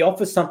 He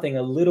offers something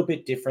a little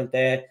bit different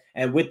there,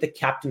 and with the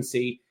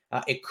captaincy,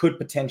 it could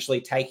potentially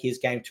take his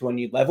game to a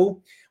new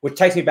level, which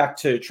takes me back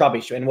to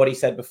Trubbish and what he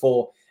said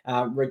before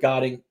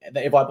regarding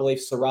if I believe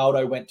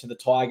Serraldo went to the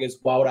Tigers,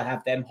 why would I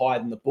have them higher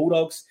than the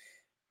Bulldogs?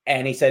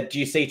 And he said, do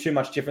you see too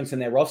much difference in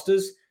their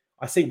rosters?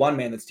 I see one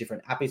man that's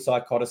different,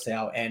 Apisai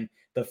Kotosau, and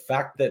the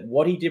fact that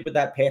what he did with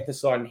that Panther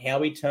side and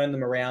how he turned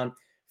them around,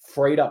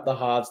 freed up the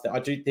halves, that I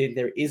do think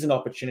there is an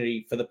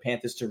opportunity for the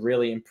Panthers to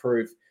really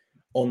improve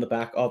on the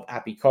back of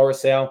Api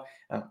Coruscant.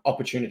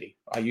 Opportunity.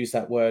 I use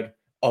that word,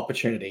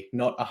 opportunity.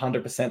 Not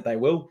 100% they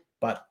will,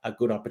 but a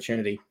good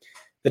opportunity.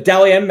 The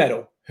Dally M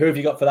medal. Who have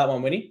you got for that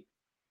one, Winnie?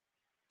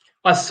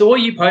 I saw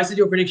you posted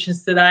your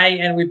predictions today,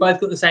 and we both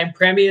got the same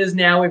premiers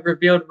now. We've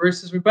revealed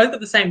Roosters. We both got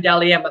the same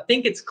Dally M. I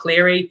think it's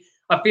Cleary.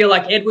 I feel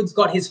like Edwards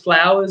got his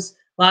flowers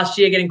last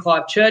year getting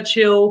Clive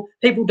Churchill.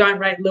 People don't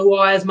rate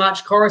Luai as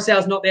much.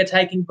 Coruscant's not there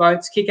taking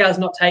votes. Kikau's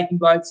not taking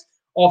votes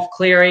off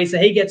Cleary, so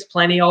he gets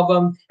plenty of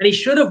them. And he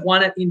should have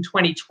won it in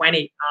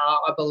 2020,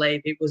 I believe.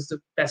 He was the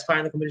best player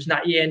in the competition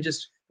that year, and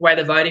just the way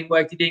the voting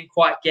worked, he didn't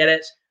quite get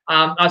it.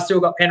 I've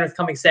still got Penrith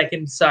coming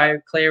second, so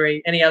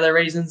Cleary. Any other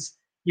reasons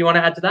you want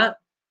to add to that?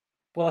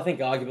 Well, I think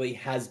arguably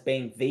has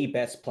been the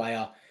best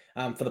player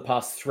for the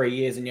past 3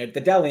 years. And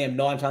the Dally M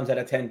 9 times out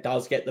of 10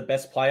 does get the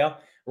best player,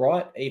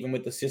 right? Even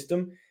with the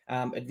system.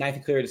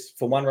 Nathan Cleary,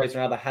 for one reason or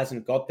another,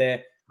 hasn't got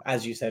there.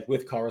 As you said,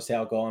 with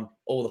Coruscant gone,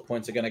 all the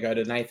points are going to go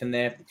to Nathan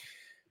there.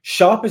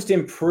 Sharpest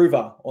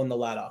improver on the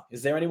ladder.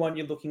 Is there anyone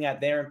you're looking at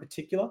there in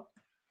particular?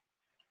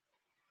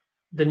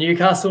 The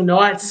Newcastle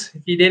Knights,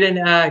 if you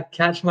didn't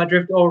catch my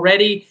drift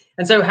already.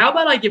 And so how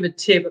about I give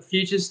a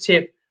futures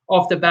tip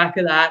off the back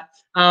of that?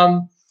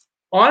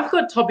 I've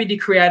got Toppy to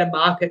create a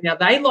market. Now,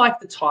 they like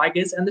the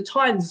Tigers and the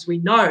Titans, as we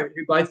know,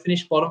 who both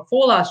finished bottom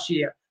 4 last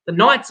year. The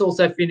Knights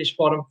also finished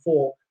bottom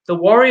 4. The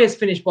Warriors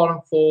finished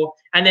bottom 4.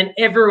 And then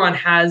everyone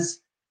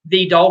has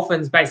the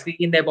Dolphins basically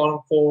in their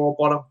bottom 4 or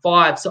bottom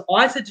 5. So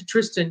I said to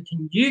Tristan,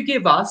 can you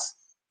give us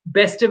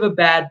best of a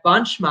bad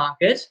bunch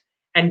market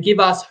and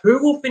give us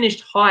who will finish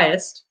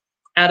highest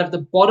out of the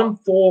bottom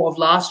 4 of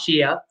last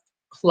year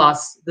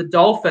plus the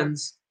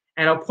Dolphins?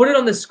 And I'll put it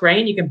on the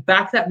screen. You can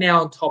back that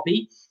now on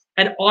Toppy.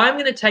 And I'm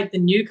going to take the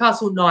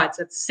Newcastle Knights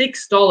at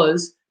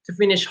 $6 to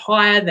finish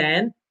higher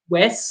than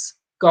West,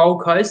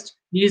 Gold Coast,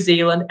 New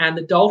Zealand, and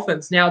the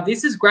Dolphins. Now,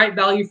 this is great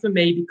value for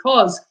me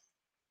because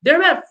they're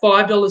about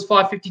 $5,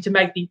 $5.50 to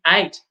make the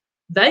 8.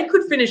 They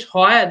could finish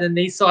higher than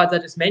these sides I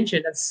just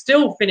mentioned and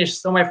still finish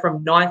somewhere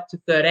from 9th to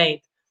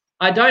 13th.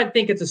 I don't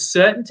think it's a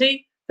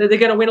certainty that they're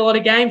going to win a lot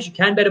of games. You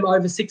can bet them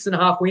over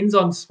 6.5 wins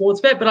on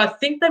Sportsbet, but I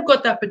think they've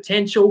got that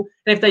potential.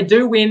 And if they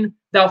do win,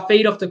 they'll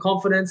feed off the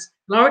confidence.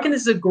 And I reckon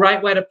this is a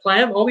great way to play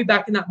them. I'll be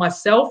backing that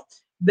myself.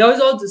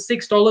 Those odds at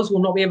 $6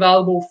 will not be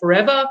available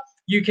forever.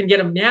 You can get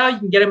them now. You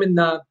can get them in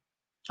the,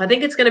 I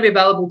think it's going to be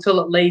available till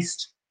at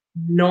least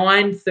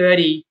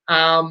 9:30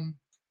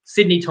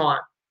 Sydney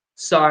time.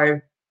 So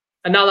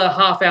another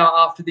half hour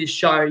after this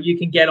show, you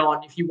can get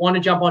on. If you want to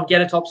jump on,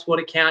 get a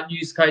TopSport account,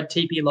 use code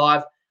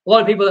TPLive. A lot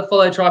of people that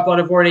follow Tripod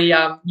have already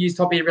used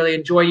Toppy and really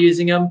enjoy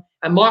using them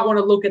and might want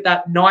to look at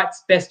that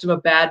Knights best of a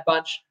bad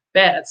bunch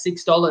bet at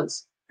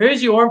 $6.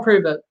 Who's your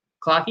improver,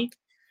 Clarky?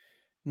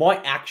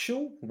 My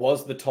actual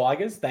was the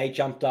Tigers. They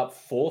jumped up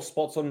 4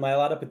 spots on my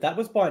ladder, but that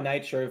was by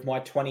nature of my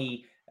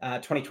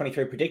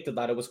 2023 predicted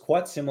ladder was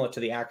quite similar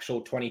to the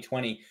actual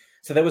 2020.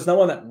 So there was no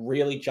one that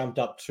really jumped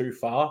up too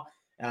far,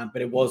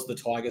 but it was the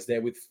Tigers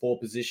there with 4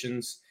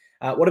 positions.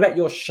 What about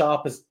your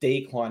sharpest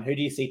decline? Who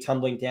do you see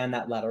tumbling down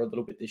that ladder a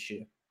little bit this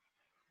year?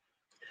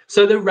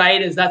 So the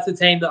Raiders, that's the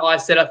team that I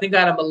said. I think I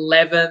had them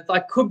 11th. I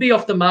could be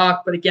off the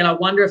mark, but again, I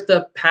wonder if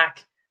the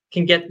pack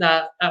can get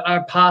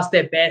past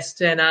their best.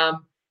 And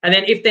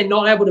then if they're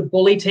not able to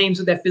bully teams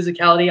with their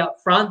physicality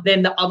up front,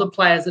 then the other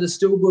players that are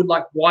still good,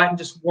 like White, and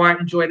just won't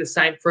enjoy the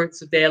same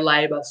fruits of their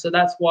labour. So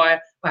that's why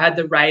I had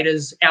the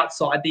Raiders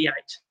outside the 8.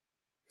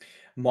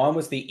 Mine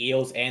was the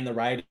Eels and the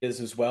Raiders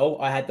as well.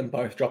 I had them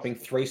both dropping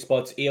 3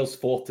 spots. Eels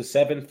 4th to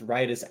 7th,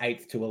 Raiders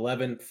 8th to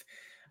 11th.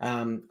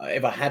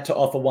 If I had to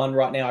offer one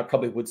right now, I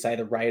probably would say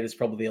the Raiders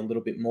probably a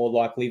little bit more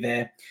likely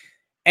there.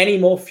 Any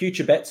more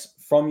future bets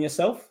from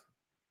yourself?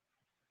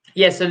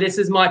 Yeah, so this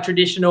is my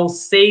traditional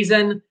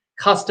season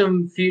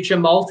custom future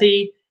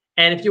multi.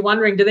 And if you're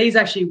wondering, do these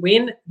actually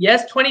win?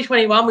 Yes,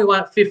 2021, we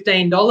won at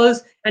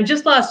 $15. And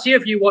just last year,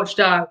 if you watched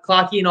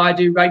Clarkie and I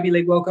do Rugby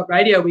League World Cup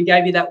Radio, we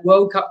gave you that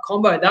World Cup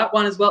combo. That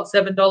one as well at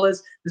 $7.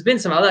 There's been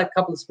some other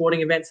couple of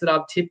sporting events that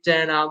I've tipped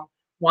and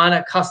won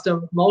a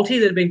custom multi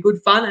that have been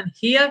good fun. And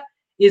here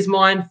is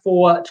mine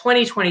for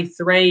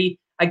 2023.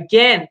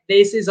 Again,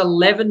 this is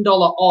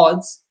 $11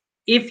 odds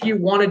if you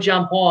want to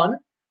jump on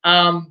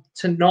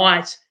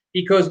tonight,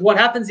 because what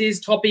happens is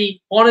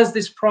Toppy honors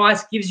this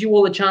price, gives you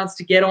all a chance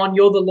to get on.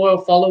 You're the loyal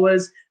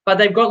followers, but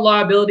they've got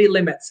liability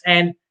limits.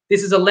 And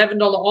this is $11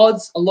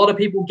 odds. A lot of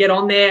people get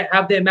on there,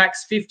 have their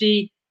max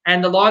 50,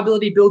 and the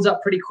liability builds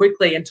up pretty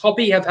quickly. And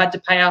Toppy have had to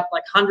pay out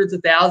like hundreds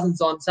of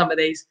thousands on some of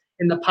these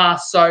in the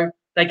past. So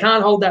they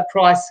can't hold that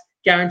price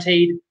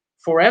guaranteed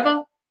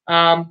forever.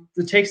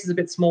 The text is a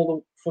bit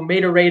small for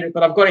me to read it,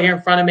 but I've got it here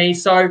in front of me.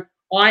 So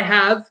I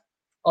have,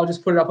 I'll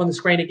just put it up on the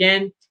screen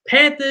again,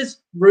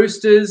 Panthers,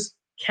 Roosters,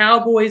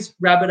 Cowboys,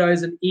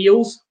 Rabbitohs, and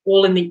Eels,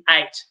 all in the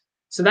 8.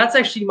 So that's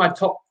actually my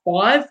top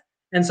 5.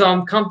 And so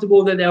I'm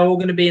comfortable that they're all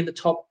going to be in the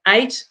top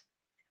 8.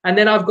 And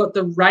then I've got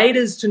the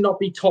Raiders to not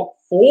be top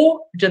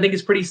 4, which I think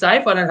is pretty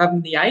safe. I don't have them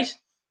in the 8.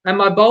 And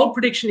my bold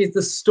prediction is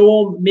the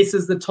Storm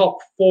misses the top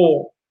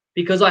 4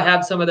 because I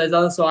have some of those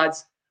other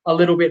sides a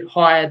little bit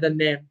higher than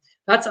them.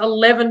 That's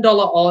 $11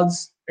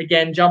 odds.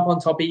 Again, jump on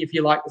Toppy if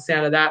you like the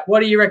sound of that.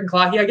 What do you reckon,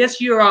 Clarkie? I guess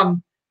you're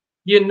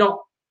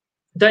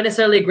don't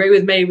necessarily agree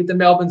with me with the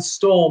Melbourne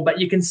Storm, but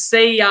you can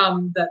see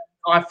that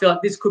I feel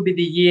like this could be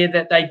the year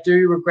that they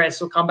do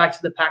regress or come back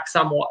to the pack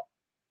somewhat.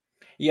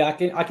 Yeah,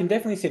 I can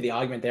definitely see the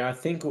argument there. I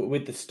think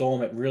with the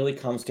Storm, it really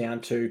comes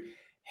down to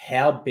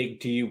how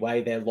big do you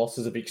weigh their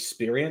losses of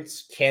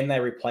experience? Can they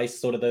replace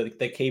sort of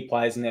the key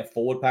players in their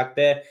forward pack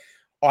there?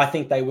 I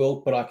think they will,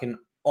 but I can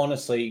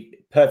honestly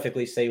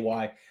perfectly see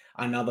why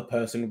another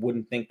person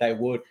wouldn't think they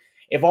would.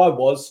 If I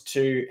was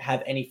to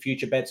have any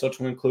future bets or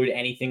to include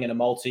anything in a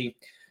multi,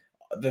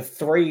 the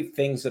 3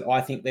 things that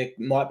I think there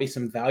might be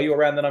some value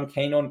around that I'm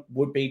keen on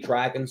would be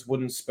Dragons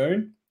Wooden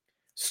Spoon,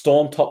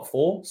 Storm top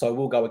 4, so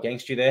we'll go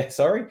against you there,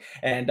 sorry,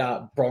 and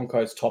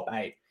Broncos top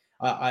 8.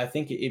 I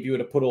think if you were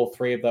to put all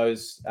 3 of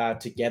those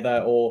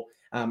together or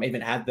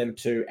even add them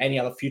to any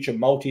other future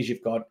multis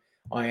you've got,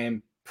 I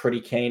am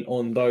pretty keen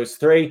on those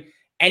 3.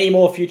 Any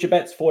more future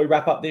bets before we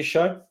wrap up this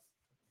show?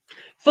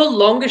 For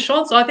longer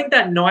shots, I think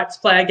that Knights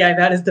player gave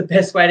out is the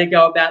best way to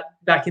go about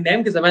backing them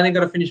because they've only got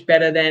to finish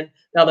better than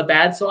the other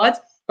bad sides.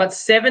 But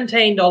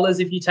 $17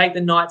 if you take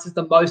the Knights as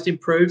the most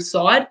improved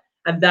side,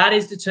 and that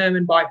is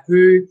determined by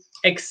who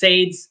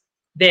exceeds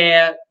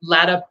their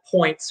ladder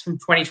points from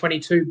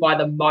 2022 by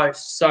the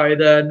most. So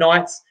the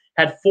Knights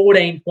had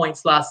 14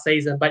 points last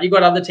season, but you've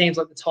got other teams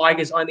like the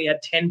Tigers only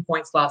had 10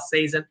 points last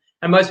season,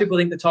 and most people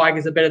think the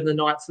Tigers are better than the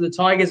Knights. So the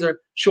Tigers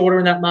are shorter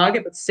in that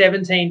market, but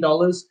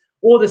 $17.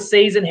 Or the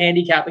season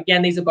handicap.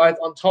 Again, these are both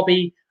on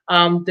Toppy.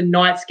 The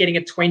Knights getting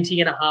a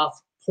 20.5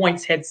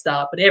 points head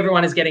start, but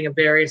everyone is getting a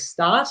various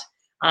start.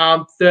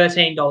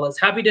 $13.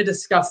 Happy to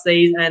discuss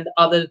these and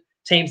other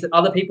teams that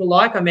other people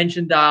like. I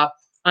mentioned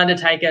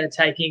Undertaker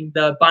taking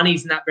the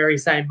Bunnies in that very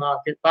same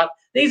market, but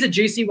these are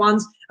juicy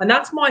ones. And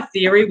that's my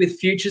theory with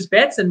futures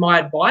bets and my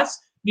advice.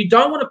 You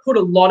don't want to put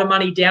a lot of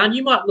money down.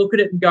 You might look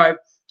at it and go,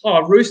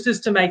 oh, Roosters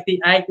to make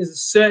the 8 is a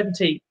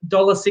certainty,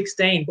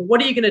 $1.16. But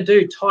what are you going to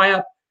do? Tie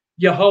up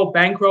your whole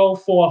bankroll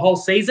for a whole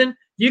season?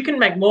 You can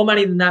make more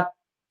money than that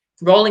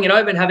rolling it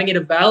over and having it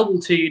available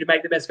to you to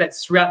make the best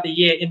bets throughout the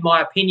year, in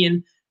my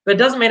opinion. But it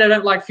doesn't mean I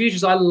don't like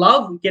futures. I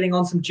love getting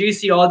on some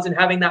juicy odds and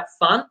having that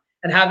fun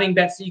and having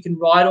bets that you can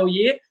ride all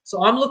year.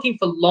 So I'm looking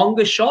for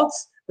longer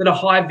shots that are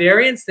high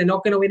variance. They're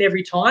not going to win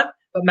every time,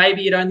 but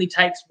maybe it only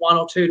takes 1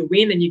 or 2 to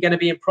win and you're going to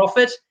be in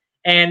profit.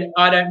 And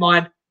I don't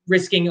mind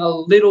risking a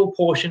little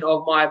portion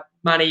of my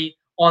money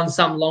on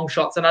some long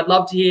shots. And I'd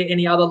love to hear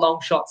any other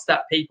long shots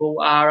that people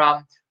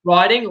are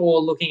riding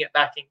or looking at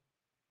backing.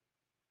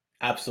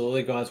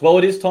 Absolutely, guys. Well,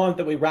 it is time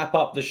that we wrap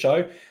up the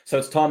show. So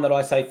it's time that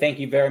I say thank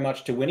you very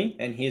much to Winnie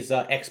and his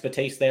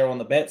expertise there on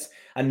the bets.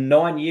 A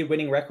 9-year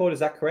winning record, is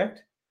that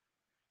correct?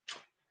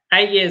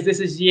 8 years. This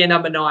is year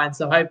number 9.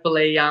 So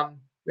hopefully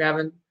we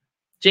haven't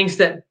jinxed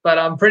it, but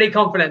I'm pretty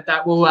confident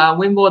that we'll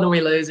win more than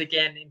we lose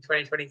again in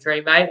 2023,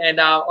 mate. And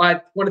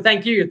I want to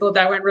thank you. I thought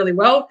that went really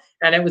well,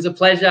 and it was a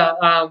pleasure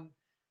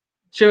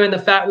chewing the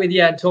fat with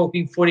you and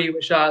talking footy,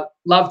 which I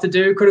love to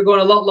do. Could have gone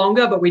a lot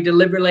longer, but we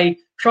deliberately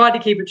tried to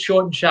keep it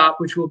short and sharp,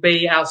 which will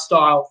be our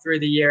style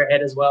through the year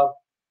ahead as well.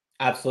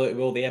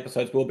 Absolutely. Well, the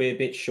episodes will be a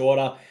bit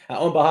shorter.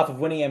 On behalf of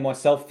Winnie and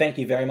myself, thank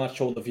you very much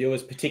to all the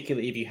viewers,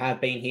 particularly if you have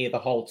been here the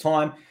whole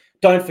time.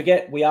 Don't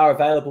forget, we are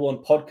available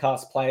on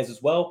podcast players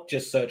as well.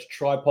 Just search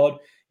Tripod.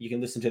 You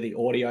can listen to the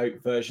audio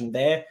version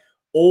there.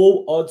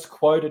 All odds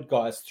quoted,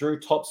 guys,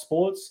 through Top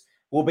Sports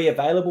will be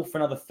available for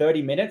another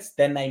 30 minutes.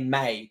 Then they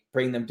may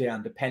bring them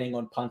down depending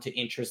on punter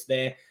interest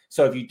there.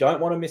 So if you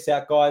don't want to miss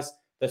out, guys,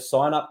 the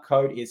sign-up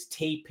code is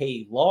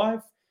TP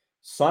Live.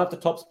 Sign up to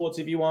Top Sports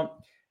if you want.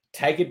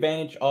 Take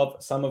advantage of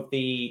some of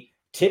the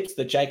tips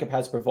that Jacob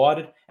has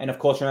provided. And of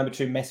course, remember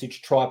to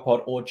message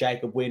Tripod or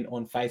Jacob Wynn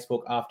on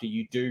Facebook after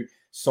you do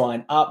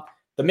sign up.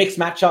 The mixed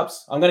matchups,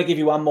 I'm going to give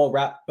you one more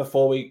wrap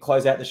before we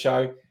close out the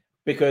show,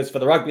 because for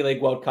the Rugby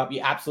League World Cup,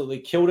 you absolutely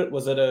killed it.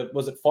 Was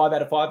it 5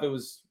 out of 5? It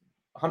was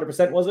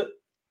 100%, was it?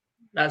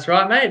 That's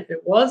right, mate.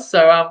 It was.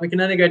 So we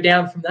can only go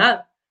down from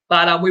that.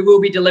 But we will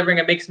be delivering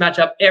a mixed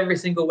matchup every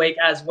single week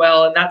as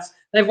well. And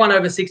they've won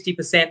over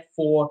 60%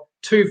 for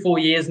 2 full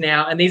years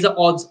now. And these are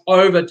odds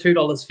over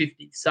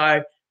 $2.50.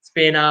 So it's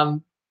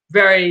been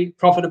very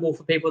profitable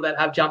for people that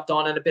have jumped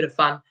on, and a bit of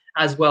fun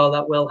as well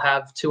that we'll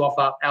have to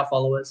offer our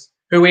followers,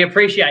 who we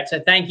appreciate. So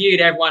thank you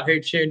to everyone who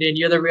tuned in.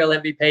 You're the real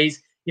MVPs.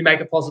 You make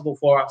it possible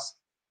for us.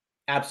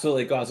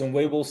 Absolutely, guys. And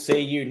we will see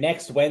you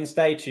next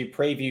Wednesday to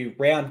preview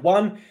round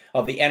 1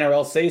 of the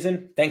NRL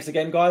season. Thanks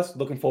again, guys.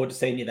 Looking forward to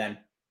seeing you then.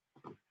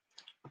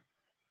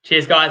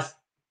 Cheers, guys.